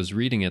as I was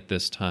reading it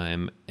this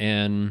time,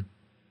 and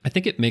I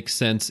think it makes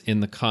sense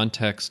in the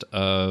context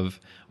of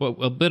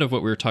a bit of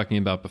what we were talking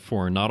about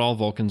before. Not all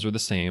Vulcans are the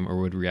same or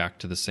would react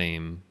to the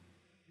same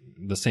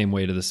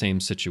way to the same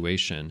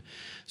situation.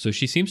 So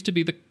she seems to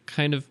be the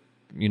kind of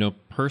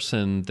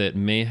person that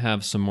may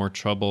have some more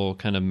trouble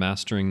kind of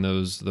mastering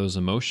those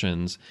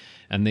emotions,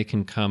 and they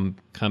can come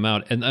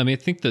out. And I mean,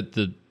 I think that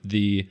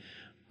the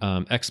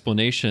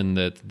explanation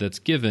that's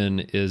given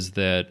is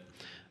that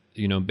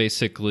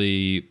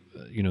basically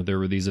there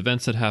were these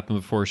events that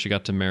happened before she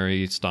got to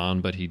marry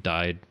Stan, but he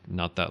died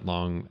not that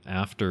long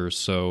after.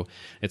 So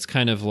it's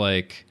kind of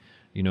like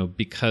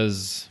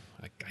because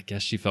I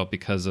guess she felt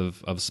because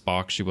of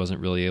Spock she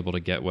wasn't really able to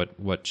get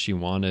what she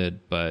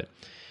wanted, but.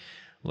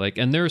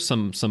 And there are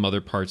some other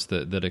parts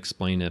that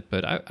explain it,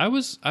 but I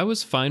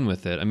was fine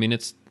with it. I mean,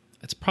 it's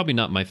probably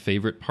not my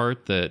favorite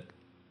part that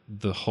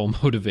the whole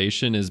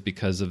motivation is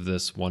because of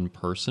this one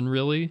person,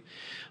 really.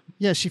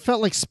 Yeah, she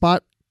felt like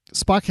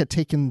Spock had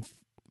taken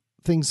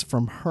things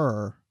from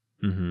her,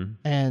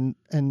 and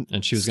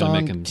she was going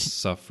to make him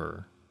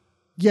suffer.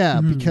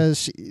 Yeah,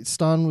 because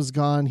Stan was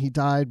gone. He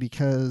died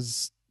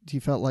because he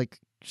felt like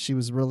she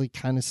was really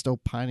kind of still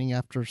pining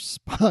after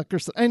Spock or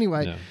something.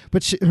 Anyway,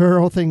 but her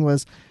whole thing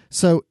was,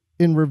 so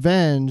in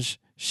revenge,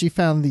 she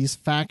found these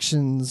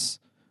factions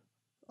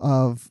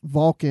of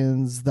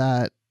Vulcans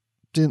that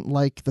didn't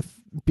like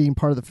being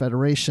part of the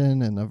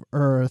Federation and of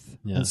Earth.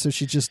 Yeah. And so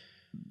she just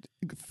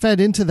fed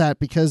into that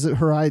because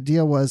her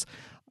idea was,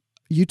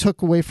 you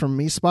took away from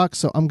me, Spock,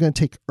 so I'm going to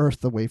take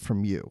Earth away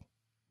from you.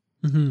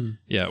 Mm-hmm.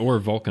 Yeah, or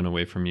Vulcan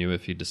away from you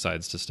if he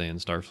decides to stay in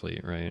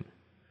Starfleet, right?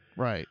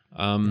 Right.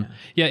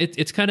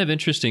 It's kind of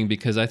interesting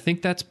because I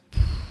think that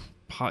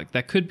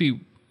could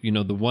be,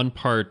 the one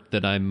part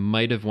that I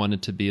might have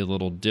wanted to be a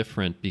little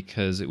different,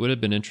 because it would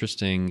have been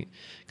interesting,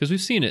 because we've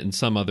seen it in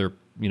some other,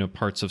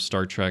 parts of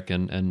Star Trek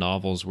and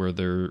novels where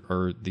there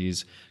are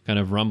these kind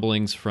of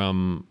rumblings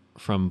from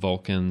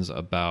Vulcans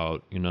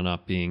about,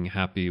 not being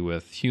happy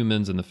with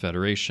humans and the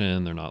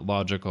Federation. They're not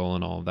logical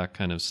and all of that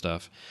kind of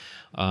stuff.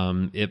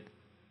 It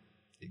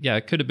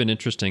could have been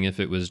interesting if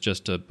it was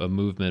just a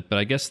movement, but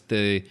I guess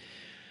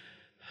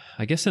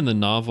in the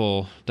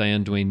novel,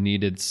 Diane Duane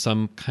needed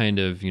some kind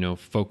of,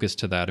 focus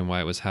to that and why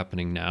it was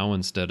happening now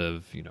instead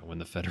of, when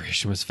the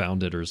Federation was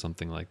founded or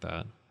something like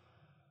that.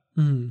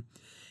 Mm.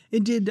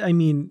 It did,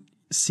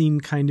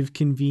 seem kind of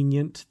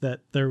convenient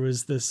that there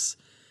was this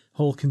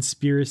whole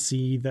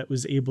conspiracy that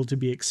was able to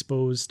be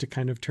exposed to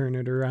kind of turn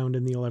it around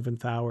in the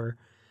 11th hour.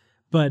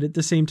 But at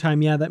the same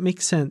time, that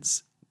makes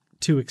sense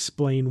to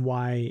explain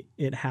why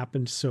it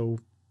happened so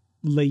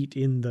late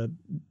in the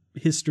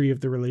history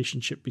of the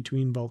relationship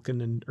between Vulcan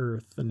and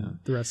Earth and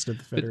the rest of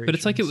the Federation. But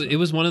it's like it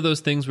was one of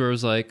those things where I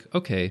was like,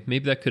 okay,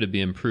 maybe that could have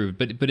been improved,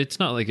 but it's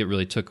not like it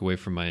really took away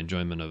from my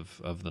enjoyment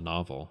of the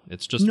novel.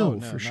 It's just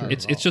for sure.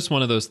 It's just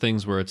one of those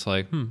things where it's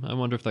like, I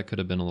wonder if that could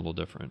have been a little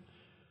different.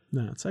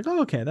 No, it's like,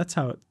 oh, okay, that's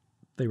how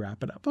they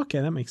wrap it up. Okay,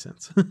 that makes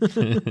sense.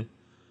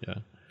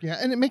 Yeah,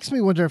 and it makes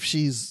me wonder if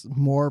she's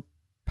more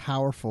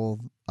powerful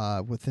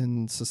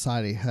within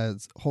society,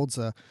 holds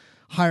a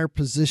higher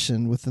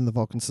position within the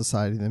Vulcan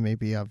society than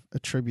maybe I've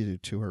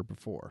attributed to her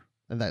before,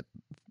 and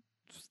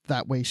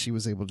that way she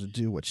was able to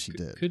do what she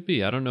did. Could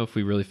be. I don't know if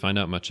we really find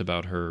out much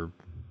about her,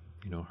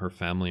 her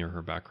family or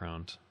her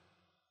background.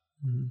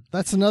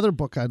 That's another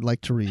book I'd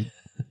like to read.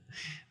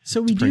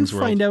 So we do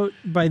find out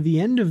by the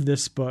end of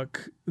this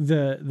book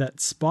that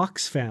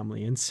Spock's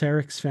family and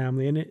Sarek's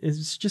family, and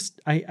it's just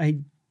I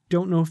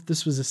don't know if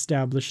this was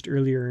established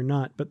earlier or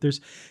not, but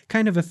there's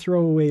kind of a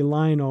throwaway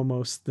line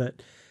almost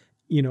that,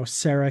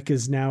 Sarek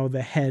is now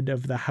the head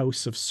of the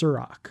House of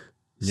Surak.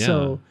 Yeah.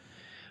 So,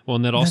 Well,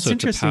 and that That's also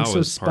interesting. T'Pau So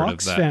is part of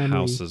Spock's that family-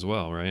 house as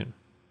well, right?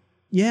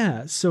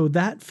 Yeah, so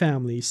that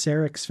family,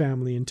 Sarek's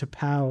family and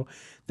T'Pau,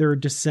 they're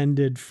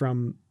descended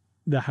from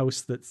the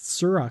house that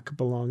Surak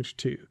belonged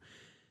to.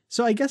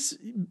 So I guess,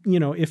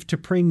 if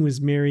T'Pring was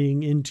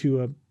marrying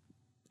into a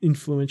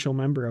influential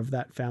member of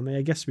that family,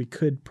 I guess we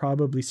could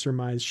probably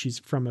surmise she's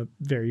from a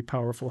very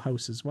powerful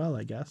house as well,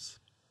 I guess.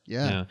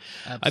 Yeah.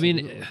 I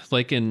mean,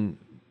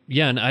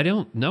 and I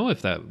don't know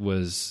if that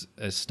was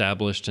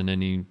established in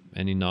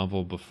any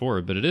novel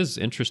before, but it is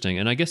interesting.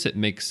 And I guess it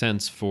makes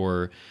sense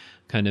for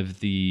kind of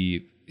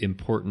the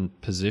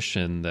important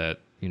position that,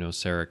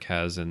 Sarek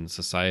has in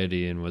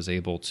society and was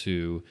able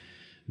to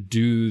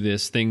do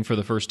this thing for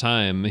the first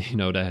time,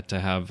 to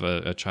have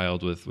a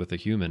child with a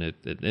human.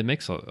 It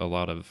makes a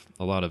lot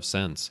of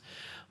sense.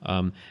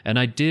 And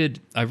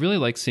I really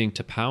like seeing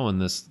T'Pau in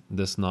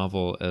this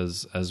novel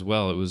as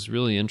well. It was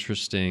really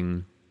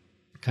interesting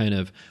kind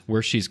of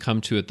where she's come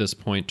to at this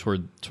point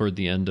toward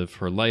the end of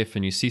her life.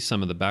 And you see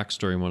some of the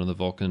backstory in one of the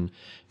Vulcan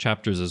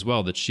chapters as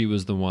well, that she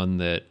was the one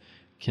that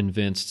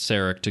convinced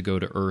Sarek to go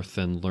to Earth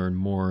and learn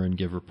more and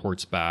give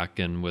reports back,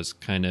 and was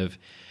kind of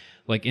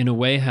like, in a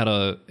way, had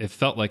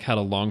a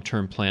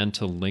long-term plan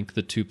to link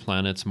the two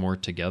planets more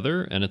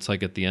together. And it's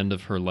like at the end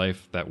of her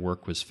life, that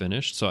work was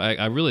finished. So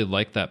I really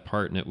liked that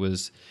part. And it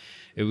was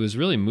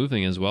really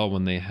moving as well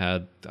when they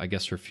had, I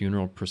guess, her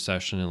funeral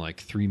procession and like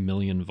 3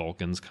 million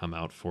Vulcans come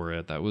out for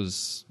it. That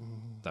was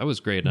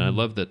great. And I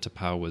love that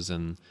T'Pau was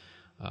in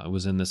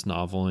this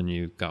novel, and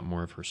you got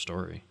more of her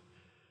story.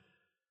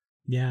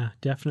 Yeah,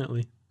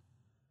 definitely.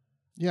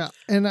 Yeah.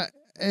 And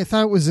I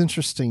thought it was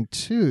interesting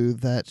too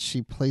that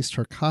she placed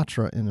her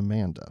Katra in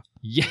Amanda.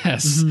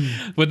 Yes,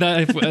 but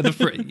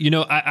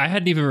that I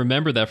hadn't even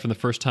remembered that from the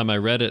first time I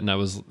read it, and I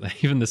was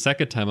even the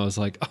second time I was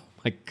like, oh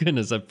my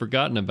goodness, I've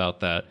forgotten about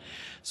that.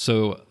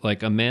 So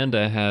like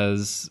Amanda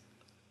has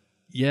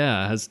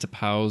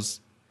T'Pau's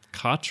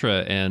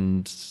Katra,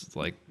 and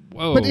like,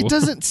 whoa. But it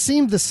doesn't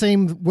seem the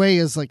same way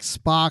as like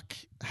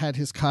Spock had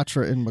his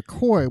Katra in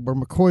McCoy, where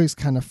McCoy's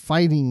kind of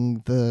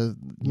fighting the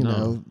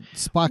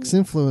Spock's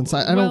influence.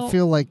 I don't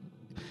feel like.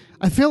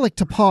 I feel like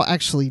T'Pau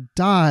actually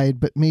died,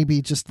 but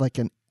maybe just like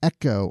an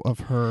echo of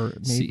her,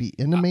 maybe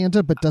in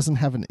Amanda, but doesn't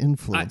have an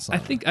influence on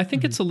her. I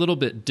think it's a little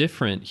bit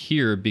different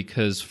here,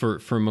 because for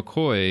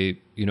McCoy,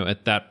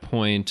 at that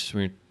point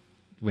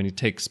when he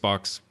takes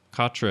Spock's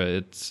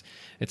Katra,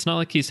 it's not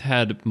like he's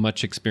had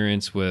much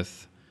experience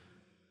with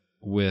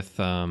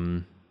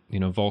Vulcan,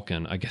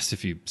 I guess,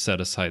 if you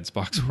set aside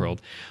Spock's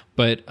world.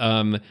 But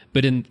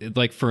in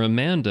like for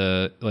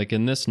Amanda, like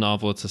in this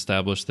novel, it's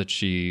established that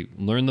she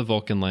learned the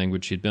Vulcan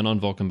language. She'd been on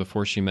Vulcan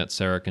before she met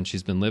Sarek, and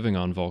she's been living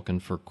on Vulcan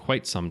for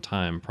quite some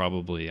time,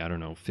 probably,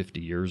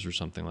 50 years or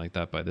something like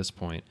that by this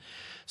point.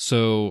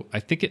 So I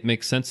think it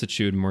makes sense that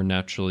she would more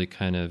naturally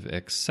kind of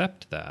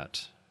accept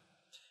that.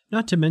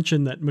 Not to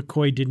mention that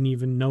McCoy didn't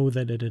even know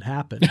that it had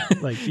happened.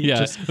 Like,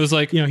 it was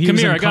like, he come was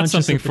here, I got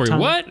unconscious something at the for you. time.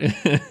 What?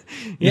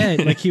 Yeah,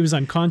 like he was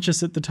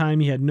unconscious at the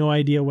time. He had no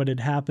idea what had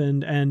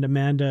happened. And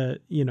Amanda,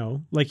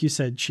 like you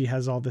said, she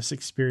has all this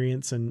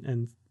experience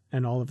and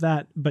all of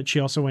that, but she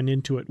also went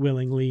into it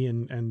willingly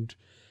and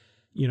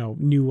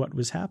knew what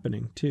was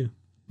happening too.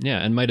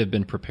 Yeah, and might have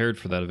been prepared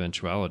for that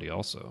eventuality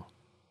also.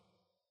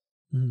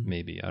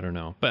 Maybe, I don't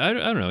know, but I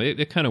don't know.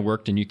 It kind of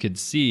worked, and you could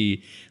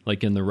see,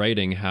 like in the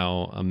writing,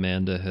 how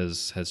Amanda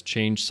has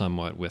changed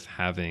somewhat with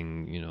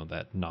having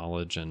that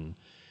knowledge and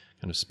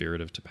kind of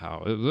spirit of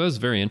T'Pau. It was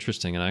very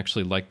interesting, and I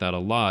actually liked that a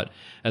lot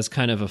as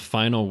kind of a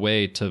final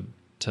way to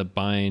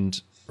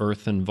bind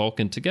Earth and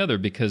Vulcan together,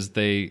 because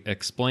they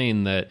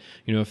explain that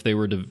if they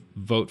were to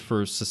vote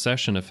for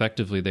secession,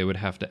 effectively they would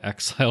have to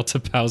exile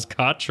T'Pau's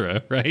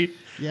Katra, right?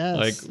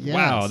 Yes.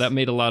 Wow, that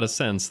made a lot of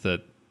sense.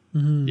 That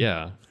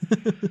yeah.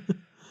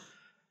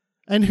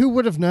 And who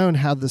would have known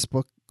how this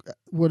book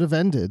would have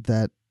ended,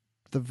 that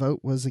the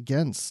vote was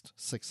against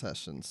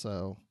secession?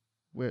 So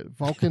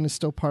Vulcan is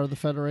still part of the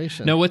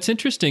Federation. Now, what's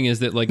interesting is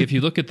that, like, if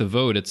you look at the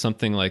vote, it's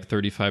something like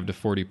 35 to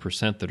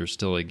 40% that are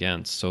still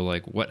against. So,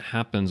 like, what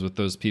happens with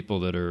those people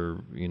that are,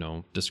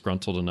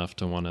 disgruntled enough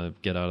to want to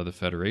get out of the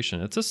Federation?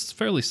 It's a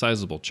fairly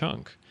sizable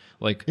chunk.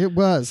 Like, it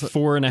was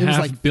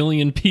 4.5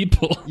 billion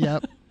people.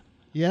 Yep.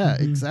 Yeah,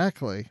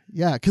 exactly.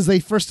 Yeah, because they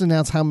first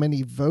announced how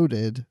many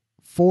voted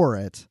for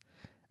it,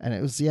 and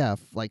it was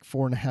like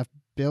 4.5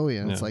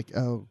 billion. Yeah. It's like,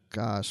 oh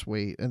gosh,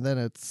 wait, and then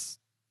it's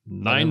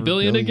 9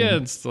 billion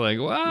against. Like,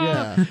 wow.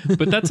 Yeah,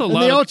 but that's a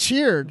lot. They all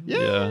cheered.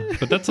 Yeah,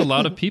 but that's a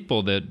lot of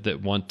people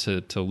that want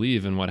to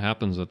leave, and what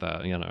happens with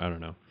that? I don't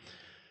know.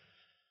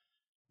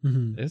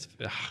 It's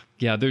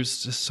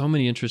there's just so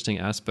many interesting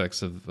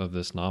aspects of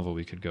this novel.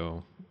 We could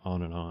go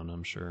on and on,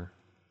 I'm sure.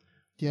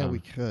 Yeah,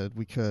 we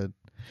could.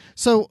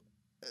 So,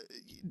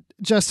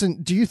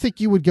 Justin, do you think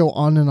you would go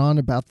on and on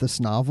about this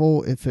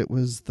novel if it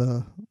was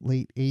the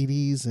late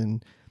 80s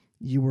and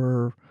you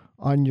were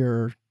on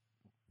your,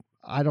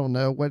 I don't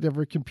know,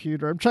 whatever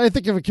computer? I'm trying to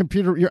think of a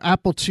computer, your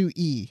Apple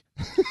IIe.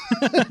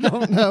 I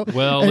don't know.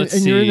 Well, and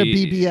you're in a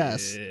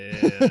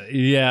BBS.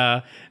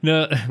 Yeah.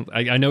 No,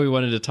 I know we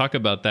wanted to talk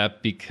about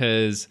that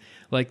because,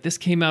 like this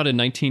came out in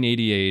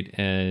 1988,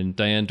 and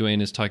Diane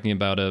Duane is talking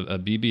about a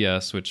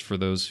BBS, which for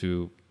those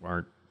who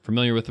aren't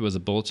familiar with it was a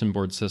bulletin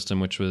board system,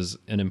 which was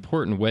an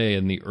important way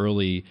in the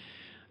early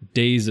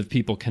days of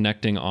people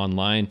connecting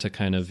online to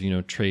kind of,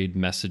 trade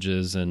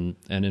messages and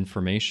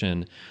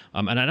information.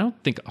 And I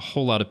don't think a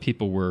whole lot of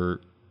people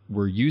were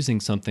using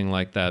something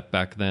like that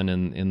back then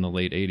in the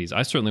late 80s.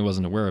 I certainly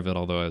wasn't aware of it,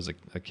 although I was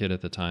a kid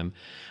at the time.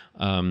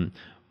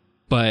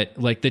 But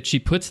like that she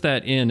puts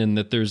that in, and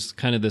that there's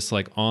kind of this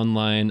like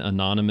online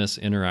anonymous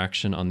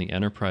interaction on the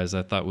Enterprise,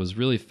 I thought was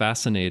really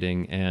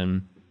fascinating.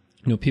 And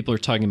people are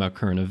talking about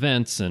current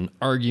events and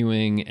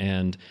arguing,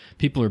 and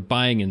people are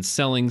buying and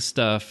selling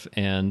stuff,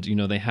 and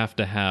they have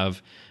to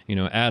have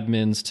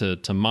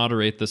admins to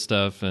moderate the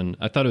stuff. And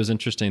I thought it was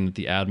interesting that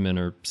the admin,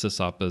 or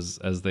sysop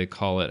as they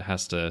call it,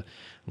 has to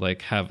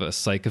like have a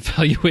psych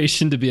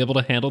evaluation to be able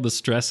to handle the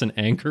stress and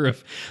anger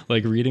of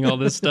like reading all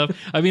this stuff.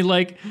 I mean,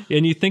 like,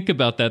 and you think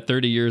about that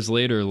 30 years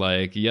later,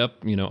 like,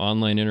 yep,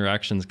 online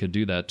interactions could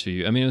do that to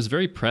you. I mean, it was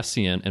very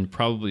prescient, and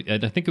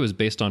I think it was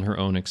based on her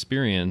own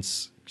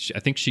experience. I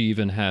think she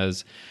even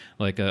has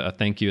like a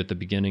thank you at the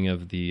beginning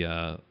of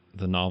the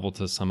novel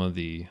to some of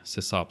the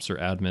sysops or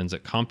admins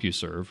at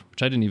CompuServe,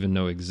 which I didn't even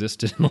know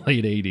existed in the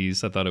late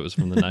 80s. I thought it was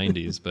from the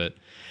 90s. But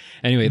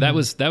anyway, that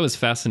was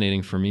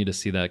fascinating for me to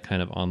see that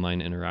kind of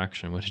online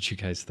interaction. What did you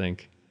guys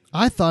think?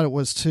 I thought it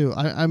was too.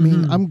 I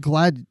mean, I'm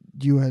glad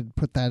you had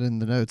put that in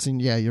the notes.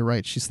 And yeah, you're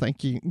right. She's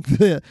thanking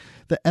the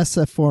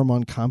SF forum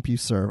on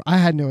CompuServe. I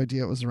had no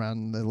idea it was around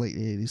in the late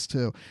 80s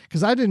too,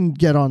 because I didn't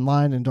get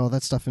online and all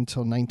that stuff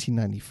until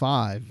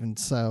 1995. And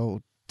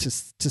so to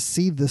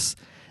see this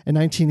in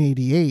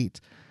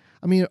 1988,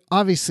 I mean,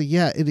 obviously,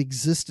 yeah, it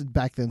existed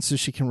back then, so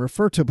she can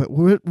refer to it. But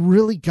what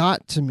really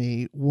got to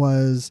me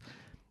was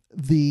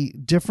the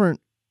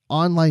different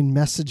online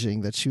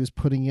messaging that she was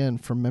putting in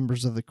from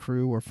members of the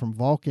crew or from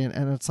Vulcan.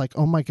 And it's like,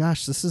 oh my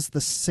gosh, this is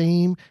the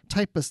same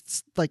type of,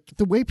 like,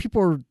 the way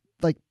people are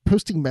like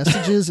posting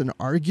messages and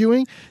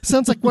arguing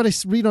sounds like what I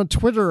read on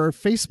Twitter or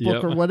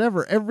Facebook or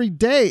whatever every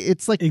day.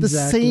 It's like the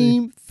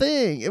same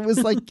thing. It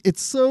was like,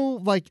 it's so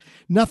like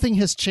nothing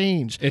has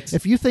changed.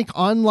 If you think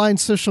online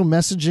social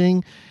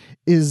messaging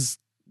is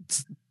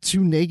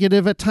too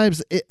negative at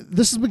times,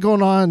 this has been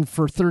going on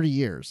for 30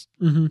 years.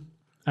 Mm-hmm.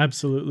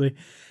 Absolutely.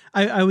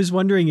 I was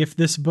wondering if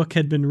this book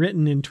had been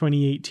written in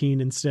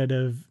 2018 instead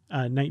of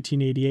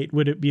 1988,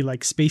 would it be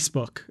like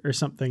Spacebook or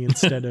something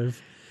instead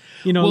of,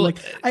 well, like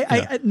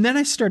and then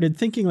I started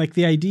thinking like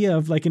the idea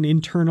of like an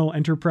internal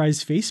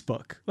enterprise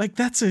Facebook, like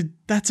that's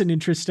an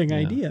interesting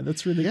idea.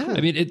 That's really cool. I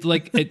mean,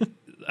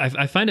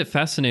 I find it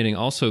fascinating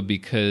also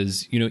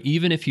because,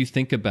 even if you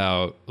think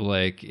about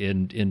like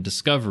in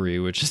Discovery,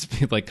 which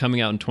is like coming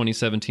out in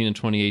 2017 and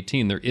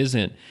 2018, there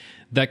isn't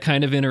that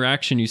kind of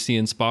interaction you see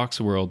in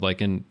Spock's world,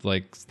 like in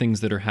like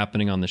things that are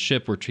happening on the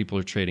ship where people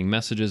are trading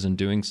messages and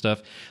doing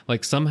stuff.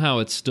 Like somehow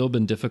it's still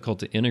been difficult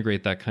to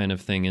integrate that kind of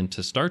thing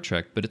into Star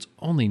Trek, but it's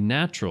only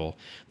natural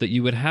that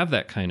you would have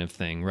that kind of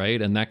thing,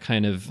 right? And that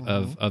kind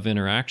of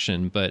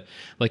interaction. But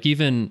like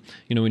even,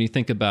 when you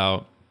think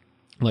about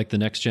like the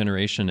Next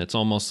Generation, it's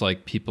almost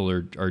like people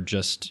are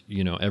just,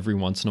 every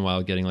once in a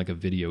while getting like a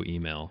video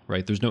email,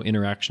 right? There's no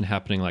interaction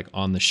happening like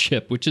on the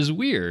ship, which is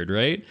weird,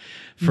 right?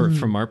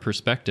 From our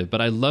perspective.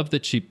 But I love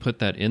that she put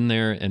that in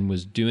there and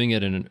was doing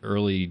it in an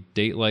early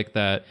date like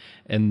that.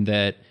 And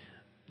that,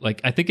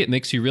 like, I think it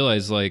makes you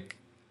realize like,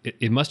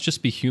 it must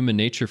just be human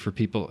nature for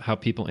people, how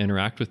people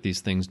interact with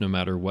these things, no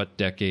matter what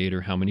decade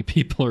or how many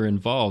people are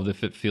involved,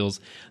 if it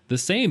feels the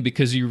same,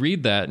 because you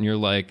read that and you're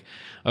like,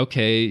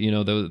 okay,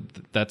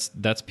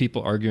 that's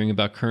people arguing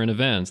about current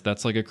events.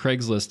 That's like a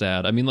Craigslist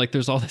ad. I mean, like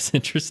there's all this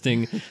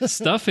interesting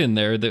stuff in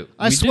there that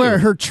I swear I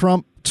heard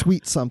Trump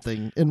tweet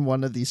something in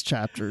one of these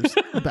chapters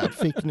about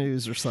fake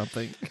news or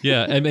something.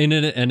 Yeah. I mean,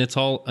 and it's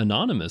all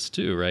anonymous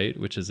too, right?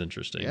 Which is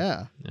interesting.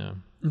 Yeah. Yeah.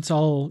 It's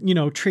all,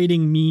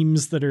 trading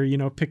memes that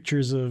are,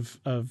 pictures of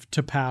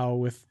T'Pau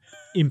with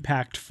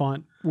impact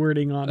font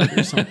wording on it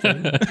or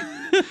something.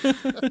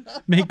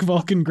 Make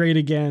Vulcan great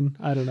again.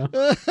 I don't know.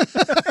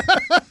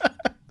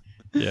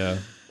 Yeah.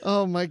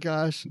 Oh my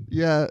gosh.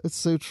 Yeah, it's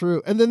so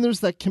true. And then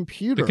there's that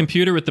computer. The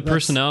computer with the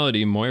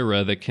personality,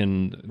 Moira, that's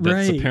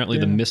apparently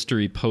the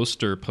mystery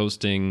poster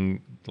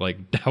posting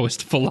like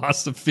Taoist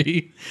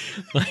philosophy.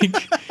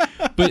 Like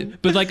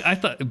but like I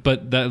thought,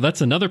 but that's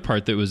another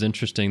part that was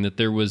interesting, that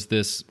there was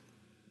this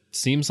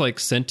seems like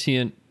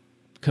sentient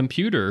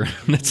computer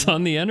that's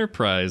on the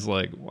Enterprise.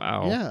 Like,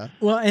 wow. Yeah.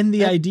 Well, and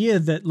the idea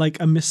that like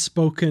a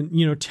misspoken,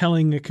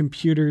 telling a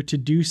computer to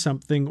do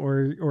something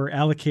or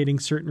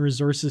allocating certain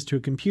resources to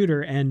a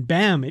computer, and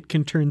bam, it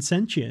can turn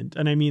sentient.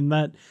 And I mean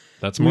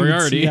that's Moriarty. We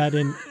would see that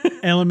in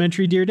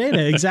elementary Dear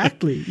Data.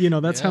 Exactly.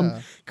 That's how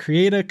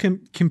create a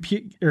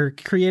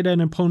create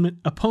an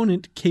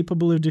opponent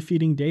capable of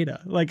defeating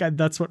Data. Like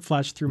that's what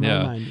flashed through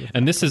my mind.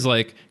 And this is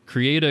like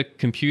create a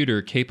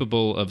computer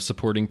capable of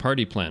supporting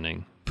party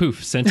planning.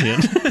 Poof,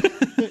 sentient.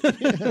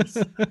 Yes.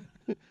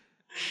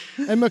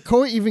 And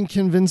McCoy even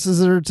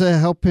convinces her to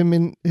help him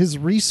in his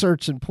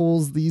research and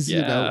pulls these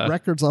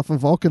records off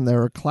of Vulcan that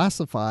are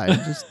classified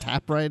and just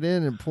tap right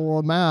in and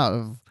pull them out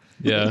of.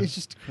 Yeah. It's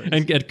just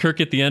crazy. And Kirk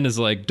at the end is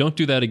like, don't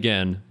do that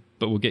again,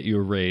 but we'll get you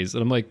a raise.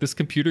 And I'm like, this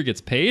computer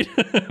gets paid?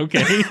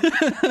 Okay.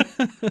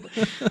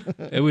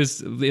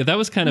 That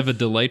was kind of a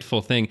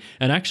delightful thing.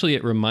 And actually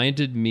it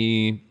reminded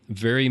me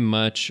very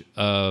much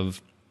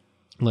of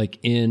like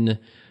in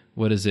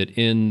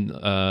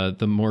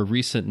the more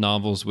recent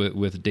novels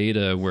with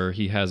Data, where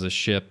he has a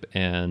ship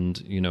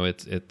and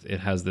it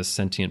has this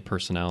sentient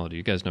personality.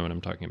 You guys know what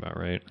I'm talking about,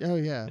 right? Oh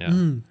yeah.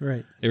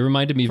 Right. It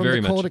reminded me From very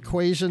the much Cold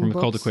Equation from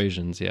books? Cold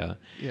Equations. Yeah.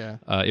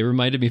 It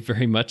reminded me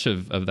very much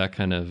of that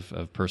kind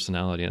of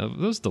personality. That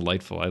was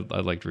delightful. I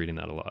liked reading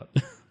that a lot.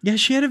 Yeah,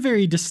 she had a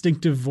very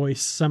distinctive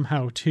voice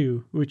somehow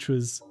too, which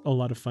was a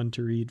lot of fun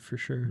to read for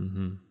sure.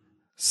 Mm-hmm.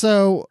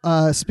 So,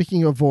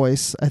 speaking of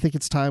voice, I think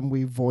it's time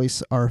we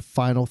voice our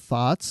final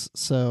thoughts.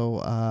 So,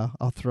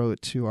 I'll throw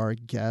it to our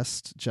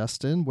guest,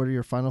 Justin. What are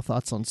your final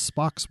thoughts on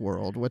Spock's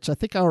World? Which I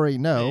think I already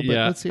know, but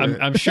let's hear it.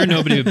 I'm sure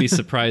nobody would be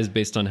surprised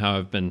based on how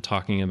I've been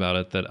talking about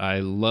it that I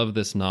love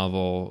this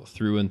novel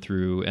through and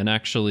through. And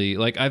actually,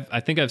 like I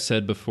think I've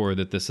said before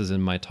that this is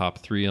in my top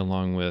 3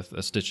 along with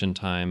A Stitch in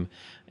Time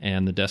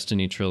and the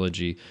Destiny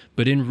trilogy.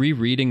 But in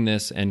rereading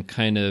this and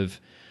kind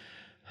of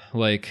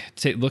like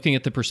looking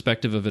at the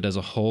perspective of it as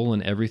a whole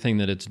and everything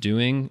that it's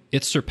doing,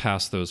 it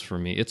surpassed those for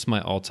me. It's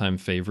my all-time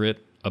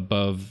favorite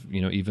above,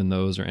 even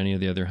those or any of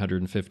the other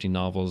 150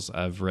 novels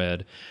I've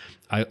read.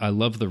 I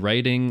love the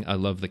writing. I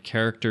love the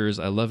characters.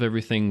 I love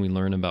everything we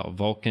learn about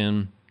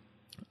Vulcan.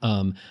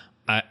 I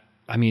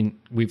mean,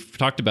 we've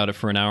talked about it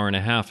for an hour and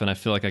a half, and I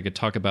feel like I could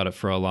talk about it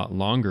for a lot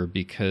longer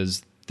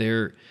because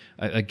they're,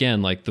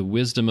 again, like the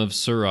wisdom of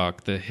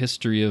Surak, the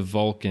history of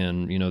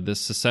Vulcan,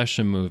 this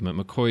secession movement,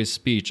 McCoy's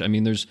speech. I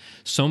mean, there's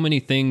so many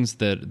things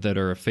that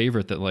are a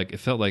favorite that like it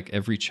felt like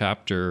every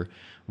chapter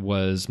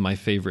was my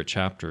favorite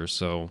chapter.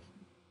 So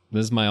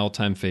this is my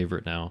all-time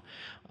favorite now.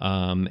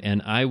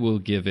 And I will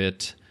give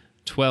it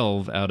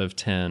 12 out of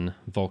 10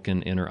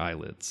 Vulcan inner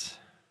eyelids.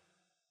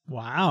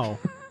 Wow.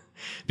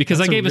 Because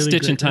That's I gave A really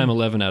Stitch in great Time rank.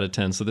 11 out of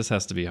 10, so this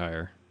has to be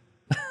higher.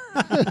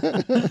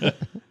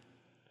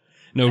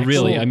 No, Excellent.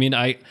 really. I mean,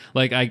 I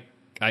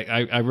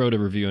wrote a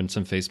review in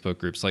some Facebook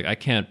groups. Like, I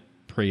can't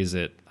praise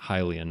it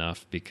highly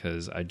enough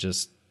because I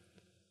just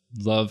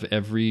love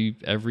every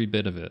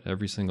bit of it,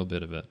 every single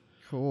bit of it.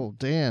 Cool.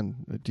 Dan,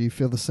 do you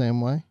feel the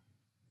same way?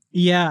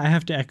 Yeah, I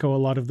have to echo a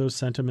lot of those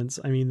sentiments.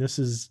 I mean, this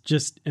is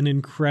just an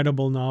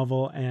incredible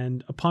novel,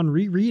 and upon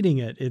rereading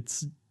it,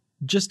 it's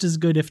just as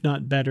good, if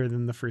not better,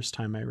 than the first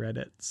time I read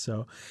it.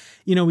 So,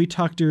 we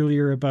talked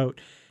earlier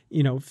about,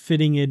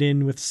 fitting it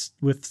in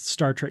with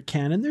Star Trek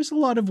canon. There's a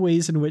lot of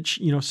ways in which,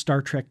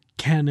 Star Trek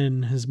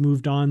canon has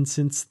moved on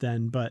since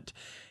then, but,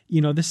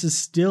 this is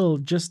still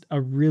just a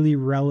really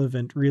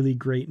relevant, really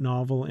great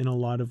novel in a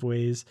lot of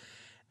ways.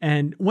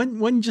 And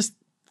one just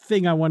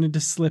thing I wanted to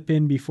slip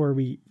in before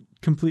we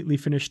completely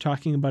finish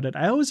talking about it,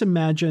 I always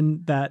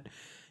imagine that,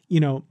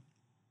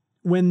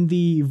 when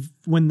the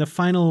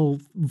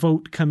final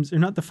vote comes, or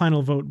not the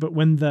final vote, but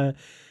when the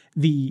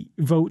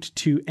vote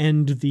to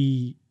end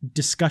the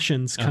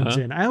discussions comes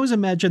in, I always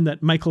imagine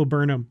that Michael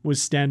Burnham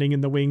was standing in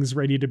the wings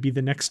ready to be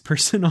the next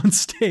person on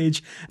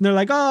stage. And they're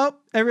like, oh,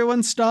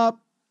 everyone stop.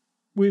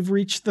 We've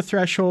reached the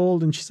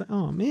threshold. And she's like,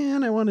 oh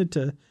man, I wanted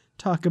to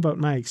talk about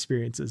my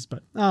experiences,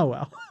 but oh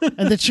well.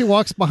 And then she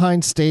walks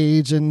behind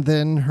stage, and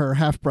then her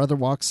half brother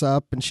walks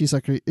up, and he's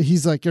like,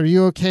 "Are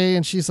you okay?"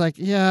 And she's like,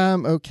 "Yeah,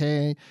 I'm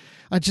okay.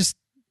 I just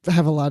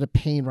have a lot of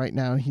pain right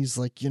now." And he's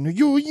like, "You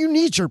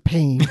need your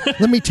pain.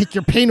 Let me take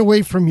your pain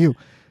away from you."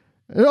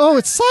 Oh,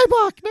 it's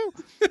Cybok.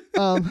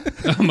 No.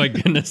 Oh my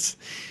goodness.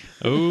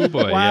 Oh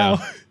boy. Wow.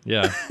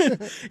 Yeah.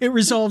 It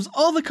resolves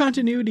all the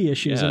continuity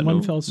issues in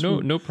one fell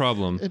swoop. No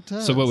problem. It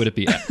does. So what would it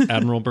be?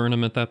 Admiral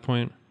Burnham at that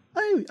point?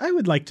 I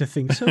would like to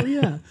think so,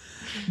 yeah.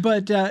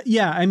 But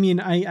yeah, I mean,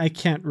 I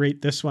can't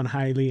rate this one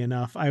highly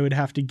enough. I would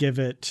have to give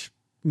it,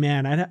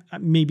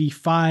 maybe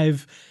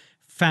 5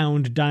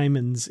 found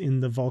diamonds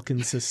in the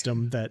Vulcan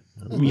system that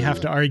we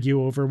have to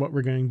argue over what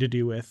we're going to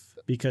do with,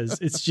 because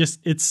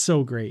it's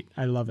so great.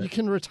 I love it. You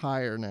can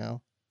retire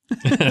now.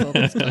 All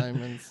those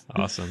diamonds.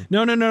 Awesome.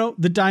 No.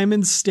 The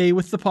diamonds stay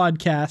with the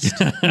podcast.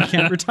 You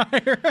can't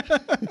retire.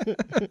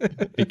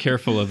 Be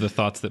careful of the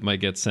thoughts that might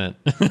get sent.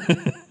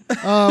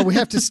 We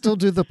have to still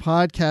do the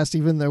podcast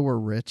even though we're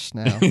rich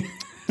now.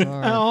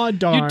 Darn. Oh,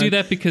 darn. You do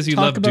that because you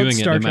Talk love about doing it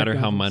Star no Trek matter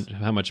how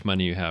novels. much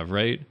money you have,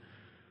 right?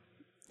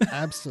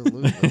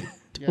 Absolutely.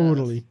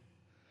 Totally. Yes.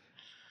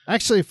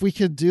 Actually, if we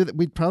could do that,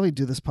 we'd probably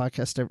do this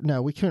podcast.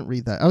 No, we couldn't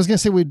read that. I was going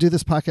to say we'd do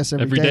this podcast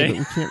every day, but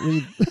we can't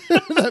read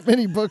that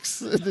many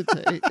books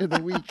in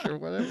a week or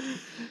whatever.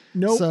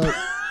 Nope. So,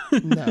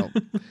 no.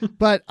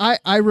 But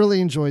I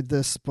really enjoyed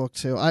this book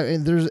too.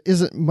 And there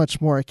isn't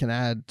much more I can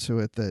add to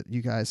it that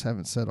you guys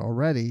haven't said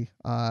already.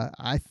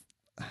 I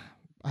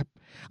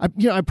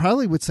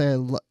probably would say I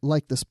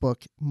like this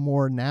book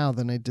more now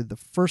than I did the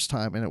first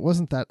time. And it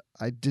wasn't that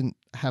I didn't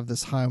have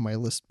this high on my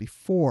list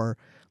before,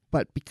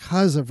 But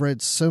because I've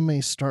read so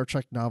many Star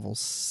Trek novels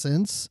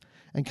since,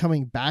 and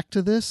coming back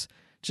to this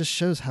just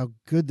shows how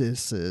good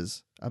this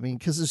is. I mean,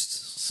 because there's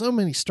so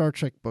many Star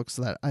Trek books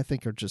that I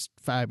think are just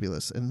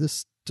fabulous, and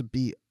this to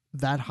be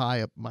that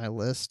high up my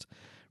list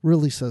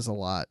really says a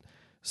lot.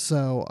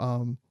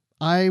 So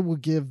I will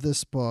give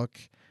this book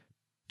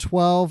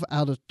 12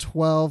 out of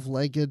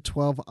 12-legged,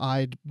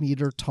 12-eyed,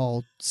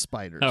 meter-tall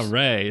spiders. All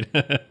right.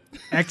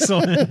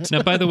 Excellent.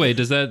 Now, by the way,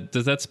 does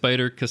that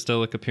spider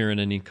Castelic appear in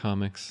any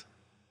comics?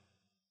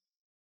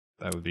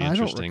 That would be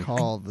interesting. I don't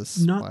recall the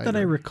spider. Not that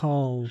I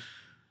recall,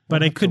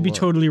 but I could be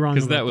totally wrong.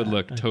 Because that would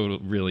look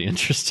really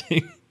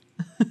interesting.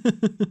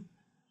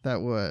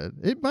 That would.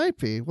 It might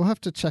be. We'll have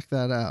to check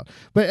that out.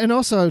 And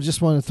also, I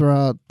just want to throw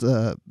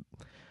out.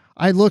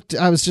 I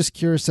was just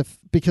curious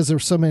because there were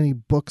so many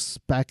books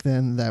back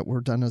then that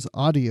were done as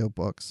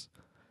audiobooks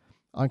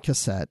on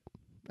cassette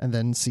and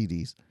then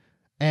CDs.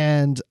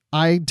 And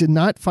I did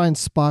not find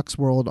Spock's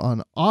World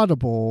on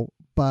Audible,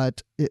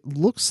 but it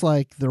looks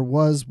like there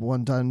was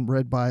one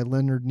read by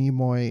Leonard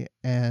Nimoy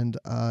and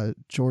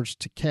George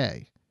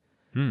Takei.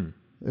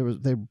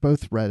 They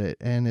both read it,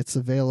 and it's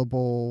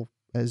available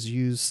as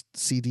used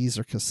CDs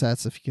or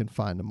cassettes if you can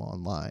find them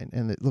online.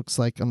 And it looks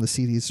like on the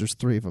CDs there's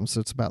 3 of them, so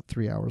it's about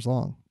 3 hours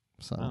long.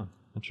 So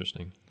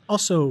interesting.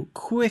 Also,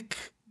 quick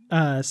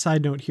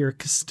side note here: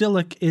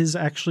 Castilic is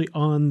actually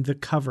on the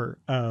cover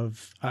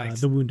of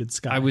The Wounded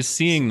Sky. I was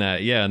seeing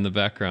that, in the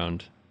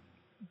background.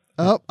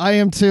 Oh, I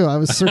am too. I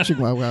was searching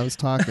while I was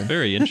talking.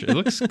 Very interesting. It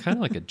looks kind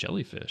of like a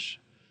jellyfish.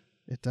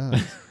 It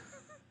does.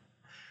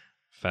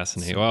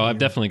 Fascinating. Well, I've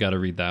definitely got to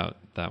read that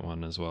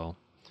one as well.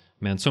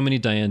 Man, so many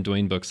Diane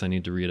Duane books I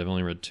need to read. I've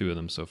only read 2 of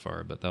them so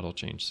far, but that'll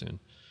change soon.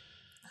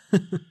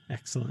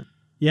 Excellent.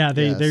 Yeah,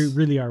 they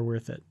really are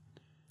worth it.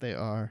 They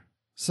are.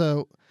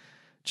 So,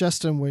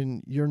 Justin,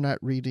 when you're not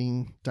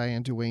reading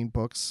Diane Duane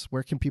books,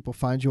 where can people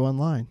find you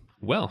online?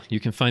 Well, you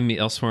can find me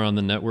elsewhere on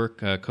the network,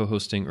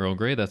 co-hosting Earl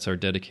Grey. That's our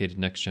dedicated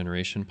Next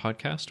Generation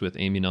podcast with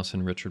Amy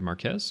Nelson and Richard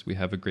Marquez. We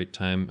have a great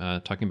time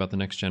talking about the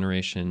Next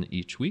Generation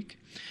each week.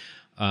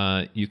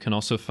 You can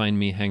also find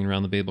me hanging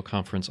around the Babel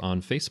Conference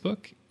on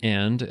Facebook.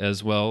 And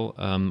as well,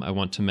 I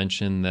want to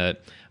mention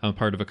that I'm a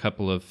part of a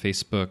couple of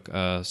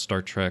Facebook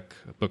Star Trek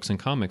books and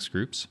comics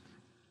groups.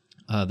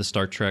 The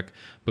Star Trek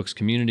Books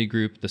Community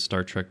Group, the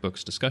Star Trek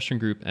Books Discussion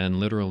Group, and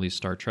literally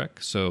Star Trek.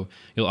 So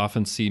you'll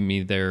often see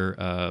me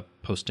there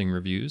posting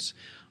reviews,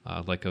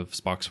 like of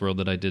Spock's World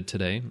that I did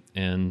today,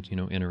 and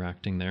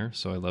interacting there.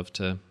 So I love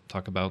to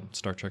talk about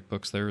Star Trek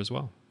books there as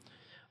well.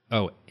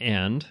 Oh,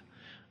 and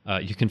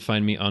you can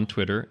find me on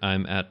Twitter.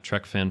 I'm at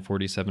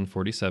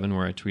TrekFan4747,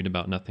 where I tweet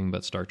about nothing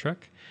but Star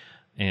Trek.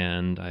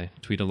 And I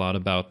tweet a lot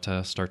about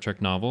Star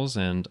Trek novels,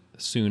 and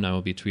soon I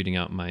will be tweeting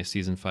out my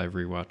Season 5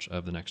 rewatch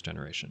of The Next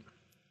Generation.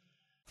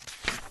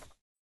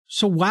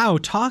 So, wow,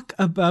 talk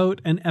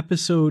about an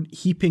episode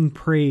heaping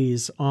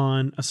praise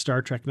on a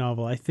Star Trek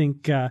novel. I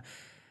think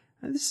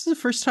this is the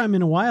first time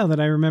in a while that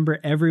I remember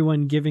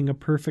everyone giving a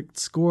perfect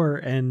score,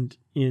 and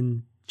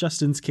in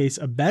Justin's case,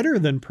 a better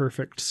than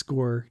perfect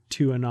score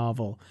to a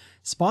novel.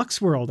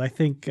 Spock's World, I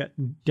think,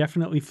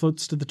 definitely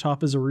floats to the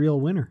top as a real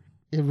winner.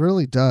 It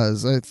really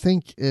does. I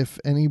think if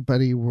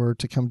anybody were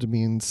to come to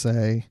me and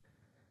say,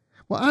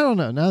 well, I don't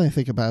know. Now that I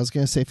think about it, I was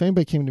going to say, if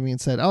anybody came to me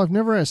and said, oh, I've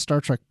never read a Star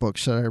Trek book.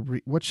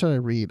 What should I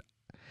read?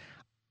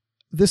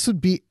 This would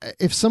be,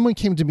 if someone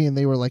came to me and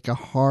they were like a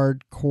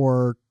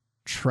hardcore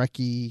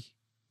Trekkie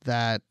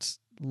that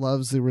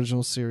loves the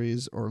original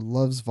series or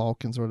loves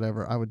Vulcans or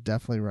whatever, I would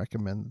definitely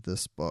recommend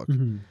this book.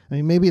 Mm-hmm. I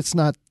mean, maybe it's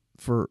not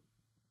for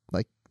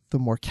like the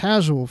more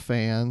casual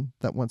fan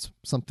that wants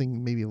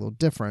something maybe a little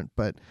different,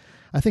 but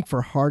I think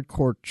for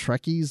hardcore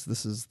Trekkies,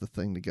 this is the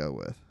thing to go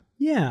with.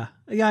 Yeah,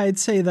 I'd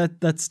say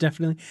that's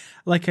definitely,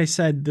 like I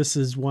said, this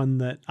is one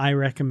that I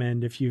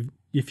recommend if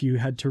you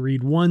had to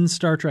read one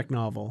Star Trek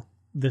novel,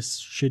 this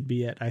should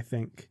be it, I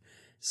think.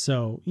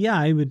 So, yeah,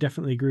 I would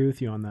definitely agree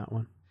with you on that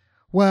one.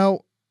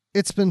 Well,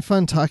 it's been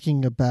fun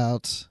talking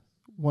about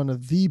one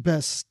of the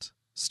best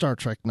Star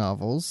Trek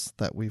novels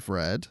that we've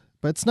read,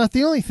 but it's not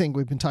the only thing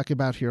we've been talking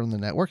about here on the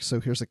network. So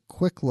here's a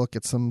quick look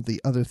at some of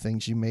the other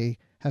things you may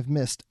have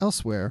missed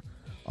elsewhere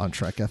on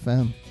Trek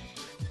FM.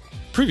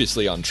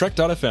 Previously on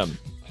Trek.fm.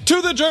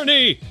 To the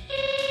journey!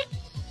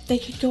 They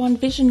could go on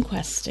vision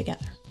quests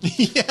together.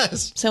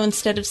 Yes. So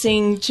instead of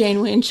seeing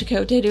Janeway and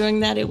Chakotay doing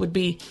that, it would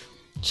be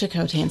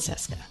Chakotay and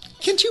Seska.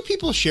 Can 2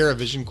 people share a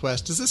vision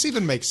quest? Does this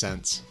even make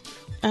sense?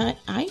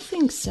 I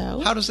think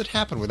so. How does it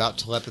happen without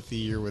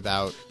telepathy or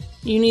without...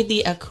 You need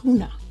the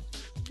Akuna.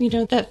 You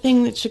know, that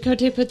thing that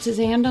Chakotay puts his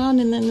hand on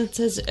and then it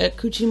says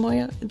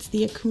Kuchimoyo? It's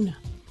the Akuna.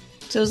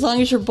 So as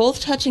long as you're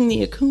both touching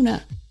the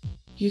Akuna,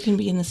 you can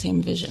be in the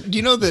same vision. Do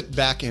you know that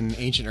back in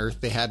ancient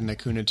Earth they had an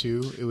Akuna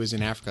too? It was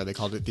in Africa. They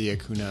called it the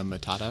Akuna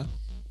Matata.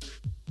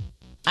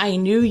 I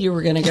knew you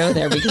were going to go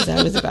there because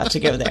I was about to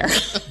go there.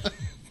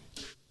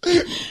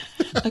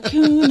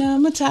 Akuna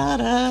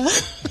Matata.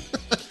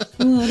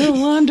 What a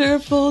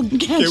wonderful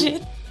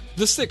gadget.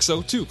 The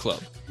 602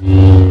 Club.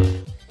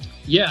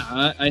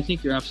 Yeah, I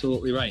think you're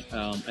absolutely right.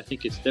 I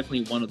think it's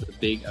definitely one of the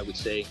big, I would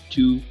say,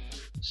 two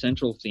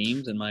central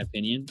themes, in my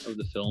opinion, of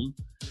the film.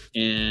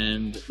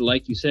 And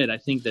like you said, I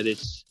think that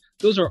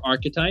those are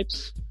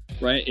archetypes,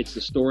 right? It's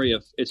the story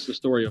of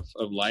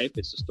life.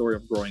 It's the story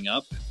of growing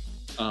up.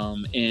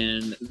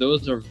 And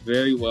those are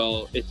very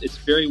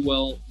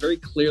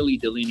clearly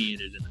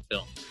delineated in the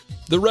film.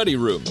 The Ready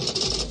Room.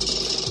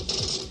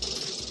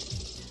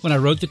 When I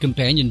wrote the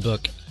companion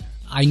book,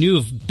 I knew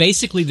of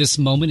basically this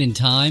moment in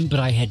time, but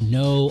I had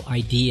no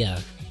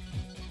idea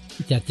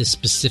that this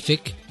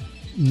specific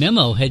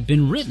memo had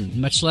been written,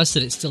 much less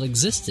that it still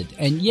existed.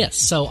 And yes,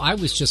 so I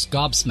was just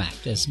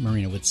gobsmacked, as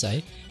Marina would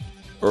say.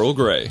 Earl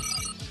Grey.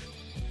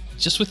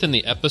 Just within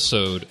the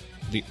episode,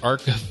 the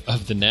arc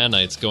of the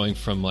nanites going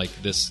from like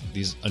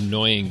these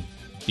annoying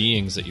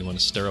beings that you want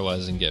to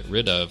sterilize and get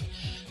rid of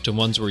to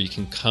ones where you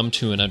can come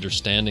to an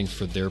understanding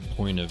for their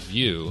point of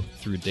view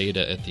through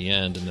data at the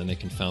end, and then they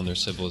can found their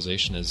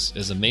civilization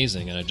is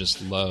amazing. And I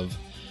just love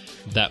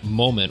that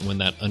moment when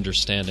that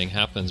understanding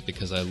happens,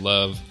 because I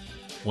love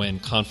when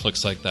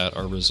conflicts like that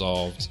are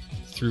resolved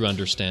through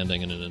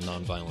understanding and in a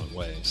nonviolent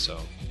way. So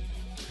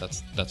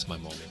that's my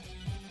moment.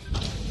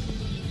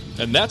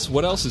 And that's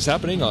what else is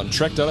happening on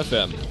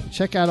Trek.fm.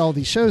 Check out all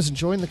these shows and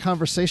join the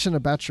conversation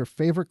about your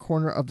favorite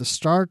corner of the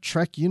Star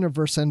Trek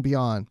universe and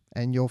beyond.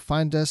 And you'll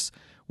find us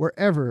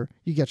wherever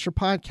you get your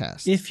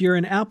podcasts. If you're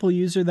an Apple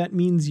user, that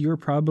means you're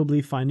probably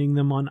finding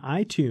them on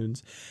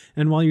iTunes.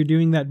 And while you're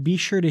doing that, be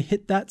sure to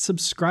hit that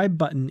subscribe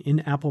button in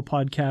Apple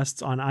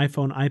Podcasts on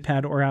iPhone,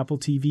 iPad, or Apple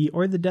TV,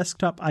 or the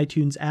desktop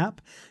iTunes app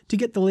to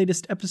get the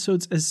latest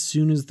episodes as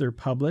soon as they're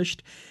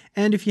published.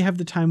 And if you have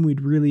the time,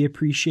 we'd really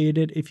appreciate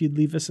it if you'd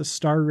leave us a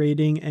star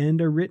rating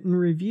and a written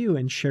review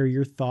and share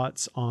your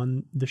thoughts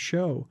on the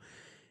show.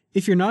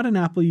 If you're not an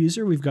Apple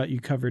user, we've got you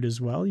covered as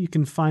well. You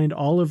can find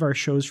all of our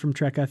shows from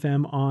Trek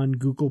FM on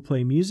Google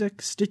Play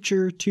Music,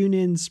 Stitcher,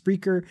 TuneIn,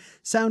 Spreaker,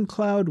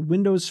 SoundCloud,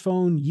 Windows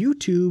Phone,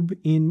 YouTube,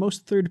 in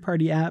most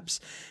third-party apps,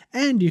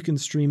 and you can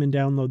stream and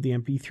download the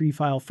MP3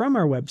 file from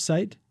our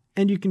website,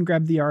 and you can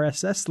grab the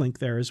RSS link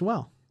there as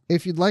well.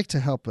 If you'd like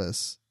to help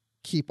us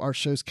keep our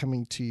shows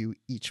coming to you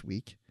each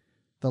week,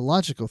 the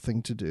logical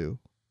thing to do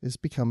is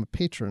become a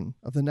patron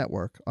of the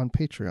network on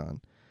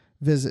Patreon.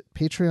 Visit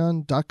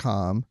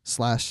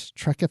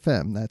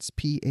patreon.com/TrekFM. That's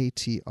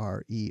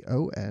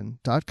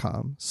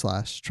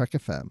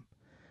patreon.com/TrekFM.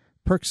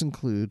 Perks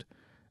include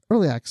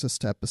early access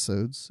to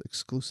episodes,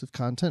 exclusive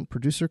content,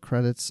 producer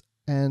credits,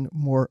 and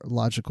more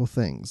logical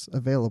things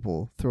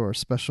available through our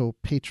special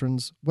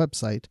patrons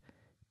website,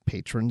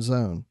 Patron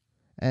Zone.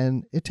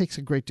 And it takes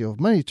a great deal of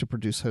money to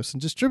produce, host,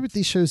 and distribute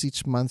these shows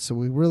each month, so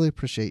we really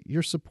appreciate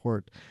your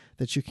support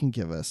that you can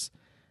give us.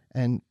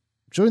 And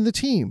join the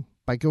team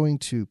by going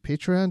to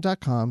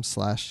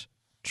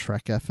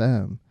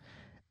patreon.com/TrekFM.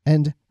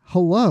 And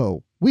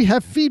hello, we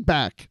have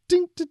feedback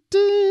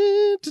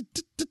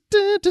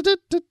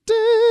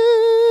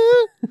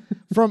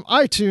from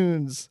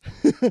iTunes.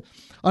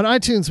 On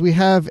iTunes, we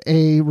have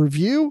a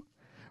review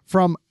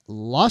from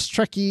Lost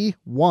Trekkie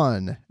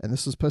 1, and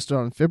this was posted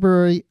on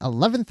February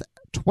 11th,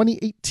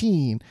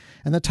 2018.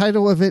 And the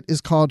title of it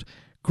is called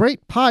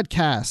Great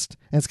Podcast,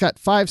 and it's got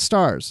 5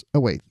 stars. Oh,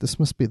 wait, this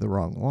must be the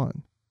wrong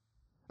one.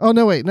 Oh,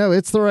 no, wait. No,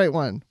 it's the right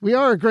one. We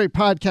are a great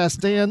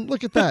podcast, Dan.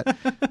 Look at that.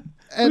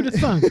 And Who'd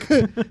have thunk?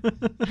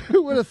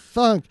 Who would have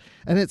thunk?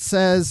 And it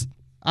says,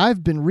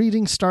 I've been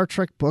reading Star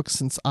Trek books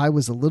since I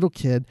was a little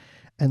kid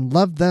and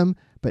loved them,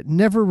 but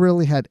never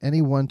really had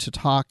anyone to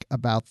talk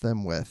about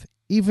them with,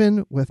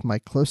 even with my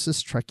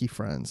closest Trekkie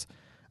friends.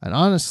 And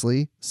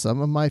honestly, some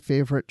of my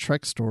favorite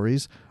Trek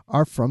stories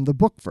are from the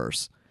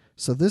bookverse.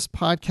 So this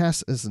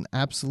podcast is an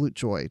absolute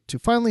joy to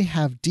finally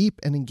have deep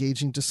and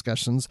engaging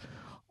discussions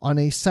on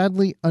a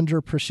sadly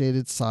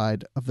underappreciated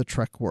side of the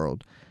Trek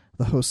world.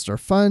 The hosts are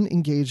fun,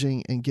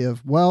 engaging, and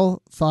give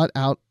well thought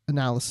out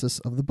analysis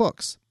of the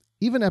books.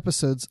 Even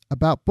episodes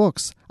about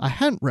books I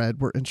hadn't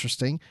read were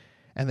interesting,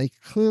 and they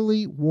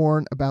clearly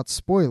warn about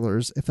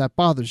spoilers if that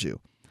bothers you.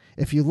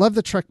 If you love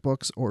the Trek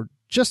books or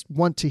just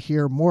want to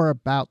hear more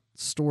about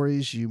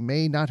stories you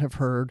may not have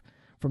heard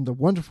from the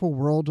wonderful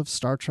world of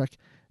Star Trek,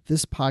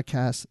 this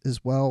podcast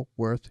is well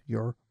worth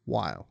your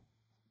while.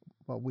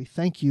 Well, we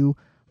thank you,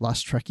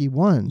 Lost Trekkie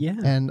 1. Yeah.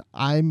 And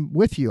I'm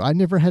with you. I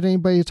never had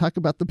anybody to talk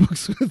about the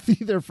books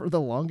with either for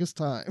the longest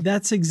time.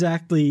 That's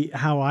exactly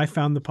how I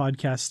found the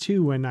podcast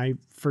too when I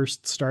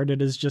first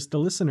started as just a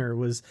listener.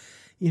 Was,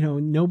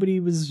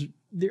 nobody was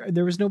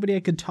there was nobody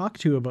I could talk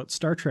to about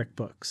Star Trek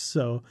books.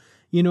 So,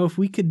 if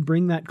we could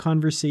bring that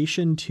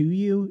conversation to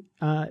you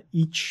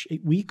each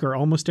week or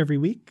almost every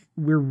week,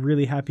 we're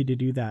really happy to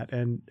do that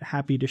and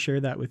happy to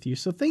share that with you.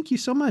 So thank you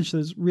so much.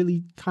 Those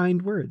really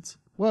kind words.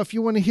 Well, if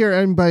you want to hear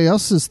anybody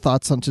else's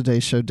thoughts on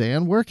today's show,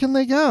 Dan, where can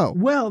they go?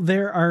 Well,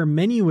 there are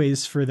many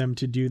ways for them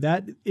to do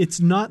that. It's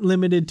not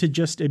limited to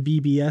just a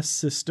BBS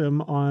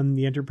system on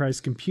the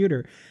Enterprise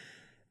computer.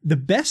 The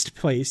best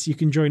place you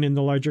can join in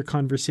the larger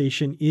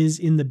conversation is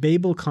in the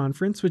Babel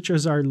Conference, which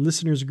is our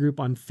listeners group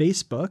on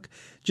Facebook.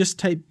 Just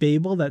type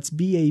Babel, that's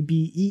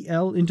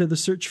Babel, into the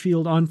search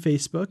field on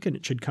Facebook, and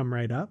it should come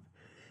right up.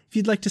 If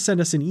you'd like to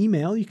send us an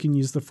email, you can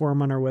use the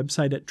form on our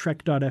website at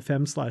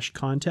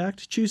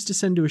trek.fm/contact. Choose to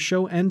send to a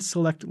show and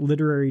select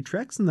Literary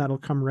Treks, and that'll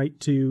come right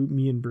to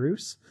me and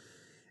Bruce.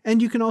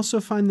 And you can also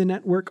find the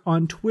network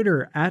on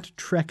Twitter at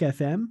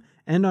TrekFM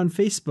and on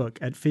Facebook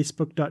at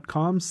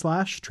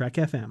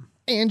facebook.com/TrekFM.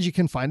 And you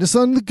can find us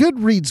on the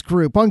Goodreads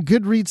group on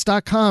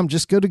Goodreads.com.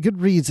 Just go to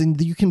Goodreads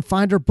and you can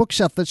find our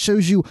bookshelf that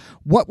shows you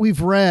what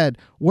we've read,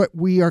 what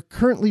we are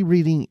currently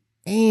reading,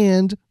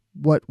 and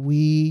what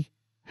we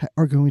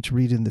are going to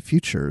read in the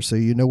future. So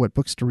you know what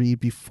books to read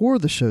before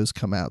the shows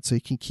come out so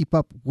you can keep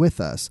up with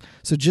us.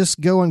 So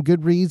just go on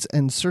Goodreads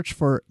and search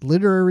for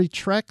Literary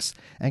Treks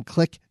and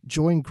click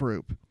Join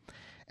Group.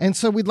 And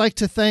so we'd like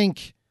to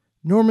thank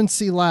Norman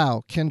C.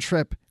 Lau, Ken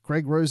Tripp,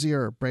 Greg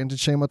Rosier, Brandon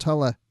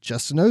Shamotola,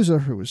 Justin Ozer,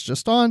 who was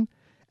just on,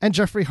 and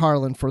Jeffrey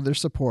Harlan for their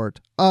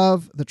support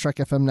of the Trek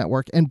FM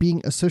network and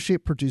being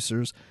associate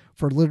producers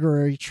for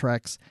Literary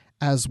Treks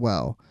as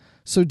well.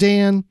 So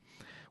Dan,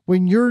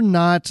 when you're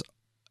not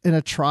in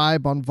a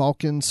tribe on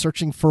Vulcan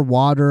searching for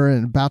water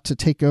and about to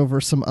take over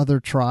some other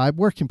tribe,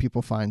 where can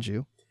people find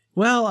you?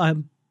 Well,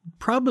 I'd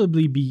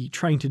probably be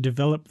trying to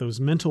develop those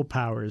mental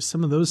powers.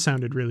 Some of those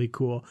sounded really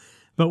cool.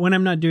 But when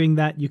I'm not doing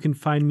that, you can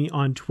find me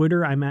on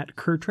Twitter. I'm at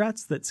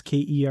Kertrats. That's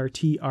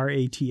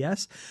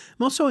Kertrats.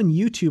 I'm also on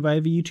YouTube. I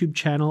have a YouTube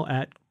channel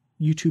at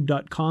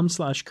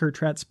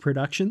youtube.com/Kertrats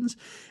Productions.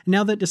 And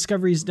now that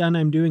Discovery's done,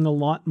 I'm doing a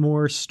lot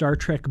more Star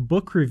Trek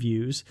book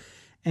reviews.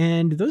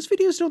 And those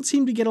videos don't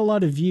seem to get a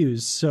lot of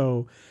views.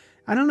 So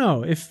I don't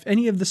know. If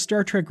any of the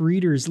Star Trek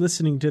readers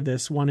listening to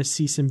this want to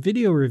see some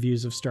video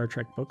reviews of Star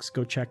Trek books,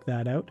 go check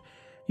that out.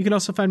 You can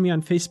also find me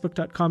on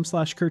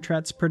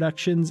facebook.com/Kertrats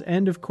Productions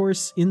and, of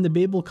course, in the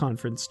Babel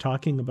Conference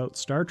talking about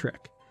Star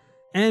Trek.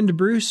 And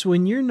Bruce,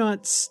 when you're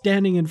not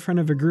standing in front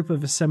of a group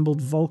of assembled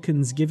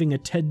Vulcans giving a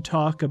TED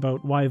Talk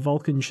about why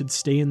Vulcan should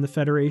stay in the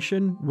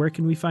Federation, where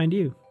can we find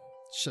you?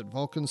 Should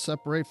Vulcan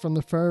separate from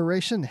the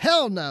Federation?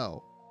 Hell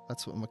no!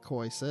 That's what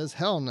McCoy says.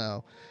 Hell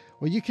no.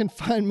 Well, you can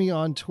find me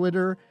on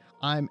Twitter.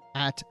 I'm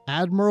at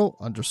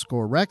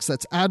Admiral_Rex.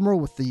 That's Admiral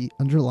with the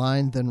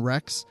underline, then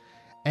Rex.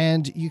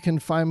 And you can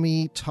find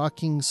me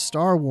talking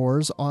Star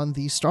Wars on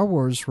the Star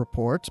Wars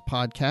Report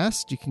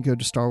podcast. You can go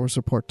to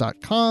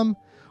StarWarsReport.com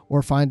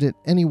or find it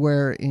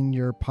anywhere in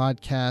your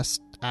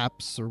podcast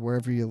apps or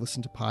wherever you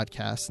listen to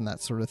podcasts and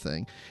that sort of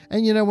thing.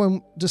 And, you know,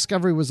 when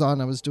Discovery was on,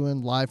 I was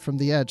doing Live from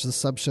the Edge, the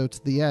sub-show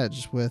to the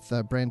Edge with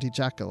Brandy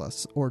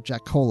Jackola, or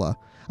Jackola.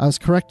 I was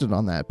corrected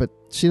on that, but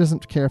she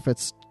doesn't care if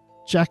it's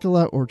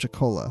Jackola or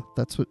Jacola.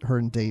 That's what her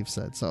and Dave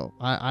said. So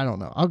I don't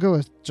know. I'll go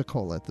with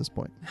Jacola at this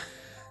point.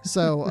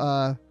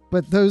 So,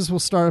 but those will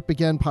start up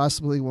again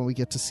possibly when we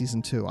get to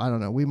season 2. I don't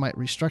know. We might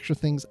restructure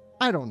things.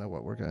 I don't know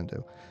what we're going to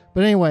do.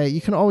 But anyway, you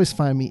can always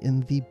find me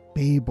in the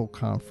Babel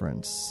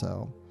Conference.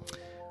 So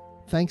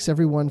thanks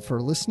everyone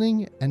for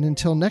listening. And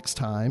until next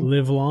time,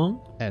 live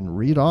long and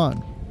read on.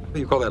 What do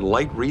you call that,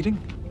 light reading?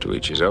 To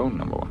each his own,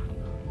 number one.